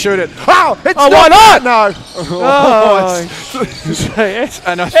 He's going to shoot it. Oh, why not? No.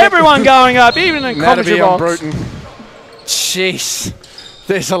 Everyone going up, even in commentary box. Bruton. Jeez.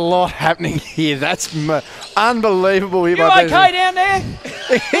 There's a lot happening here. That's unbelievable. You okay down there?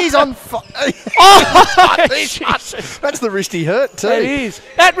 He's on fire. That's the wrist he hurt too. It is.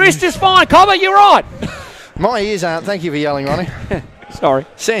 That wrist is fine, Cobber. You're right. My ears aren't. Thank you for yelling, Ronnie. Sorry.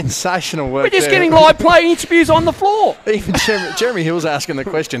 Sensational work. We're just there. getting live play interviews on the floor. Even Jeremy Hill's asking the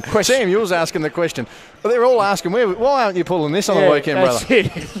question. Sam Hill's asking the question. Well, they're all asking, why aren't you pulling this on the weekend, brother?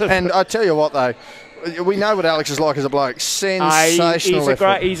 It. And I tell you what, though, we know what Alex is like as a bloke. Sensational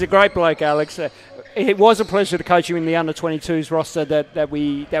effort. He's a great bloke, Alex. It was a pleasure to coach him in the under-22s roster that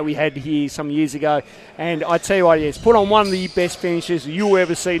we had here some years ago. And I tell you what, yes, put on one of the best finishes you'll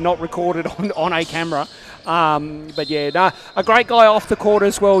ever see, not recorded on a camera. But yeah, no, a great guy off the court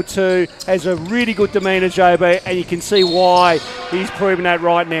as well too. Has a really good demeanour, JB, and you can see why he's proving that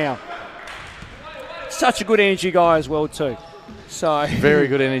right now. Such a good energy guy as well too. So very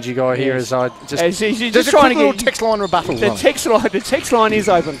good energy guy here. Yes. As I just trying to get text line rebuttal. The text line is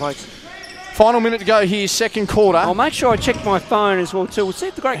open, folks. Final minute to go here, second quarter. I'll make sure I check my phone as well too. We'll see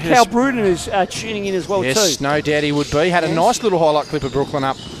if the great Cal Bruton is tuning in as well too. Yes, no doubt he would be. Had a nice little highlight clip of Brooklyn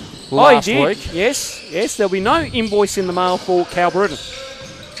up last week. Yes. There'll be no invoice in the mail for Cal Bruton.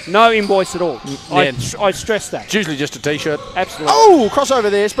 No invoice at all. I stress that. It's usually just a T-shirt. Absolutely. Oh, crossover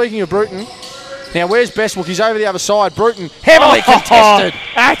there. Speaking of Bruton. Now, where's Bestwick? He's over the other side. Bruton, heavily contested.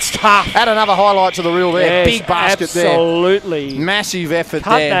 That's tough. Add another highlight to the reel there. Yes, big basket absolutely. there. Massive effort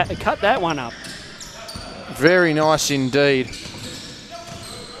there. Cut that one up. Very nice indeed.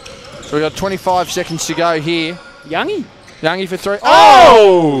 So we've got 25 seconds to go here. Youngie for 3.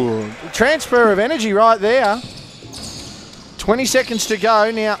 Oh! Transfer of energy right there. 20 seconds to go.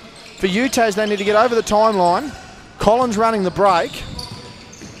 Now, for UTAS, they need to get over the timeline. Collins running the break.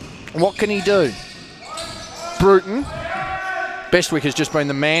 What can he do? Bruton. Bestwick has just been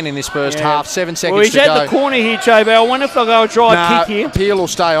the man in this first half. 7 seconds to go. Well, he's at the corner here, JB. I wonder if they'll go a drive kick here. Peel will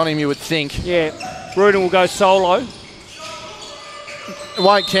stay on him, you would think. Yeah. Bruton will go solo. It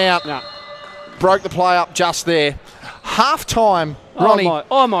won't count. No. Broke the play up just there. Half time, Ronnie.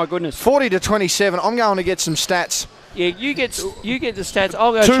 Oh my goodness. 40-27. I'm going to get some stats. Yeah, you get the stats.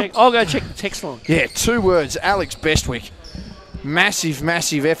 I'll go check the text line. Yeah, 2 words. Alex Bestwick.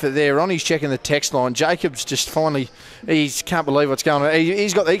 Massive effort there. Ronnie's checking the text line. Jacob's just finally, he can't believe what's going on.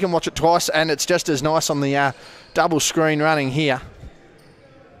 He can watch it twice, and it's just as nice on the double screen running here.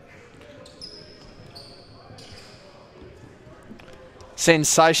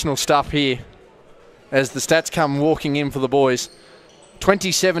 Sensational stuff here as the stats come walking in for the boys.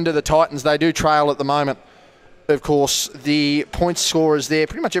 27 to the Titans. They do trail at the moment. Of course, the points scorers there,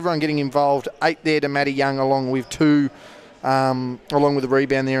 pretty much everyone getting involved. 8 there to Matty Young, along with 2, along with a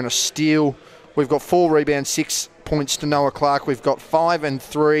rebound there and a steal. We've got 4 rebounds, 6 points to Noah Clark. We've got 5 and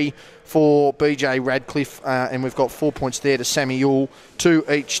 3 for BJ Radcliffe, and we've got 4 points there to Sammy Yule, 2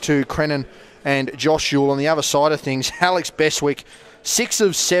 each to Crennan and Josh Yule. On the other side of things, Alex Bestwick, 6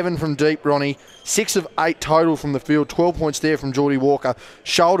 of 7 from deep, Ronnie. 6 of 8 total from the field. 12 points there from Geordie Walker,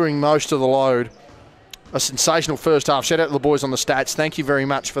 shouldering most of the load. A sensational first half. Shout out to the boys on the stats. Thank you very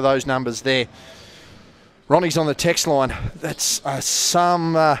much for those numbers there. Ronnie's on the text line. That's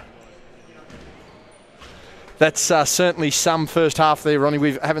certainly some first half there, Ronnie.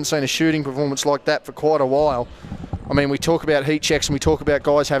 We haven't seen a shooting performance like that for quite a while. I mean, we talk about heat checks and we talk about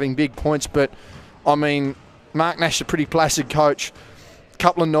guys having big points, but, I mean, Mark Nash is a pretty placid coach.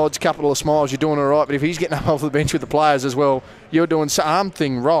 Couple of nods, couple of smiles, you're doing all right. But if he's getting up off the bench with the players as well, you're doing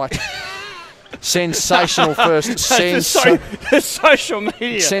something right. Sensational first. Social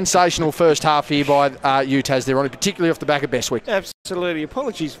media. Sensational first half here by UTAS there, Ronnie, particularly off the back of Bestwick. Absolutely.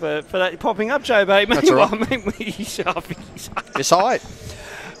 Apologies for that popping up, Joe, mate. That's all right. I mean, Yes, I.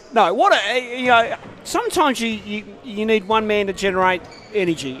 No, sometimes you need one man to generate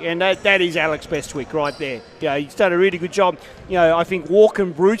energy, and that is Alex Bestwick right there. He's done a really good job. I think Walker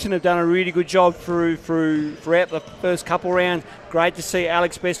and Bruton have done a really good job throughout the first couple rounds. Great to see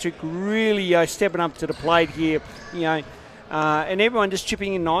Alex Bestwick really stepping up to the plate here, and everyone just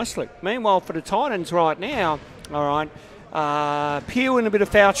chipping in nicely. Meanwhile, for the Titans right now, all right, Peel in a bit of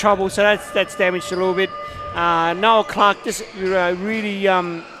foul trouble, so that's damaged a little bit. Noah Clark just really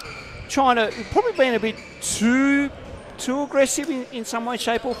trying to, probably being a bit too aggressive in some way,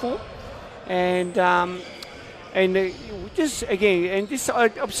 shape or form, and just again, and this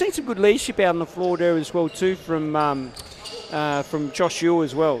I've seen some good leadership out on the floor there as well too from Josh Ewell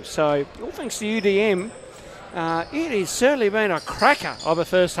as well. So all thanks to UDM, it has certainly been a cracker of a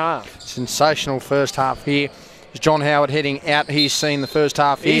first half. Sensational first half here. John Howard heading out. He's seen the first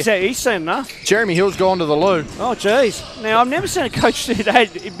half here. He's seen enough. Jeremy Hill's gone to the loo. Oh, geez. Now, I've never seen a coach do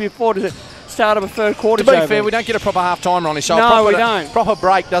that before the start of a third quarter. To be fair, we don't get a proper half time, Ronnie. So no, we don't. Proper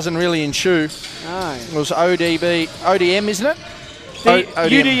break doesn't really ensue. No. It was ODM, isn't it?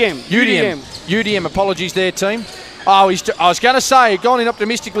 UDM. Apologies there, team. I was going to say, gone in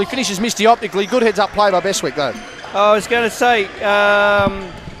optimistically, finishes misty optically. Good heads up play by Bestwick, though. I was going to say...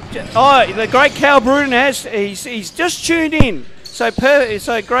 the great Cal Bruton he's just tuned in. So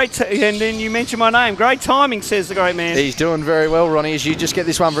great, and then you mentioned my name. Great timing, says the great man. He's doing very well, Ronnie, as you just get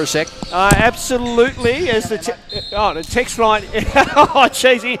this one for a sec. Absolutely, as the text line. Oh,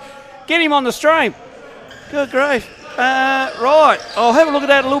 jeez, get him on the stream. Good grief. Right, I'll have a look at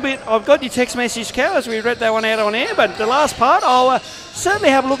that a little bit. I've got your text message, Cal, as we read that one out on air, but the last part, I'll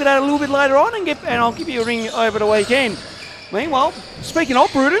certainly have a look at that a little bit later on, and I'll give you a ring over the weekend. Meanwhile, speaking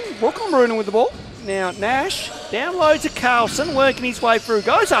of Bruton, Brooklyn Bruton with the ball. Now Nash down low to Carlson, working his way through,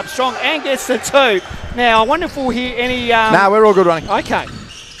 goes up strong and gets the 2. Now I wonder if we'll hear any. No, we're all good, running. Okay.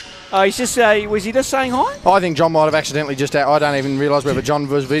 He's just. Was he just saying hi? I think John might have accidentally just. I don't even realise whether John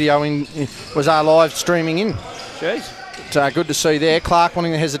was videoing, was live streaming in. Jeez. But, good to see there. Clark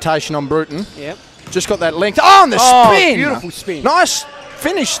wanting the hesitation on Bruton. Yep. Just got that length. Oh, and the spin. Beautiful spin. Nice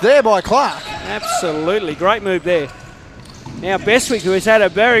finish there by Clark. Absolutely, great move there. Now Bestwick, who has had a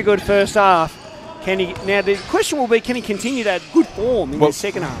very good first half, now the question will be, can he continue that good form in the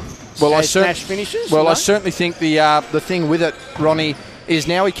second half? Well, Nash finishes. Well, I certainly think the thing with it, Ronnie, is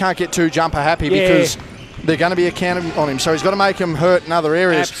now he can't get too jumper happy because they're going to be accounting on him. So he's got to make him hurt in other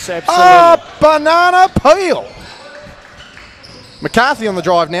areas. Absolutely. Banana peel. McCarthy on the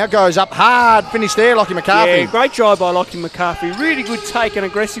drive now, goes up hard, finish there, Lockie McCarthy. Yeah, great drive by Lockie McCarthy. Really good take and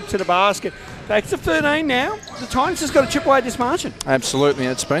aggressive to the basket. Back to 13 now. The Titans has got to chip away at this margin. Absolutely.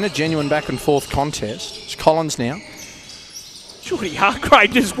 It's been a genuine back and forth contest. It's Collins now. Surely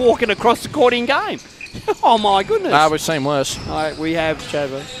Hargrave just walking across the court in game. Oh, my goodness. We've seen worse. We have,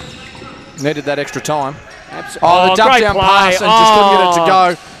 Chavo. Needed that extra time. Absolutely. The dump down pass and just couldn't get it to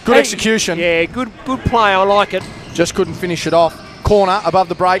go. Good execution. Yeah, good play. I like it. Just couldn't finish it off. Corner above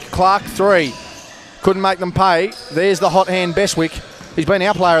the break. Clark 3. Couldn't make them pay. There's the hot hand Bestwick. He's been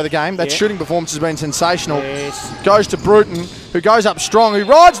our player of the game. That shooting performance has been sensational. Yes. Goes to Bruton, who goes up strong, who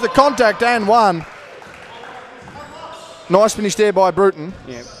rides the contact and won. Nice finish there by Bruton.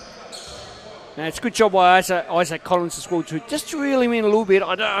 Yeah. Now, it's a good job by Isaac Collins as well, too. Just to reel him in a little bit.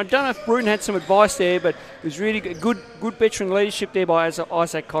 I don't know if Bruton had some advice there, but it was really good veteran leadership there by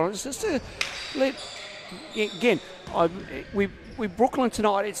Isaac Collins. Just to let, again, with Brooklyn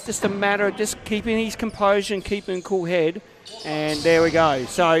tonight, it's just a matter of just keeping his composure and keeping a cool head. And there we go.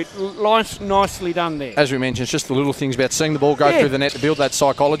 So nicely done there. As we mentioned, it's just the little things about seeing the ball go through the net to build that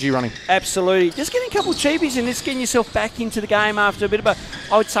psychology running. Absolutely. Just getting a couple of cheapies and just getting yourself back into the game after a bit of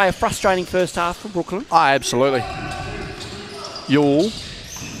I would say, a frustrating first half for Brooklyn. Absolutely. Yule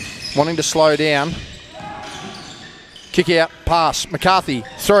wanting to slow down. Kick out, pass. McCarthy,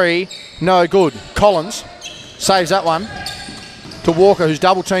 3, no good. Collins saves that one. to Walker, who's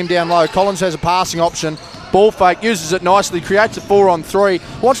double teamed down low. Collins has a passing option. Ball fake, uses it nicely, creates a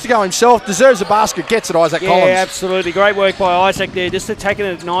 4-on-3, wants to go himself, deserves a basket, gets it, Isaac Collins. Yeah, absolutely. Great work by Isaac there, just attacking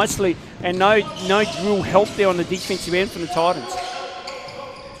it nicely, and no real help there on the defensive end from the Titans.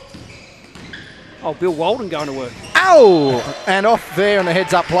 Oh, Bill Walden going to work. Ow! And off there in a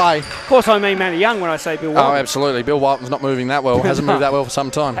heads-up play. Of course, I mean Matty Young when I say Bill Walden. Oh, absolutely. Bill Walton's not moving that well. Hasn't moved that well for some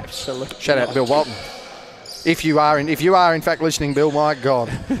time. Absolutely. Shout out to Bill Walton. If you are in fact listening, Bill, my God.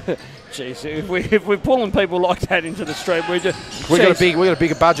 Jeez, if we're pulling people like that into the street, we got a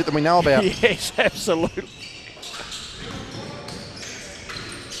bigger budget than we know about. Yes, absolutely.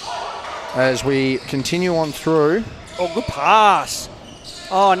 As we continue on through. Oh, good pass.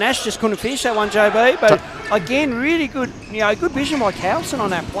 Oh, Nash just couldn't finish that one, JB. But again, really good, good vision by Carlson on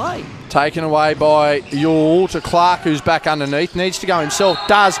that play. Taken away by Yule to Clark, who's back underneath. Needs to go himself.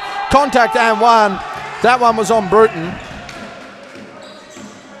 Does. Contact and one. That one was on Bruton.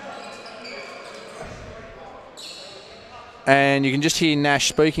 And you can just hear Nash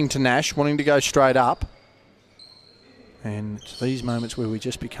speaking to Nash, wanting to go straight up. And it's these moments where we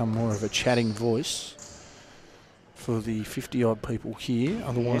just become more of a chatting voice for the 50-odd people here.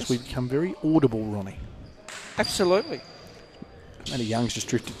 Otherwise, we become very audible, Ronnie. Absolutely. Matty Young's just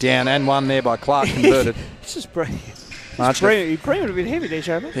drifted down, and one there by Clark, converted. This is brilliant. Margin You're bringing it a bit heavy there,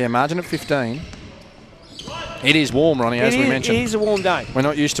 Shabba. Yeah, margin at 15. It is warm, Ronnie, as we mentioned. It is a warm day. We're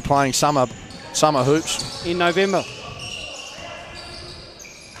not used to playing summer hoops. In November.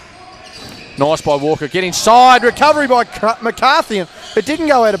 Nice by Walker. Get inside. Recovery by McCarthy. And it didn't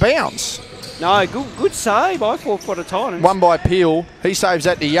go out of bounds. No, good save. I thought for the Titans. One by Peel. He saves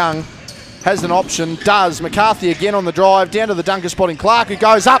that to Young. Has an option. Does. McCarthy again on the drive. Down to the dunker spot in Clark, who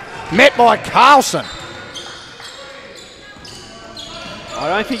goes up. Met by Carlson. I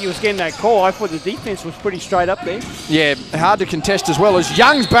don't think he was getting that call. I thought the defence was pretty straight up there. Yeah, hard to contest as well as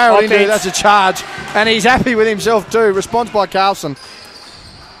Young's barreled into it. That's a charge. And he's happy with himself too. Response by Carlson.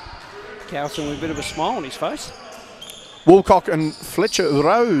 Carlson with a bit of a smile on his face. Woolcock and Fletcher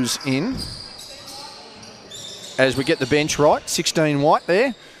Rose in as we get the bench right. 16 white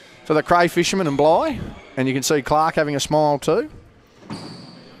there for the Cray Fisherman and Bly. And you can see Clark having a smile too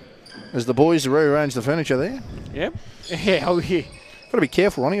as the boys rearrange the furniture there. Yep. Yeah, oh yeah. Got to be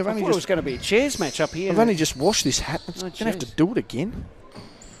careful, Ronnie. I thought it was going to be a chairs match up here. I've only just washed this hat. I'm going to have to do it again.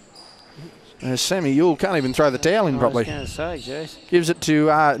 Sammy Yule can't even throw the towel in properly. I was going to say, Jess. Gives it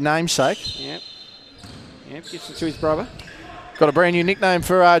to namesake. Yep, gives it to his brother. Got a brand new nickname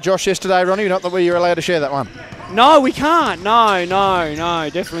for Josh yesterday, Ronnie. Not that you're allowed to share that one. No, we can't. No,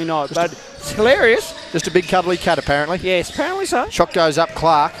 definitely not. But it's hilarious. Just a big cuddly cat, apparently. Yes, apparently so. Shot goes up,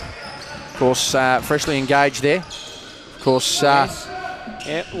 Clark. Of course, freshly engaged there. Of course, yes.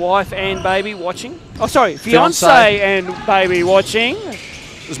 Yep, wife and baby watching. Oh, sorry, fiancé and baby watching.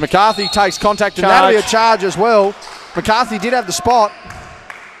 As McCarthy takes contact, and that'll be a charge as well. McCarthy did have the spot.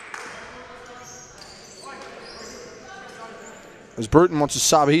 As Bruton wants to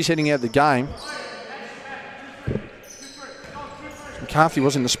sub, he's heading out of the game. McCarthy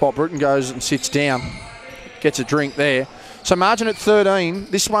was in the spot. Bruton goes and sits down. Gets a drink there. So margin at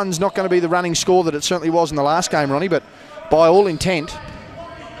 13. This one's not going to be the running score that it certainly was in the last game, Ronnie, but by all intent.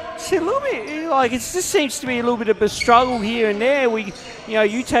 See, a little bit, like, it just seems to be a little bit of a struggle here and there.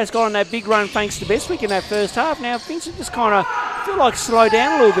 UTAS got on that big run thanks to Bestwick in that first half. Now things have just kind of feel like slow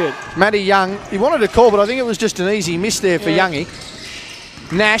down a little bit. Matty Young, he wanted a call, but I think it was just an easy miss there for Youngie.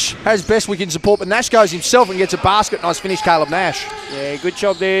 Nash has Bestwick in support, but Nash goes himself and gets a basket. Nice finish, Caleb Nash. Yeah, good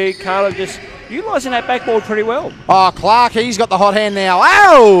job there. Caleb just utilising that backboard pretty well. Oh, Clark, he's got the hot hand now.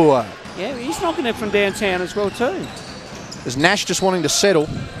 Ow! Yeah, he's knocking it from downtown as well too. There's Nash just wanting to settle.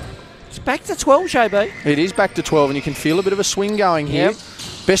 It's back to 12, JB. It is back to 12, and you can feel a bit of a swing going here.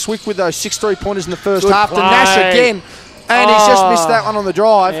 Bestwick with those 6 3-pointers in the first half. To Nash again, and he's just missed that one on the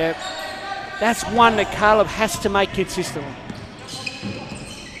drive. Yep. That's one that Caleb has to make consistently.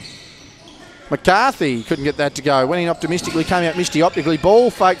 McCarthy couldn't get that to go. Went in optimistically, came out misty optically.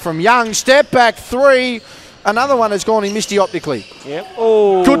 Ball fake from Young. Step back 3. Another one has gone in misty optically. Yep.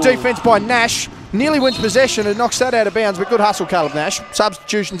 Oh. Good defence by Nash. Nearly wins possession and knocks that out of bounds, but good hustle, Caleb Nash.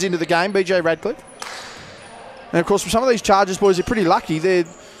 Substitutions into the game, BJ Radcliffe. And, of course, for some of these Chargers boys, they're pretty lucky. They're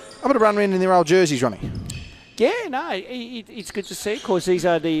able to run around in their old jerseys, Ronnie. Yeah, no, it's good to see. Of course, these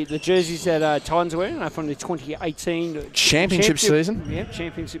are the jerseys that Titans are wearing from the 2018 championship season. Yeah,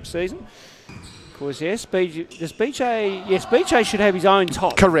 championship season. Of course, yes. BJ should have his own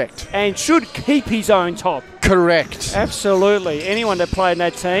top. Correct. And should keep his own top. Correct. Absolutely. Anyone that played in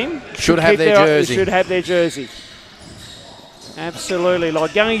that team should have their jersey. Should have their jersey. Absolutely.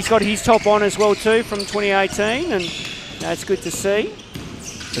 Like Youngie's got his top on as well too from 2018, and That's good to see.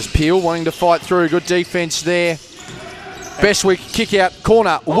 As Peel wanting to fight through. Good defence there. Bestwick kick out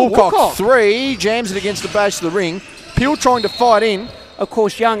corner. Woolcock 3. Jams it against the base of the ring. Peel trying to fight in. Of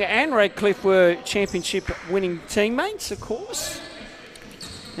course, Young and Radcliffe were championship winning teammates, of course,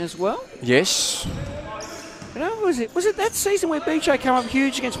 as well. Yes. You know, was it that season where BJ came up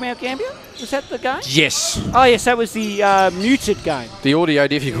huge against Mount Gambier? Was that the game? Yes. Oh, yes, that was the muted game. The audio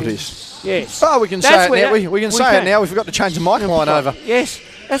difficulties. Yes. Oh, we can say it now. We can say it now. We forgot to change the mic line over. Yes.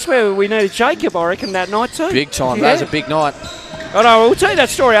 That's where we needed Jacob, I reckon, that night too. Big time. Yeah. That was a big night. I know, we'll tell you that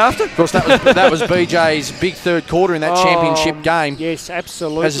story after. Of course, that was BJ's big third quarter in that championship game. Yes,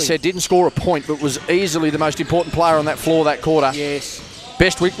 absolutely. As I said, didn't score a point, but was easily the most important player on that floor that quarter. Yes.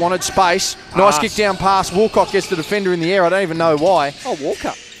 Bestwick wanted space. Nice kick down pass. Woolcock gets the defender in the air. I don't even know why. Oh,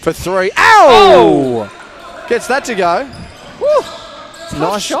 Walker. For 3. Ow! Oh! Gets that to go. Woo!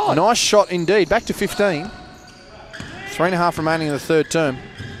 Nice shot. Nice shot indeed. Back to 15. 3.5 remaining in the third term.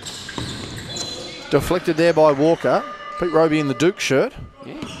 Deflected there by Walker. Pete Roby in the Duke shirt.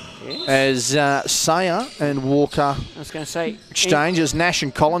 Yeah, yes. As Sayer and Walker exchange, as Nash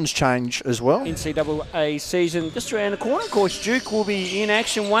and Collins change as well. NCAA season just around the corner. Of course, Duke will be in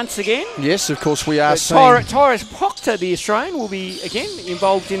action once again. Yes, of course we are seeing. Tyrus Proctor, the Australian, will be again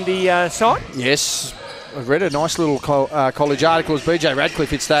involved in the side. Yes, I've read a nice little college article as BJ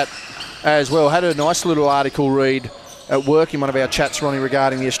Radcliffe hits that as well. Had a nice little article read at work in one of our chats, Ronnie,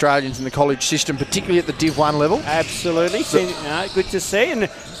 regarding the Australians in the college system, particularly at the Div 1 level. Absolutely. Good to see. And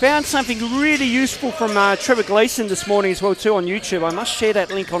found something really useful from Trevor Gleeson this morning as well, too, on YouTube. I must share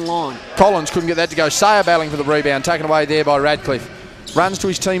that link online. Collins couldn't get that to go. Sayer battling for the rebound, taken away there by Radcliffe. Runs to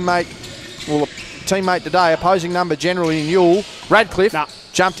his teammate, well, teammate today, opposing number generally in Ewell.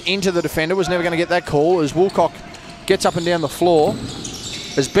 Radcliffe jumped into the defender, was never going to get that call as Woolcock gets up and down the floor.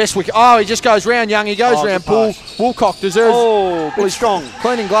 As Bestwick, he just goes round, Young, he goes round, Poole. Woolcock deserves. Oh, good strong.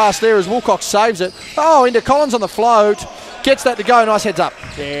 Cleaning glass there as Woolcock saves it. Oh, into Collins on the float. Gets that to go, nice heads up.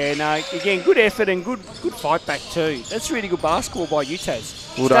 Yeah, no, again, good effort and good fight back too. That's really good basketball by UTAS.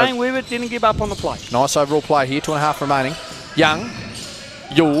 Staying with it, didn't give up on the play. Nice overall play here, 2.5 remaining. Young,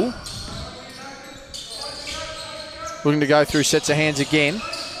 Ewell. Looking to go through sets of hands again.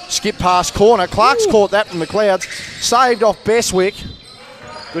 Skip past corner. Clark's caught that from the clouds. Saved off Bestwick.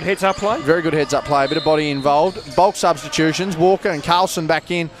 Good heads-up play. Very good heads-up play. A bit of body involved. Bulk substitutions. Walker and Carlson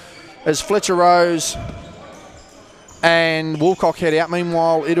back in as Fletcher Rose and Woolcock head out.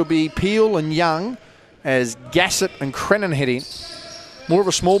 Meanwhile, it'll be Peel and Young as Gassett and Crennan head in. More of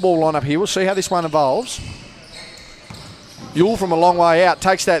a small ball lineup here. We'll see how this one evolves. Ewell from a long way out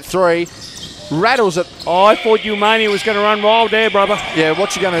takes that 3. Rattles it. Oh, I thought Umania was going to run wild there, brother. Yeah,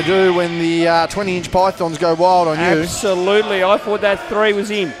 what you going to do when the 20-inch pythons go wild on you? Absolutely. I thought that 3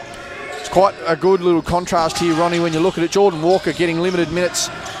 was in. It's quite a good little contrast here, Ronnie, when you look at it. Jordan Walker getting limited minutes.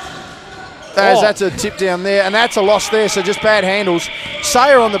 That's a tip down there, and that's a loss there, so just bad handles.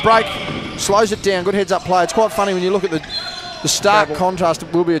 Sayer on the break, slows it down. Good heads-up play. It's quite funny when you look at the stark contrast.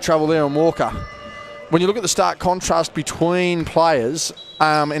 It will be a trouble there on Walker. When you look at the stark contrast between players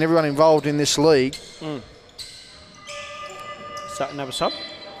and everyone involved in this league. Start another sub.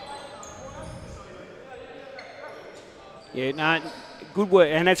 Yeah, no, good work,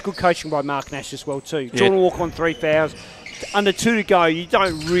 and that's good coaching by Mark Nash as well too. Yeah. Jordan Walker on 3 fouls. Under 2 to go, you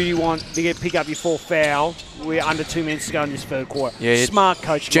don't really want to pick up your 4th foul. We're under 2 minutes to go in this third quarter. Yeah, smart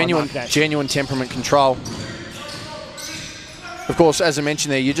coaching by Mark Nash. Genuine temperament control. Of course, as I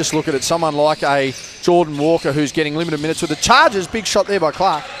mentioned there, you just look at it, someone like a Jordan Walker who's getting limited minutes with the Chargers. Big shot there by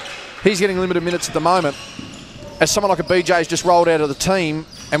Clark. He's getting limited minutes at the moment. As someone like a BJ's just rolled out of the team,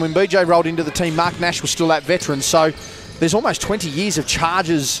 and when BJ rolled into the team, Mark Nash was still that veteran. So there's almost 20 years of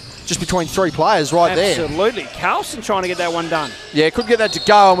Chargers just between 3 players there. Absolutely. Carlson trying to get that one done. Yeah, could get that to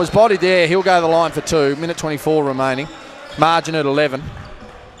go and was bodied there. He'll go to the line for 2. Minute 24 remaining. Margin at 11.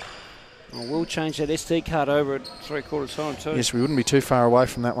 We'll change that SD card over at 3/4 time too. Yes, we wouldn't be too far away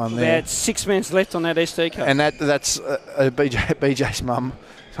from that one there. About 6 minutes left on that SD card. And that's BJ's mum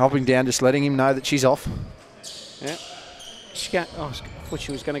hopping down, just letting him know that she's off. Yeah. I thought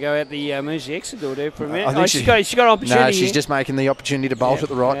she was going to go out the emergency exit door there for a minute. She got an opportunity. No, she's just making the opportunity to bolt at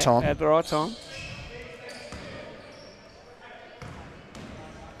the right time. At the right time.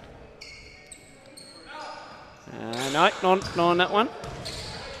 No, not on that one.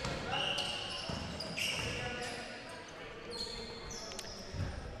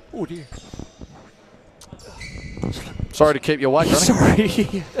 Oh dear. Sorry to keep you awake, Ronnie. Sorry.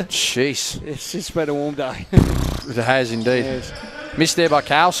 Jeez. It's been a warm day. It has indeed. Yes. Missed there by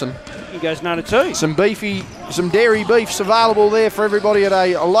Carlson. He goes none to 2. Some dairy beefs available there for everybody at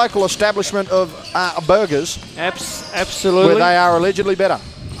a local establishment of burgers. Absolutely. Where they are allegedly better.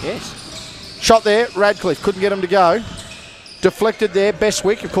 Yes. Shot there, Radcliffe couldn't get him to go. Deflected there,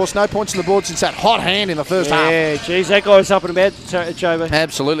 Bestwick. Of course, no points on the board since that hot hand in the first half. Yeah, geez, that guy was up and about, Jobo.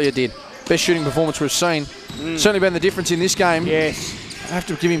 Absolutely it did. Best shooting performance we've seen. Certainly been the difference in this game. Yes. I have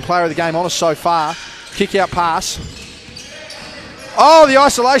to give him player of the game honours so far. Kick out pass. Oh, the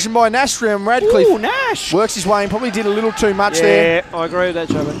isolation by Nastri. Radcliffe. Ooh, Nash. Works his way in. Probably did a little too much there. Yeah, I agree with that,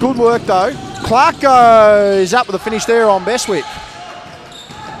 Jobo. Good work, though. Clark goes up with a finish there on Bestwick.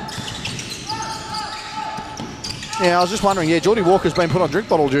 Yeah, I was just wondering, Geordie Walker's been put on drink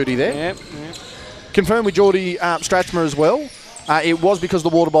bottle duty there. Yep. Confirmed with Geordie Strathmore as well. It was because the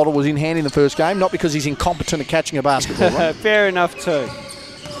water bottle was in hand in the first game, not because he's incompetent at catching a basketball. Right? Fair enough too.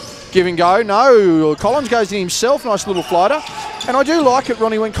 Give and go. No, Collins goes in himself. Nice little floater. And I do like it,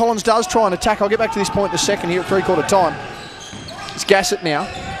 Ronnie, when Collins does try and attack. I'll get back to this point in a second here at three-quarter time. It's Gassett now.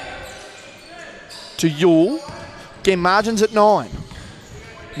 To Yule. Again, margins at 9.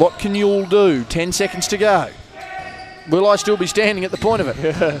 What can Yule do? 10 seconds to go. Will I still be standing at the point of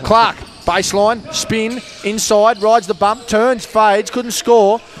it? Clark, baseline, spin, inside, rides the bump, turns, fades, couldn't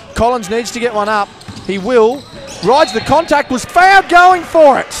score. Collins needs to get one up. He will. Rides the contact, was fouled going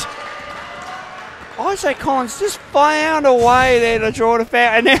for it. Isaac Collins just found a way there to draw the foul.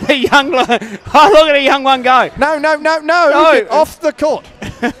 And then a young look at a young one go. No. Off the court.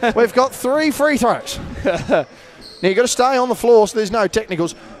 We've got 3 free throws. Now, you've got to stay on the floor so there's no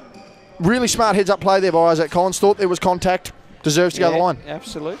technicals. Really smart heads-up play there by Isaac Collins. Thought there was contact. Deserves to go to the line.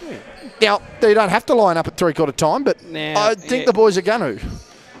 Absolutely. Now, they don't have to line up at three-quarter time, but I think the boys are going to.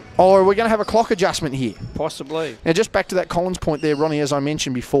 Or are we going to have a clock adjustment here? Possibly. Now, just back to that Collins point there, Ronnie, as I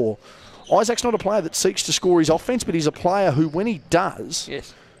mentioned before. Isaac's not a player that seeks to score his offence, but he's a player who, when he does,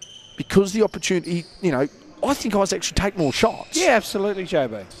 because the opportunity, I think Isaac should take more shots. Yeah, absolutely,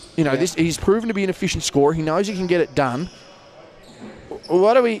 Jobo. He's proven to be an efficient scorer. He knows he can get it done.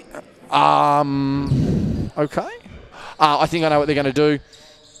 What do we... okay. I think I know what they're going to do.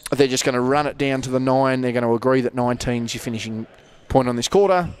 They're just going to run it down to the 9. They're going to agree that 19's your finishing point on this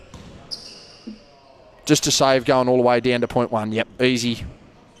quarter. Just to save going all the way down to point 1. Yep, easy.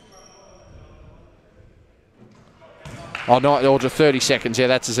 Oh, no, or to 30 seconds. Yeah,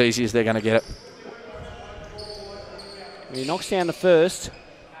 that's as easy as they're going to get it. He knocks down the first.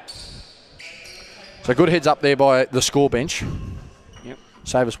 So good heads up there by the score bench. Yep.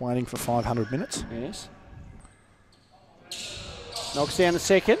 Save us waiting for 500 minutes. Yes. Knocks down the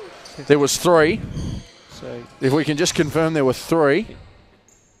second. There was 3. So if we can just confirm there were 3.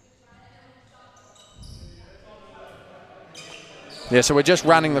 Yeah, so we're just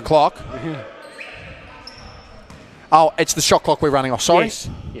running the clock. Oh, it's the shot clock we're running off. Sorry.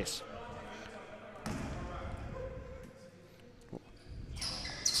 Yes.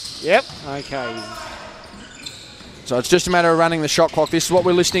 Yep. Okay. So it's just a matter of running the shot clock. This is what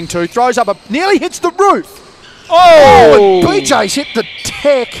we're listening to. Throws up nearly hits the roof. Oh! And BJ's hit the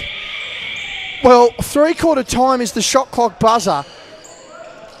deck. Well, three-quarter time is the shot clock buzzer.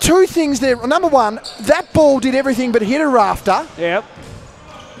 2 things there. Number 1, that ball did everything but hit a rafter. Yep.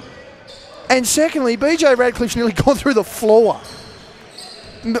 And secondly, BJ Radcliffe's nearly gone through the floor.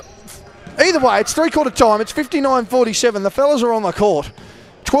 Either way, it's three-quarter time. It's 59-47. The fellas are on the court.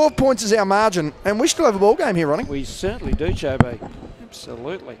 12 points is our margin, and we still have a ball game here, Ronnie. We certainly do, Jobo.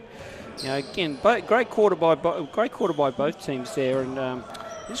 Absolutely. Again, great quarter by both teams there, and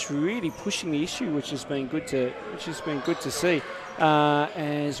just really pushing the issue, which has been good to see.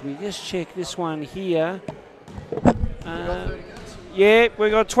 As we just check this one here. Yeah,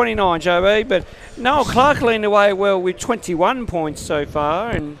 we've got 29, Joey, but Noel Clark leaned away well with 21 points so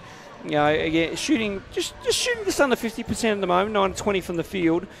far, and shooting just under 50% at the moment, 9-20 from the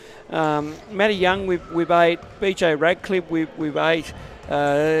field. Matty Young with 8, BJ Radcliffe with 8,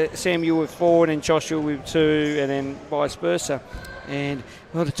 Samuel with 4, and then Joshua with 2, and then vice versa. And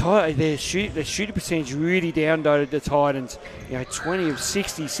their shooting percentage really downloaded the Titans. 20 of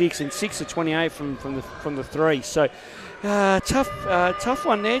 66 and 6 of 28 from the 3. So tough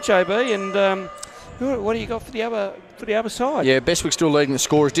one there, JB. And what do you got for the other side? Yeah, Bestwick still leading the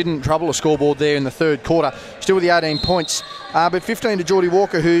scorers. Didn't trouble a scoreboard there in the third quarter. Still with the 18 points. But 15 to Geordie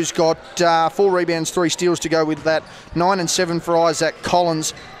Walker, who's got 4 rebounds, 3 steals to go with that. 9 and 7 for Isaac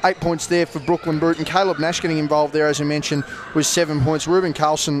Collins. 8 points there for Brooklyn Bruton. Caleb Nash getting involved there, as I mentioned, with 7 points. Ruben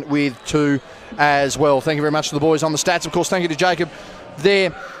Carlson with 2 as well. Thank you very much to the boys on the stats. Of course, thank you to Jacob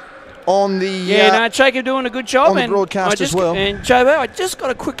there on the... Jacob doing a good job. On the broadcast as well. And Joe, I just got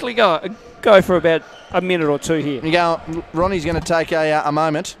to quickly go. go for about a minute or two here. You go, Ronnie's going to take a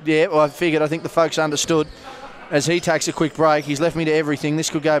moment. Yeah, well, I figured. I think the folks understood. As he takes a quick break, he's left me to everything. This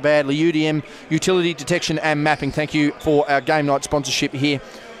could go badly. UDM, Utility Detection and Mapping. Thank you for our game night sponsorship here.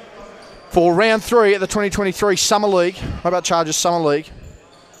 For round 3 at the 2023 Summer League, Hobart Chargers Summer League,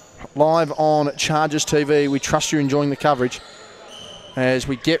 live on Chargers TV. We trust you're enjoying the coverage as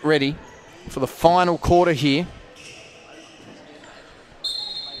we get ready for the final quarter here.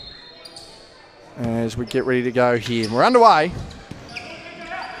 As we get ready to go here. We're underway.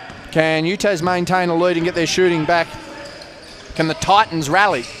 Can UTAS maintain a lead and get their shooting back? Can the Titans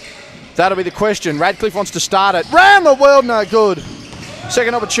rally? That'll be the question. Radcliffe wants to start it. Round the world, no good.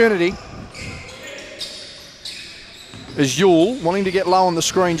 Second opportunity. As Yule, wanting to get low on the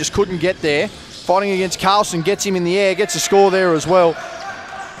screen, just couldn't get there. Fighting against Carlson, gets him in the air, gets a score there as well.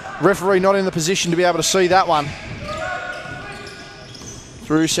 Referee not in the position to be able to see that one.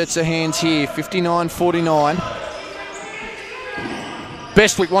 Through sets of hands here, 59-49.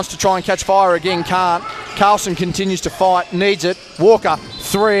 Bestwick wants to try and catch fire again, can't. Carlson continues to fight, needs it. Walker,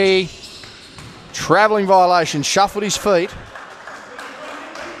 3. Travelling violation, shuffled his feet.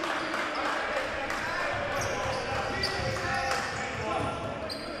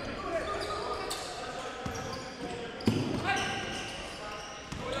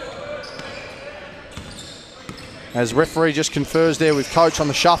 As referee just confers there with coach on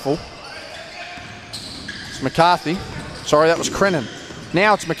the shuffle. It's McCarthy. Sorry, that was Crennan.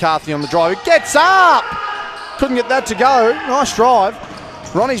 Now it's McCarthy on the drive. It gets up! Couldn't get that to go. Nice drive.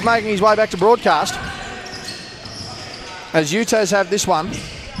 Ronnie's making his way back to broadcast. As UTAS have this one.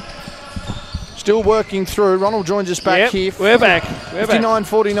 Still working through. Ronald joins us back here. We're back.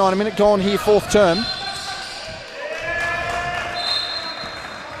 59-49. A minute gone here, fourth term.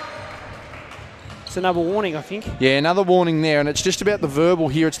 It's another warning, I think. Yeah, another warning there, and it's just about the verbal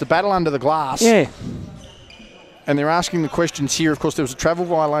here. It's the battle under the glass. Yeah. And they're asking the questions here. Of course, there was a travel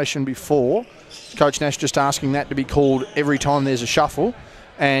violation before. Coach Nash just asking that to be called every time there's a shuffle.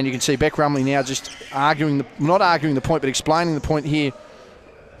 And you can see Beck Rumley now just arguing, not arguing the point, but explaining the point here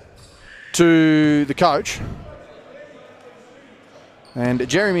to the coach. And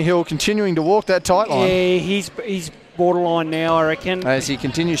Jeremy Hill continuing to walk that tight line. Yeah, he's borderline now, I reckon. As he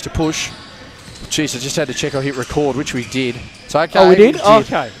continues to push. Jeez, I just had to check I hit record, which we did. It's okay. Oh, we did?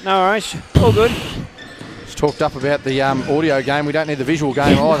 Okay, no worries. All good. Just talked up about the audio game. We don't need the visual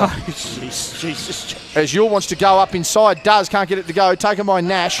game either. No, Jesus. As Yule wants to go up inside, can't get it to go. Taken by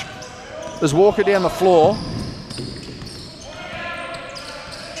Nash. There's Walker down the floor.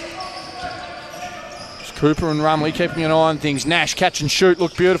 It's Cooper and Rumley keeping an eye on things. Nash, catch and shoot,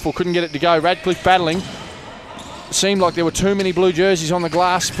 looked beautiful. Couldn't get it to go. Radcliffe battling. Seemed like there were too many blue jerseys on the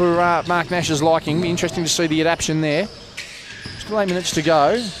glass for Mark Nash's liking. Be interesting to see the adaptation there. Still 8 minutes to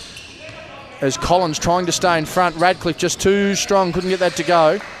go. As Collins trying to stay in front. Radcliffe just too strong, couldn't get that to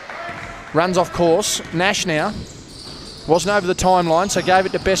go. Runs off course. Nash now. Wasn't over the timeline, so gave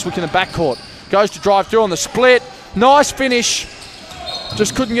it to Bestwick in the backcourt. Goes to drive through on the split. Nice finish.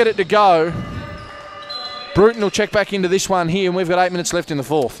 Just couldn't get it to go. Bruton will check back into this one here, and we've got 8 minutes left in the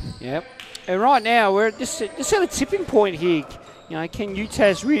fourth. Yep. And right now, we're just at a tipping point here. You know, can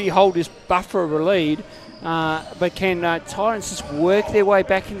UTAS really hold this buffer of a lead? But can Titans just work their way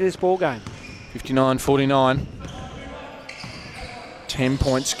back into this ball game? 59-49. 10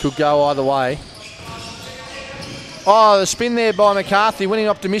 points could go either way. Oh, the spin there by McCarthy, winning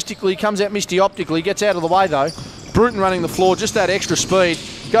optimistically, comes out misty optically, gets out of the way though. Bruton running the floor, just that extra speed.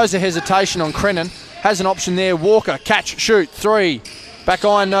 Goes to hesitation on Crennan. Has an option there. Walker, catch, shoot, 3. Back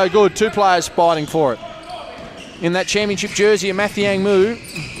iron, no good. 2 players fighting for it. In that championship jersey of Mathiang Mu,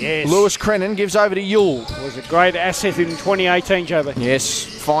 yes. Lewis Crennan gives over to Yule. Was a great asset in 2018, Jobo. Yes,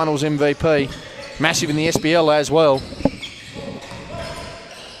 finals MVP. Massive in the SBL as well.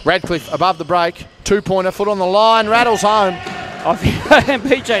 Radcliffe above the break. 2-pointer, foot on the line, rattles home. I think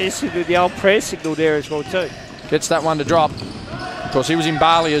PJ used to do the old prayer signal there as well too. Gets that one to drop. Of course, he was in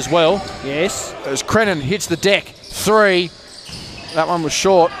Bali as well. Yes. As Crennan hits the deck. 3. That one was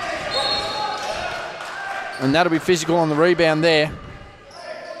short. And that'll be physical on the rebound there.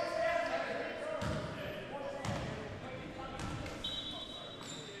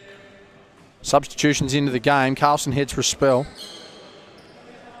 Substitutions into the game. Carlson heads for a spell.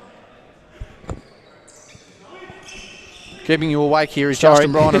 Keeping you awake here is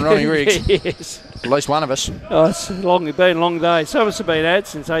Justin Bryan and Ronnie Riggs. Yes. At least one of us. Oh, it's been a long day. Some of us have been out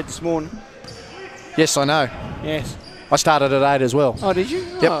since 8 this morning. Yes, I know. Yes. I started at 8 as well. Oh, did you?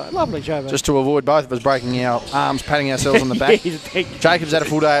 Yep. Oh, lovely, Jobo. Just to avoid both of us breaking our arms, patting ourselves on the back. Yes, Jacob's had a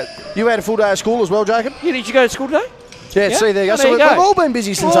full day. You had a full day of school as well, Jacob? Yeah, did you go to school today? Yeah, see, there you go. So we've all been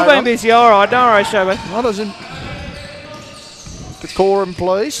busy since all been busy. All right, no worries, Showbo. What is it? Decorum,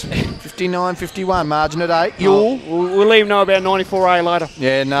 please. 59-51, margin at 8. We'll leave know about 94A later.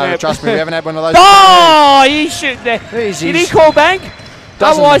 Yeah, no, trust me, we haven't had one of those. Oh, he should. Did he call bank?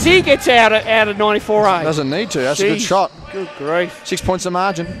 Otherwise, he gets out of 94A. Doesn't need to. That's a good shot. Good grief. 6 points the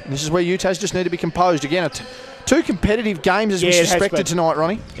margin. This is where UTAS just need to be composed. Again, two competitive games as we suspected tonight,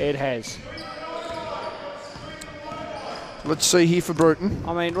 Ronnie. It has. Let's see here for Bruton.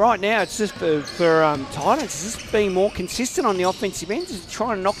 I mean, right now it's just for Titans. It's just being more consistent on the offensive end, just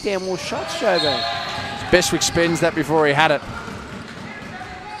trying to knock down more shots, Showbo. Bestwick spends that before he had it.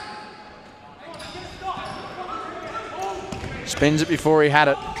 Spends it before he had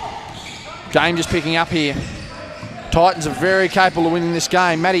it. Game just picking up here. Titans are very capable of winning this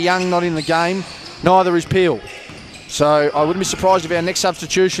game. Matty Young not in the game. Neither is Peel. So I wouldn't be surprised if our next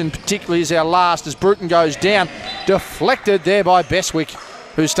substitution, particularly is our last, as Bruton goes down. Deflected there by Bestwick,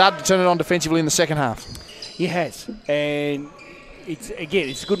 who started to turn it on defensively in the second half. He has. And it's a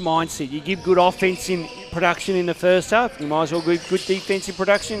good mindset. You give good offensive production in the first half, you might as well give good defensive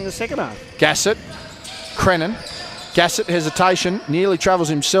production in the second half. Gassett, Crennan. Gassett, hesitation, nearly travels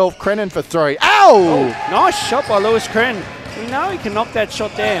himself. Crennan for 3. Ow! Oh, nice shot by Lewis Crennan. We know he can knock that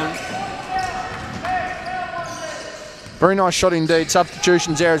shot down. Very nice shot indeed.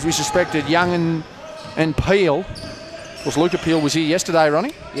 Substitutions there as we suspected. Young and Peel. Of course, Luca Peel was here yesterday,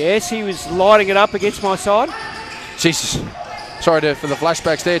 Ronnie. Yes, he was lighting it up against my side. Jesus. Sorry for the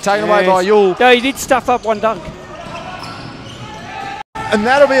flashbacks there. Taken away by Yule. No, he did stuff up one dunk. And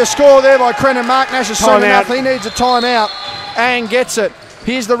that'll be a score there by Crennan. Mark Nash has seen enough. He needs a timeout and gets it.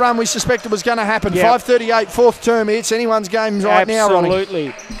 Here's the run we suspected was going to happen. Yep. 5:38, fourth term. It's anyone's game right now, Ronnie.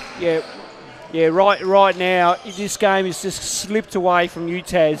 Absolutely. Yeah. Yeah, right now, this game has just slipped away from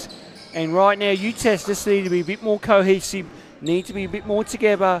UTAS. And right now, UTAS just need to be a bit more cohesive, need to be a bit more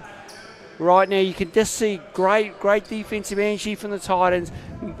together. Right now, you can just see great defensive energy from the Titans,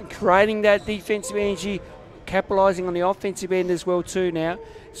 creating that defensive energy, capitalising on the offensive end as well too now.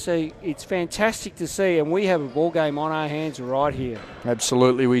 So it's fantastic to see, and we have a ball game on our hands right here.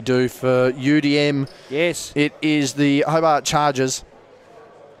 Absolutely we do. For UDM, yes, it is the Hobart Chargers.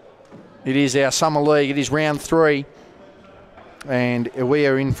 It is our Summer League. It is round 3. And we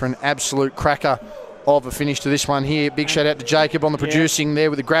are in for an absolute cracker of a finish to this one here. Big shout out to Jacob on the producing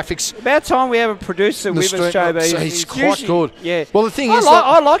there with the graphics. About time we have a producer with us, Joby. So he's quite good. Yeah. Well, the thing is,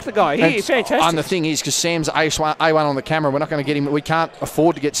 I like the guy. He's fantastic. And the thing is, because Sam's A1 on the camera, we're not going to get him. We can't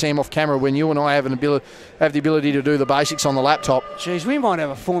afford to get Sam off camera when you and I have the ability to do the basics on the laptop. Jeez, we might have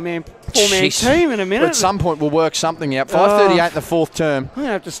a four-man team in a minute. But at some point, we'll work something out. 5:38 in the fourth term. I'm going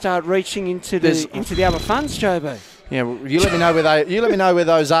to have to start reaching into the other funds, Joby. Yeah, well, you let me know where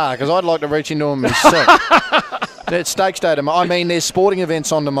those are, because I'd like to reach into them myself. It's Stakes Day tomorrow. I mean, there's sporting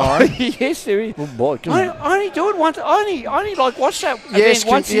events on tomorrow. Yes, there is. Oh boy, I only do it once. I only like watch that event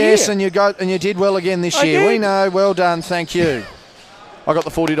once a year. Yes, and you did well again this year. We know. Well done. Thank you. I got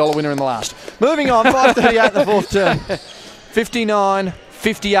the $40 winner in the last. Moving on. 5:38 in the fourth term.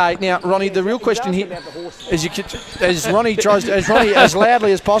 59-58. Now, Ronnie, the real question here, as Ronnie as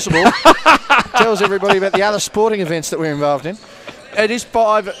loudly as possible tells everybody about the other sporting events that we're involved in. It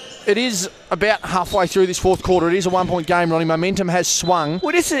is about halfway through this fourth quarter. It is a 1-point game, Ronnie. Momentum has swung.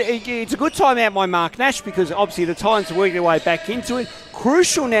 Well, it's a good time out by Mark Nash, because obviously the Titans are working their way back into it.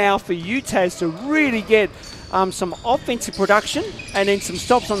 Crucial now for UTAS to really get some offensive production and then some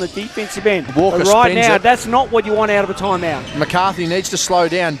stops on the defensive end. Walker right now, it. That's not what you want out of a timeout. McCarthy needs to slow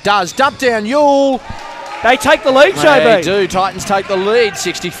down. Does. Dump down, Yule. They take the lead, JB. They do. Titans take the lead,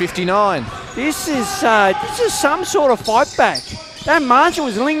 60-59. This is some sort of fight back. That margin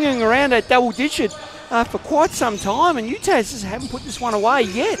was lingering around at double digit for quite some time, and UTAS just haven't put this one away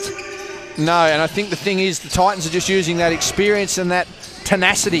yet. No, and I think the thing is the Titans are just using that experience and that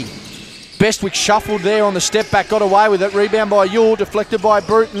tenacity. Bestwick shuffled there on the step back, got away with it. Rebound by Yule, deflected by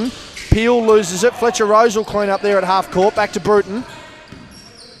Bruton. Peel loses it. Fletcher Rose will clean up there at half court. Back to Bruton.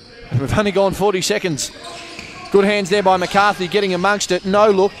 We've only gone 40 seconds. Good hands there by McCarthy, getting amongst it. No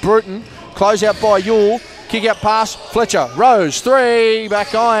look. Bruton. Close out by Yule. Kick out pass. Fletcher. Rose. 3.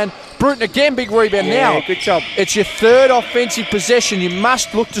 Back iron. Bruton again. Big rebound now. Good job. It's your third offensive possession. You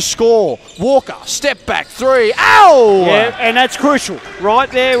must look to score. Walker. Step back. 3. Ow! Yeah, and that's crucial. Right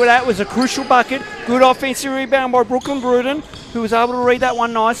there, that was a crucial bucket. Good offensive rebound by Brooklyn Bruton. who was able to read that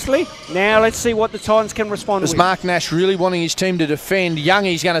one nicely. Now let's see what the Titans can respond Is with. Mark Nash really wanting his team to defend?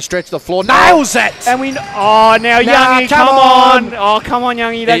 Youngie's going to stretch the floor. Nails that! And we... Oh, now Nah, Youngie, come come on. on. Oh, come on,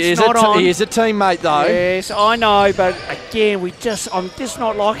 Youngie, that's not on. He is a teammate, though. Yes, I know, but again, I'm just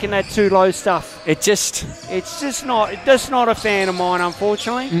not liking that too low stuff. It's just It's just not a fan of mine,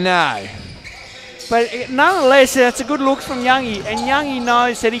 unfortunately. no. But nonetheless, that's a good look from Youngie, and Youngie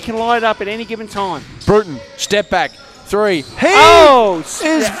knows that he can light it up at any given time. Bruton, step back. 3. He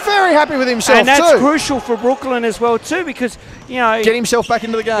is very happy with himself, and that's too. crucial for Brooklyn as well, too, because, Get himself back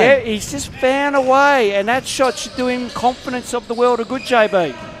into the game. Yeah, he's just found a way, and that shot should do him confidence of the world of good,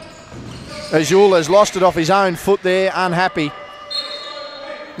 JB. As Yule has lost it off his own foot there, unhappy.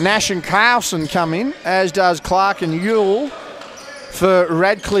 Nash and Carlson come in, as does Clark and Yule for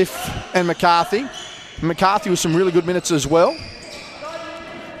Radcliffe and McCarthy. McCarthy with some really good minutes as well.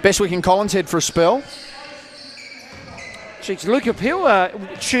 Bestwick and Collins head for a spell. Jeez, Luca Peel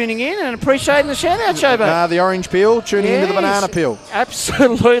tuning in and appreciating the shout-out, JB. The orange peel tuning into the banana peel.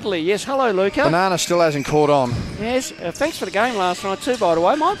 Absolutely. Yes, hello, Luca. Banana still hasn't caught on. Yes, thanks for the game last night too, by the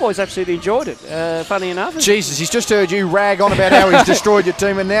way. My boys absolutely enjoyed it, funny enough. Jesus, he's just heard you rag on about how he's destroyed your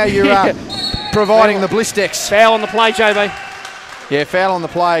team, and now you're providing the Blistex. Foul on the play, JB. Yeah, foul on the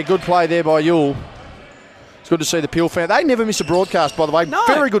play. Good play there by Yule. It's good to see the Peel fan. They never miss a broadcast, by the way. No.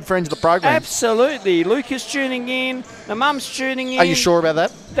 Very good friends of the program. Absolutely. Lucas tuning in. The mum's tuning in. Are you sure about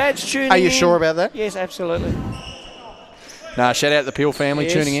that? Dad's tuning in. Are you sure about that? Yes, absolutely. No, shout out the Peel family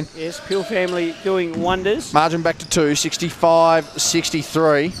tuning in. Yes, Peel family doing wonders. Margin back to 2,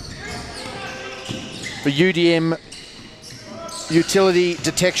 65-63. For UDM utility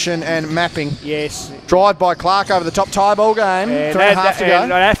detection and mapping. Yes. Drive by Clark over the top, tie ball game. And 3.5 to go.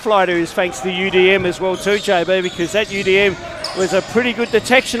 And that floater is thanks to UDM as well too, JB, because that UDM was a pretty good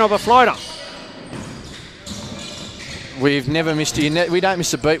detection of a floater. We've never missed we don't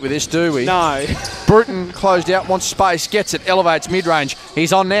miss a beat with this, do we? No. Bruton closed out, wants space, gets it, elevates mid-range.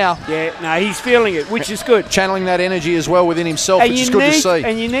 He's on now. Yeah, no, he's feeling it, which is good. Channeling that energy as well within himself, which is good to see.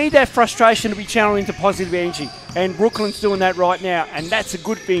 And you need that frustration to be channeled into positive energy. And Brooklyn's doing that right now, and that's a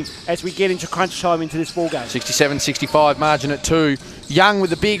good thing as we get into crunch time into this ball game. 67-65, margin at 2. Young with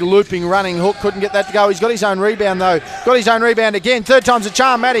the big looping running hook, couldn't get that to go. He's got his own rebound though. Got his own rebound again. Third time's a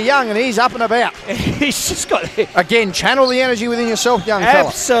charm, Matty Young, and he's up and about. He's just got again, channel the energy within yourself, young fella.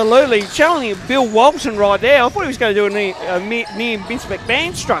 Absolutely. Channeling Bill Walton right there. I thought he was going to do a near Vince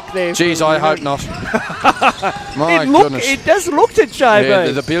McMahon struck there. Jeez, I hope not. My goodness. It does look to JB.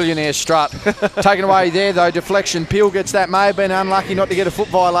 Yeah, the billionaire strut. Taken away there though, deflection. Peel gets that. May have been unlucky not to get a foot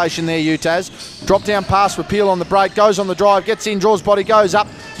violation there, UTAS. Drop down pass for Peel on the break. Goes on the drive, gets in, draws body, goes up.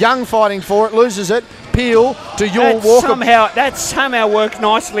 Young fighting for it, loses it. Peel to Yule Walker. That somehow worked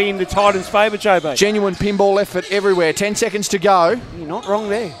nicely in the Titans' favour, JB. Genuine pinball effort everywhere. 10 seconds to go. You're not wrong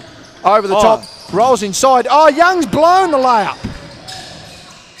there. Over the top, rolls inside. Oh, Young's blown the layup.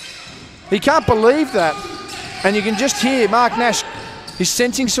 He can't believe that. And you can just hear Mark Nash. He's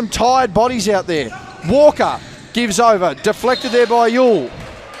sensing some tired bodies out there. Walker gives over. Deflected there by Yule.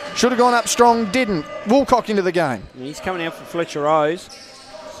 Should have gone up strong, didn't. Woolcock into the game. He's coming out for Fletcher Rose.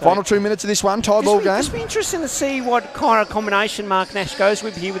 Final 2 minutes of this one, tie ball game. It'll be interesting to see what kind of combination Mark Nash goes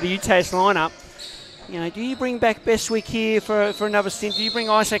with here with the UTAS lineup. You know, do you bring back Bestwick here for another stint? Do you bring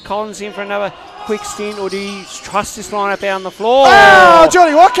Isaac Collins in for another quick stint, or do you trust this lineup out on the floor? Oh,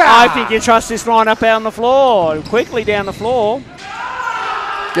 Johnny Walker! I think you trust this lineup out on the floor, quickly down the floor.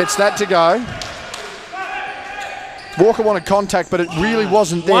 Gets that to go. Walker wanted contact, but it really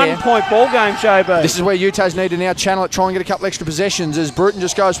wasn't there. 1 point ball game, JB. This is where UTAS need to now channel it, try and get a couple extra possessions as Bruton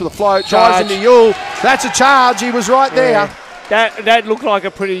just goes for the float, drives into Yule. That's a charge. He was right there. That looked like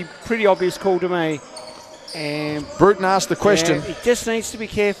a pretty obvious call to me. And Bruton asked the question. He just needs to be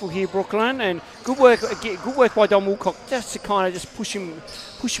careful here, Brooklyn, and good work by Don Woolcock just to kind of just push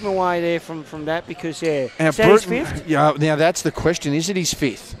him away there from that, because is that his fifth? Yeah, now that's the question. Is it his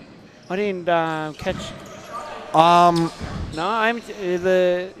fifth? I didn't catch. No,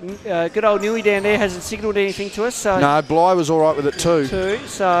 the good old Newey down there hasn't signalled anything to us. So no, Bly was all right with it too.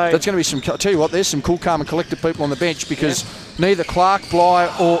 So that's going to be some. I'll tell you what, there's some cool, calm, and collected people on the bench, because neither Clark, Bly,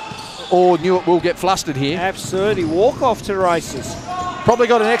 or Newitt will get flustered here. Absolutely, walk off to the races. Probably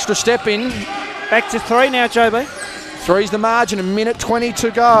got an extra step in. Back to 3 now, JB. 3's the margin. A minute 20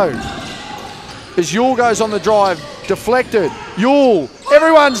 to go. As Yule goes on the drive, deflected. Yule,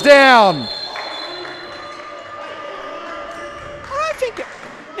 everyone's down.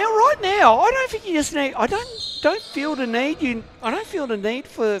 I don't think you just need. I don't feel the need. I don't feel the need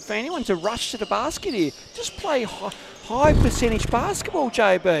for anyone to rush to the basket here. Just play high percentage basketball,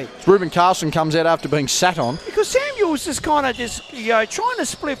 JB. Ruben Carlson comes out after being sat on. Because Samuel's just kind of trying to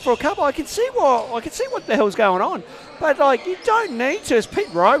split for a couple. I can see what the hell's going on, but like you don't need to. It's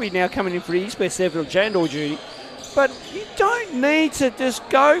Pete Roby now coming in for his best ever Jandor duty, but you don't need to just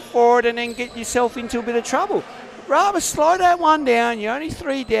go for it and then get yourself into a bit of trouble. Rather slow that one down. You're only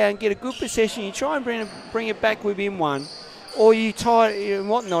 3 down. Get a good possession. You try and bring it back within 1. Or you tie it and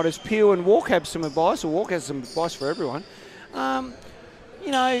whatnot, as Peel and Walk have some advice, or Walk has some advice for everyone. They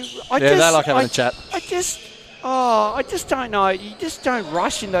like having a chat. I just don't know. You just don't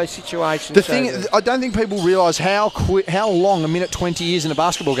rush in those situations. The thing, I don't think people realise how long a minute 20 is in a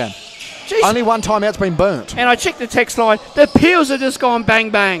basketball game. Jeez. Only one timeout's been burnt. And I checked the text line. The Peels have just gone bang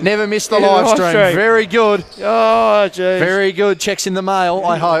bang. Never missed the live stream. Very good. Oh, jeez. Very good. Checks in the mail,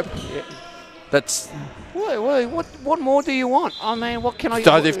 I hope. Yeah. That's... What more do you want? I mean, what can I...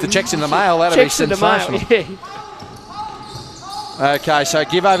 So if the check's in the mail, that'd be sensational. Yeah. Okay, so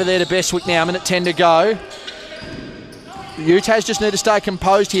give over there to Bestwick now. Minute 10 to go. The UTAS just need to stay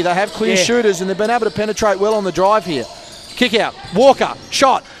composed here. They have clear shooters and they've been able to penetrate well on the drive here. Kick out. Walker.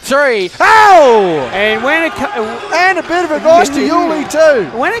 Shot. 3. Oh! And a bit of advice to Yuli too.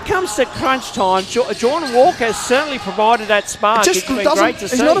 When it comes to crunch time, Jordan Walker has certainly provided that spark. It's been great to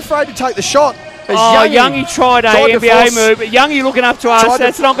see. He's not afraid to take the shot. Youngie tried a NBA move, but Youngie looking up to us.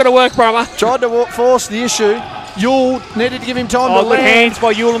 That's not going to work, brother. Tried to force the issue. Yule needed to give him time to land. Hands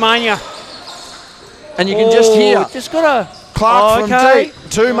by Yulemania. And you can just hear. Just got to... Clark from deep.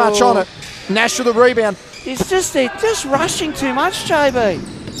 Too much on it. Nash with the rebound. It's just they're just rushing too much, JB.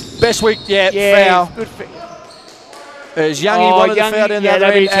 Bestwick, foul. Good As Youngie wanted the foul down that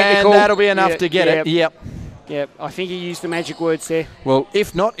end, and that'll be enough to get it. Yep, I think he used the magic words there. Well,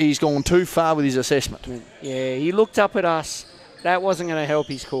 if not, he's gone too far with his assessment. Yeah, he looked up at us. That wasn't going to help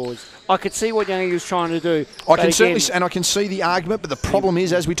his cause. I could see what Youngie was trying to do. I can see the argument, but the problem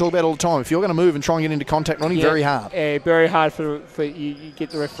is, as we talk about all the time, if you're going to move and try and get into contact, Ronnie, very hard. Yeah, very hard for you get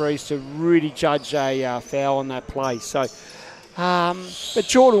the referees to really judge a foul on that play. So, but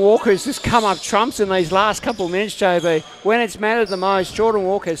Jordan Walker has just come up trumps in these last couple of minutes, JB. When it's mattered the most, Jordan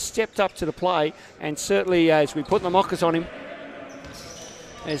Walker has stepped up to the play, and certainly, as we put the mockers on him,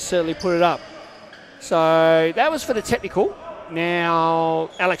 has certainly put it up. So that was for the technical. Now,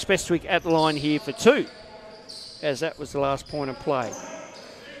 Alex Bestwick at the line here for 2, as that was the last point of play.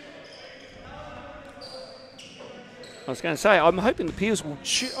 I was going to say, I'm hoping the Peels will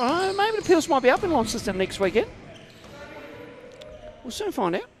shoot. Maybe the Peels might be up in Launceston next weekend. We'll soon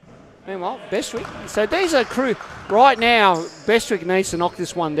find out. Meanwhile, Bestwick. So these are crew. Right now, Bestwick needs to knock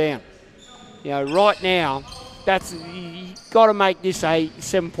this one down. Right now, you got to make this a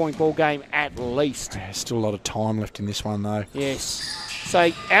 7-point ball game at least. There's still a lot of time left in this one, though. Yes.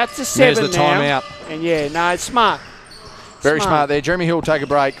 So out to 7 There's the now. timeout. And it's smart. Very smart there. Jeremy Hill will take a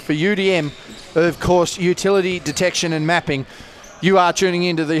break. For UDM, of course, utility detection and mapping. You are tuning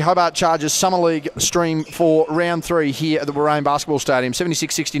into the Hobart Chargers Summer League stream for round 3 here at the Warrane Basketball Stadium.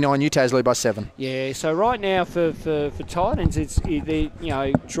 76-69, UTAS lead by 7. Yeah, so right now for Titans, it's either,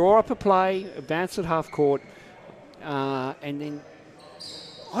 draw up a play, bounce at half court, and then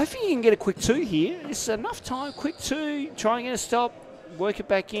I think you can get a quick 2 here. It's enough time, quick 2, try and get a stop, work it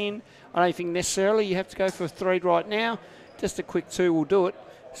back in. I don't think necessarily you have to go for a 3 right now. Just a quick 2 will do it.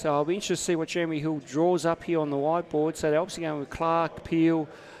 So I'll be interested to see what Jeremy Hill draws up here on the whiteboard. So they're obviously going with Clark, Peel,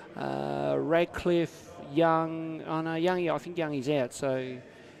 Radcliffe, Young. Oh no, Young. I think Young is out. So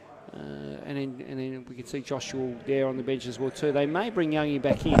and then we can see Joshua there on the bench as well too. They may bring Youngie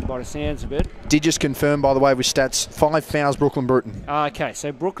back in by the sounds of it. Did just confirm, by the way, with stats, 5 fouls Brooklyn Bruton. Okay,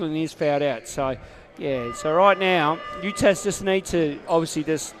 so Brooklyn is fouled out. So yeah, so right now UTAS just need to obviously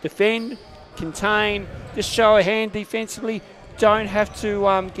just defend, contain, just show a hand defensively. Don't have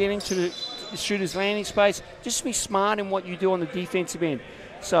to get into the shooter's landing space. Just be smart in what you do on the defensive end.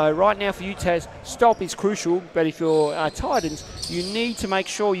 So right now for UTAS, stop is crucial, but if you're Titans, you need to make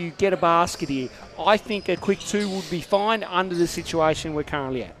sure you get a basket here. I think a quick 2 would be fine under the situation we're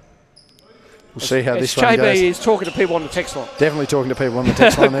currently at. We'll see how this one goes. JB is talking to people on the text line. Definitely talking to people on the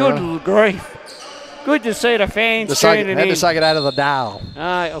text line. Good grief. Good to see the fans tuning in. Had to take it out of the dial.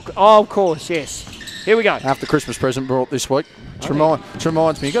 Of course, yes. Here we go. After Christmas present brought this week. Which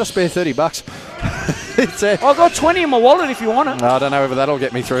reminds me, you got to spare $30. I've got 20 in my wallet if you want it. No, I don't know whether that'll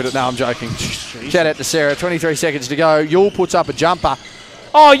get me through to. No, I'm joking. Shout out to Sarah. 23 seconds to go. Yule puts up a jumper.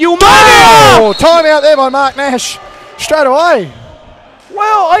 Oh, Yule Mania! Time out there by Mark Nash. Straight away.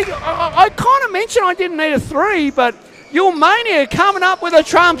 Well, I kind of mentioned I didn't need a 3, but Yule Mania coming up with the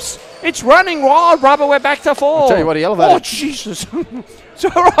trumps. It's running wild, rubber. We're back to 4. I'll tell you what, he elevated. Oh, Jesus. It's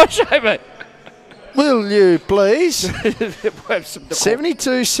all right, Shaver. Will you please? Have some decorum.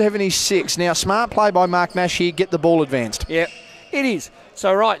 72-76. Now, smart play by Mark Nash here. Get the ball advanced. Yeah, it is.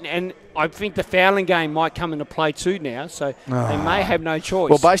 So, right, and I think the fouling game might come into play too now, so they may have no choice.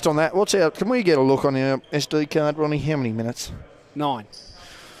 Well, based on that, can we get a look on our SD card, Ronnie? How many minutes? 9.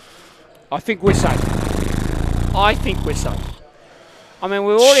 I think we're safe. I mean,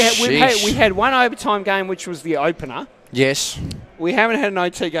 we had one overtime game, which was the opener. Yes. We haven't had an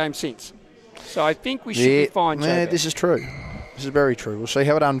OT game since. So I think we should be fine, Jacob. Yeah, this is true. This is very true. We'll see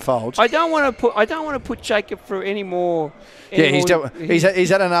how it unfolds. I don't want to put Jacob through any more. He's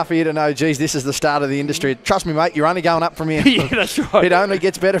had enough here to know, geez, this is the start of the industry. Trust me, mate, you're only going up from here. Yeah, that's right. It only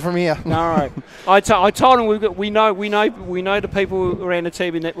gets better from here. All right. I told him we know the people around the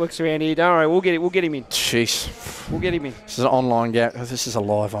TV networks around here. Don't worry, we'll get him in. Jeez. We'll get him in. This is an online game. This is a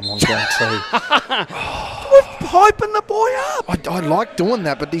live online game too. We're hyping the boy up. I like doing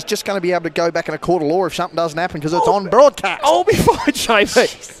that, but he's just going to be able to go back in a court of law if something doesn't happen because it's on broadcast. I'll be fine,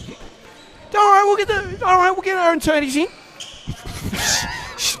 JP. Don't worry, we'll get our attorneys in.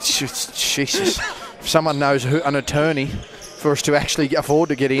 Jesus. If someone knows an attorney for us to actually afford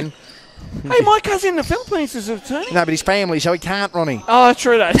to get in. Hey, my cousin in the Philippines is an attorney. No, but his family, so he can't, Ronnie. Oh,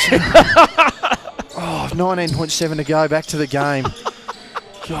 true that. 19.7 to go. Back to the game.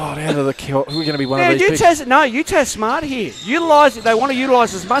 God, out of the kill. We're going to be one of these UTAS smart here. Utilise it. They want to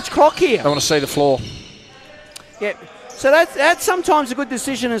utilise as much clock here. They want to see the floor. Yeah. So that's sometimes a good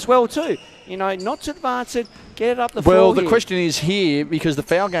decision as well too. You know, not to advance it, get it up the floor. Well, the question is here, because the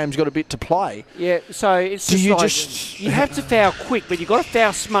foul game's got a bit to play. Yeah, so it's you have to foul quick, but you've got to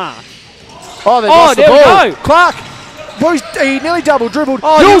foul smart. Oh, they've lost the ball. There we go. Clark. Well, he nearly double dribbled.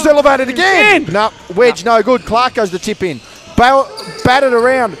 Oh, Yule's elevated again. No, wedge, no good. Clark goes the tip in. Batted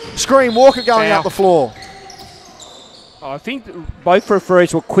around. Screen, Walker going Foul. up the floor. I think both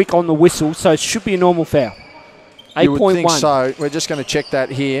referees were quick on the whistle, so it should be a normal foul. 8.1. You would think so. We're just going to check that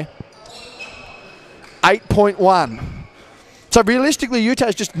here. 8.1. So realistically,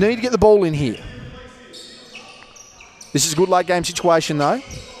 UTAS just need to get the ball in here. This is a good late game situation though.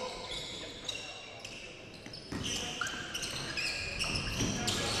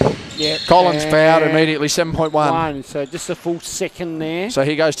 Yeah. Collins fouled immediately, 7.1. So just a full second there. So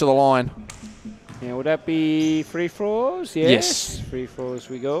he goes to the line. Now, would that be free throws? Yes. Free throws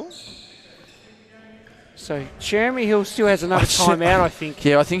we go. So Jeremy Hill still has another timeout, I think.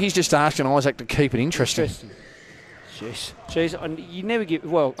 Yeah, I think he's just asking Isaac to keep it interesting. Jeez, you never give.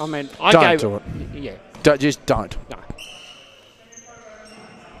 Well, I mean, Don't do it. Yeah. Just don't. No.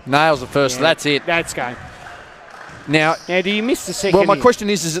 Nails the first. Yeah, That's it. That's game. Now, do you miss the second? Well, my question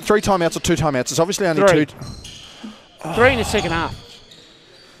is it 3 timeouts or 2 timeouts? It's obviously only 3. 2. 3 in the second half.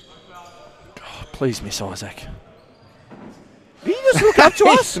 Oh, please miss Isaac. Did he just look up to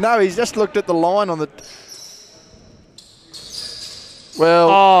us? No, he's just looked at the line on the...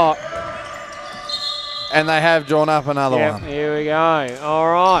 Well... And they have drawn up another one. Here we go.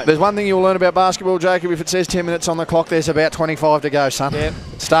 All right. There's one thing you'll learn about basketball, Jacob. If it says 10 minutes on the clock, there's about 25 to go, son. Yep.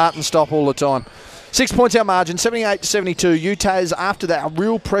 Start and stop all the time. 6 points out margin, 78-72. UTAS, after that, a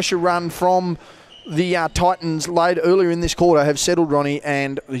real pressure run from the Titans laid earlier in this quarter, have settled, Ronnie,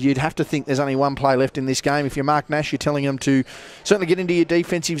 and you'd have to think there's only one play left in this game. If you're Mark Nash, you're telling him to certainly get into your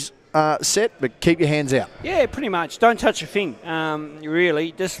defensive set, but keep your hands out. Yeah, pretty much. Don't touch a thing,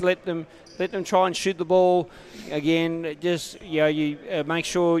 really. Just let them try and shoot the ball. Again, just you make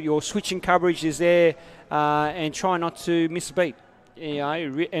sure your switching coverage is there and try not to miss a beat.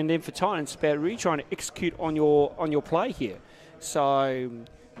 And then for Titans, it's about really trying to execute on your play here. So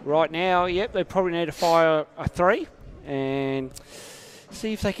right now, they probably need to fire a 3 and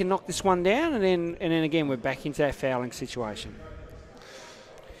see if they can knock this one down. And then again, we're back into that fouling situation.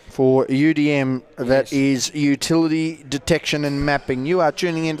 For UDM, that is Utility Detection and Mapping. You are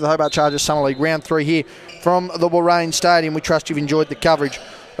tuning into the Hobart Chargers Summer League, round 3 here from the Warrane Stadium. We trust you've enjoyed the coverage.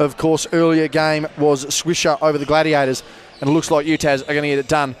 Of course, earlier game was Swisherr over the Gladiators, and it looks like UTAS are going to get it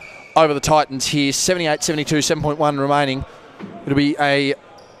done over the Titans here. 78-72, 7.1 remaining. It'll be a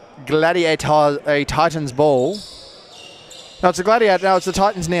Titans ball. No, it's a Gladiator. No, it's the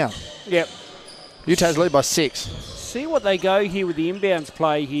Titans now. Yep. UTAS lead by 6. See what they go here with the inbounds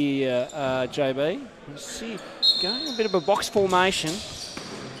play here, JB. See, going a bit of a box formation.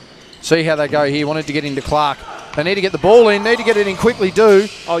 See how they go here. Wanted to get into Clark. They need to get the ball in. Need to get it in quickly. Do.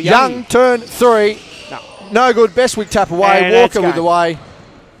 Oh, Young turn 3. No good. Bestwick tap away. And Walker with the way.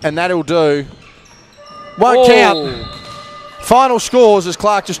 And that'll do. Won't count. Final scores as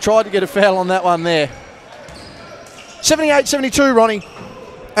Clark just tried to get a foul on that one there. 78-72, Ronnie.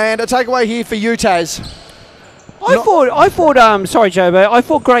 And a takeaway here for UTAS. I thought. Sorry, Joe, but I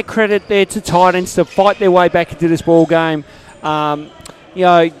thought great credit there to Titans to fight their way back into this ball game. Take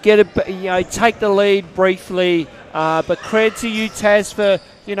the lead briefly, but credit to UTAS for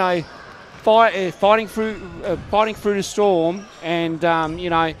fighting through the storm and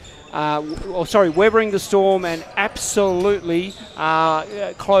weathering the storm and absolutely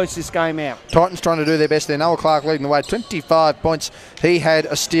close this game out. Titans trying to do their best there. Noah Clark leading the way, 25 points. He had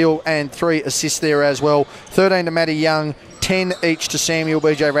a steal and 3 assists there as well. 13 to Matty Young, 10 each to Samuel,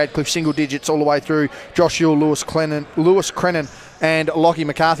 BJ Radcliffe, single digits all the way through. Josh Hill, Lewis Crennan and Lockie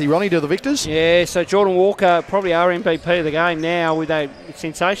McCarthy. Ronnie, to the victors? Yeah, so Jordan Walker, probably our MVP of the game now with that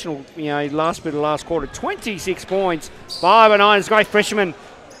sensational, last bit of last quarter. 26 points, 5 and 9. It's a great freshman.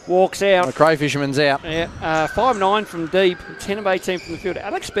 Walks out. The Cray Fisherman's out. Yeah, 5-9 from deep, 10 of 18 from the field.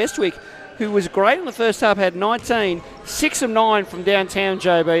 Alex Bestwick, who was great in the first half, had 19, 6 of 9 from downtown,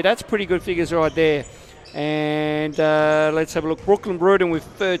 JB. That's pretty good figures right there. And let's have a look. Brooklyn Bruton with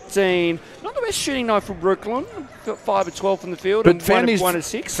 13. Not the best shooting night for Brooklyn. Got 5 of 12 from the field, but and 1 of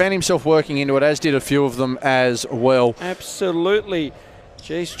 6. Found himself working into it, as did a few of them as well. Absolutely.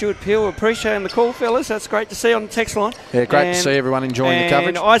 Gee, Stuart Peel, appreciating the call, fellas. That's great to see on the text line. Yeah, great to see everyone enjoying the coverage.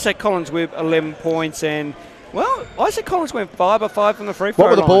 And Isaac Collins with 11 points. And, Isaac Collins went 5 of 5 from the free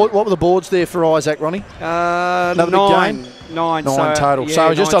throw line. What were the boards there for Isaac, Ronnie? Another 9. Big game? 9 total. Yeah,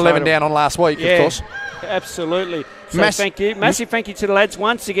 so just 11 total. down on last week, of course. Absolutely. So thank you. Massive thank you to the lads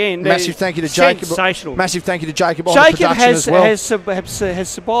once again. Massive thank you to Jacob. Sensational. Massive thank you to Jacob on the production as well. has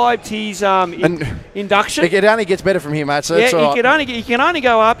survived his induction. It only gets better from here, mate. So yeah, that's all right. He can only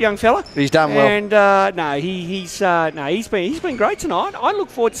go up, young fella. He's done well. And he's been great tonight. I look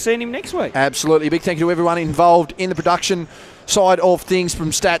forward to seeing him next week. Absolutely. A big thank you to everyone involved in the production side of things,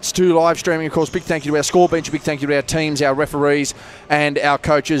 from stats to live streaming. Of course, big thank you to our score bench, a big thank you to our teams, our referees and our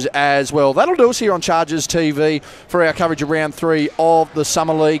coaches as well. That'll do us here on Chargers TV for our coverage of round 3 of the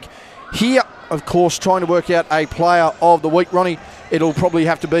Summer League. Here, of course, trying to work out a player of the week. Ronnie, it'll probably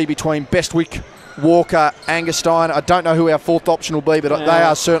have to be between Bestwick, Walker, Angerstein. I don't know who our 4th option will be, but they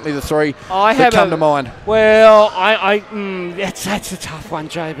are certainly the 3 that come to mind. Well, that's a tough one,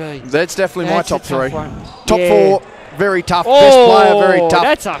 JB. That's definitely my top 3. Top 4. Very tough. Best player, very tough.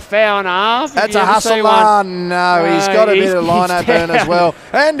 That's a foul and a half. That's a hustler. No, he's got a bit of line burn as well.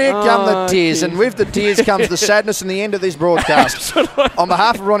 And here come the tears. And with the tears comes the sadness and the end of this broadcast. On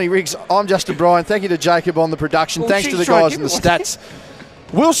behalf of Ronnie Riggs, I'm Justin Bryan. Thank you to Jacob on the production. Thanks to the guys in the stats.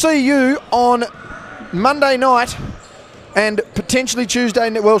 We'll see you on Monday night and potentially Tuesday.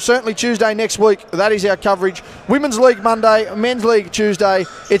 Well, certainly Tuesday next week. That is our coverage. Women's League Monday, Men's League Tuesday.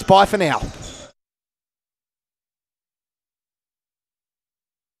 It's bye for now.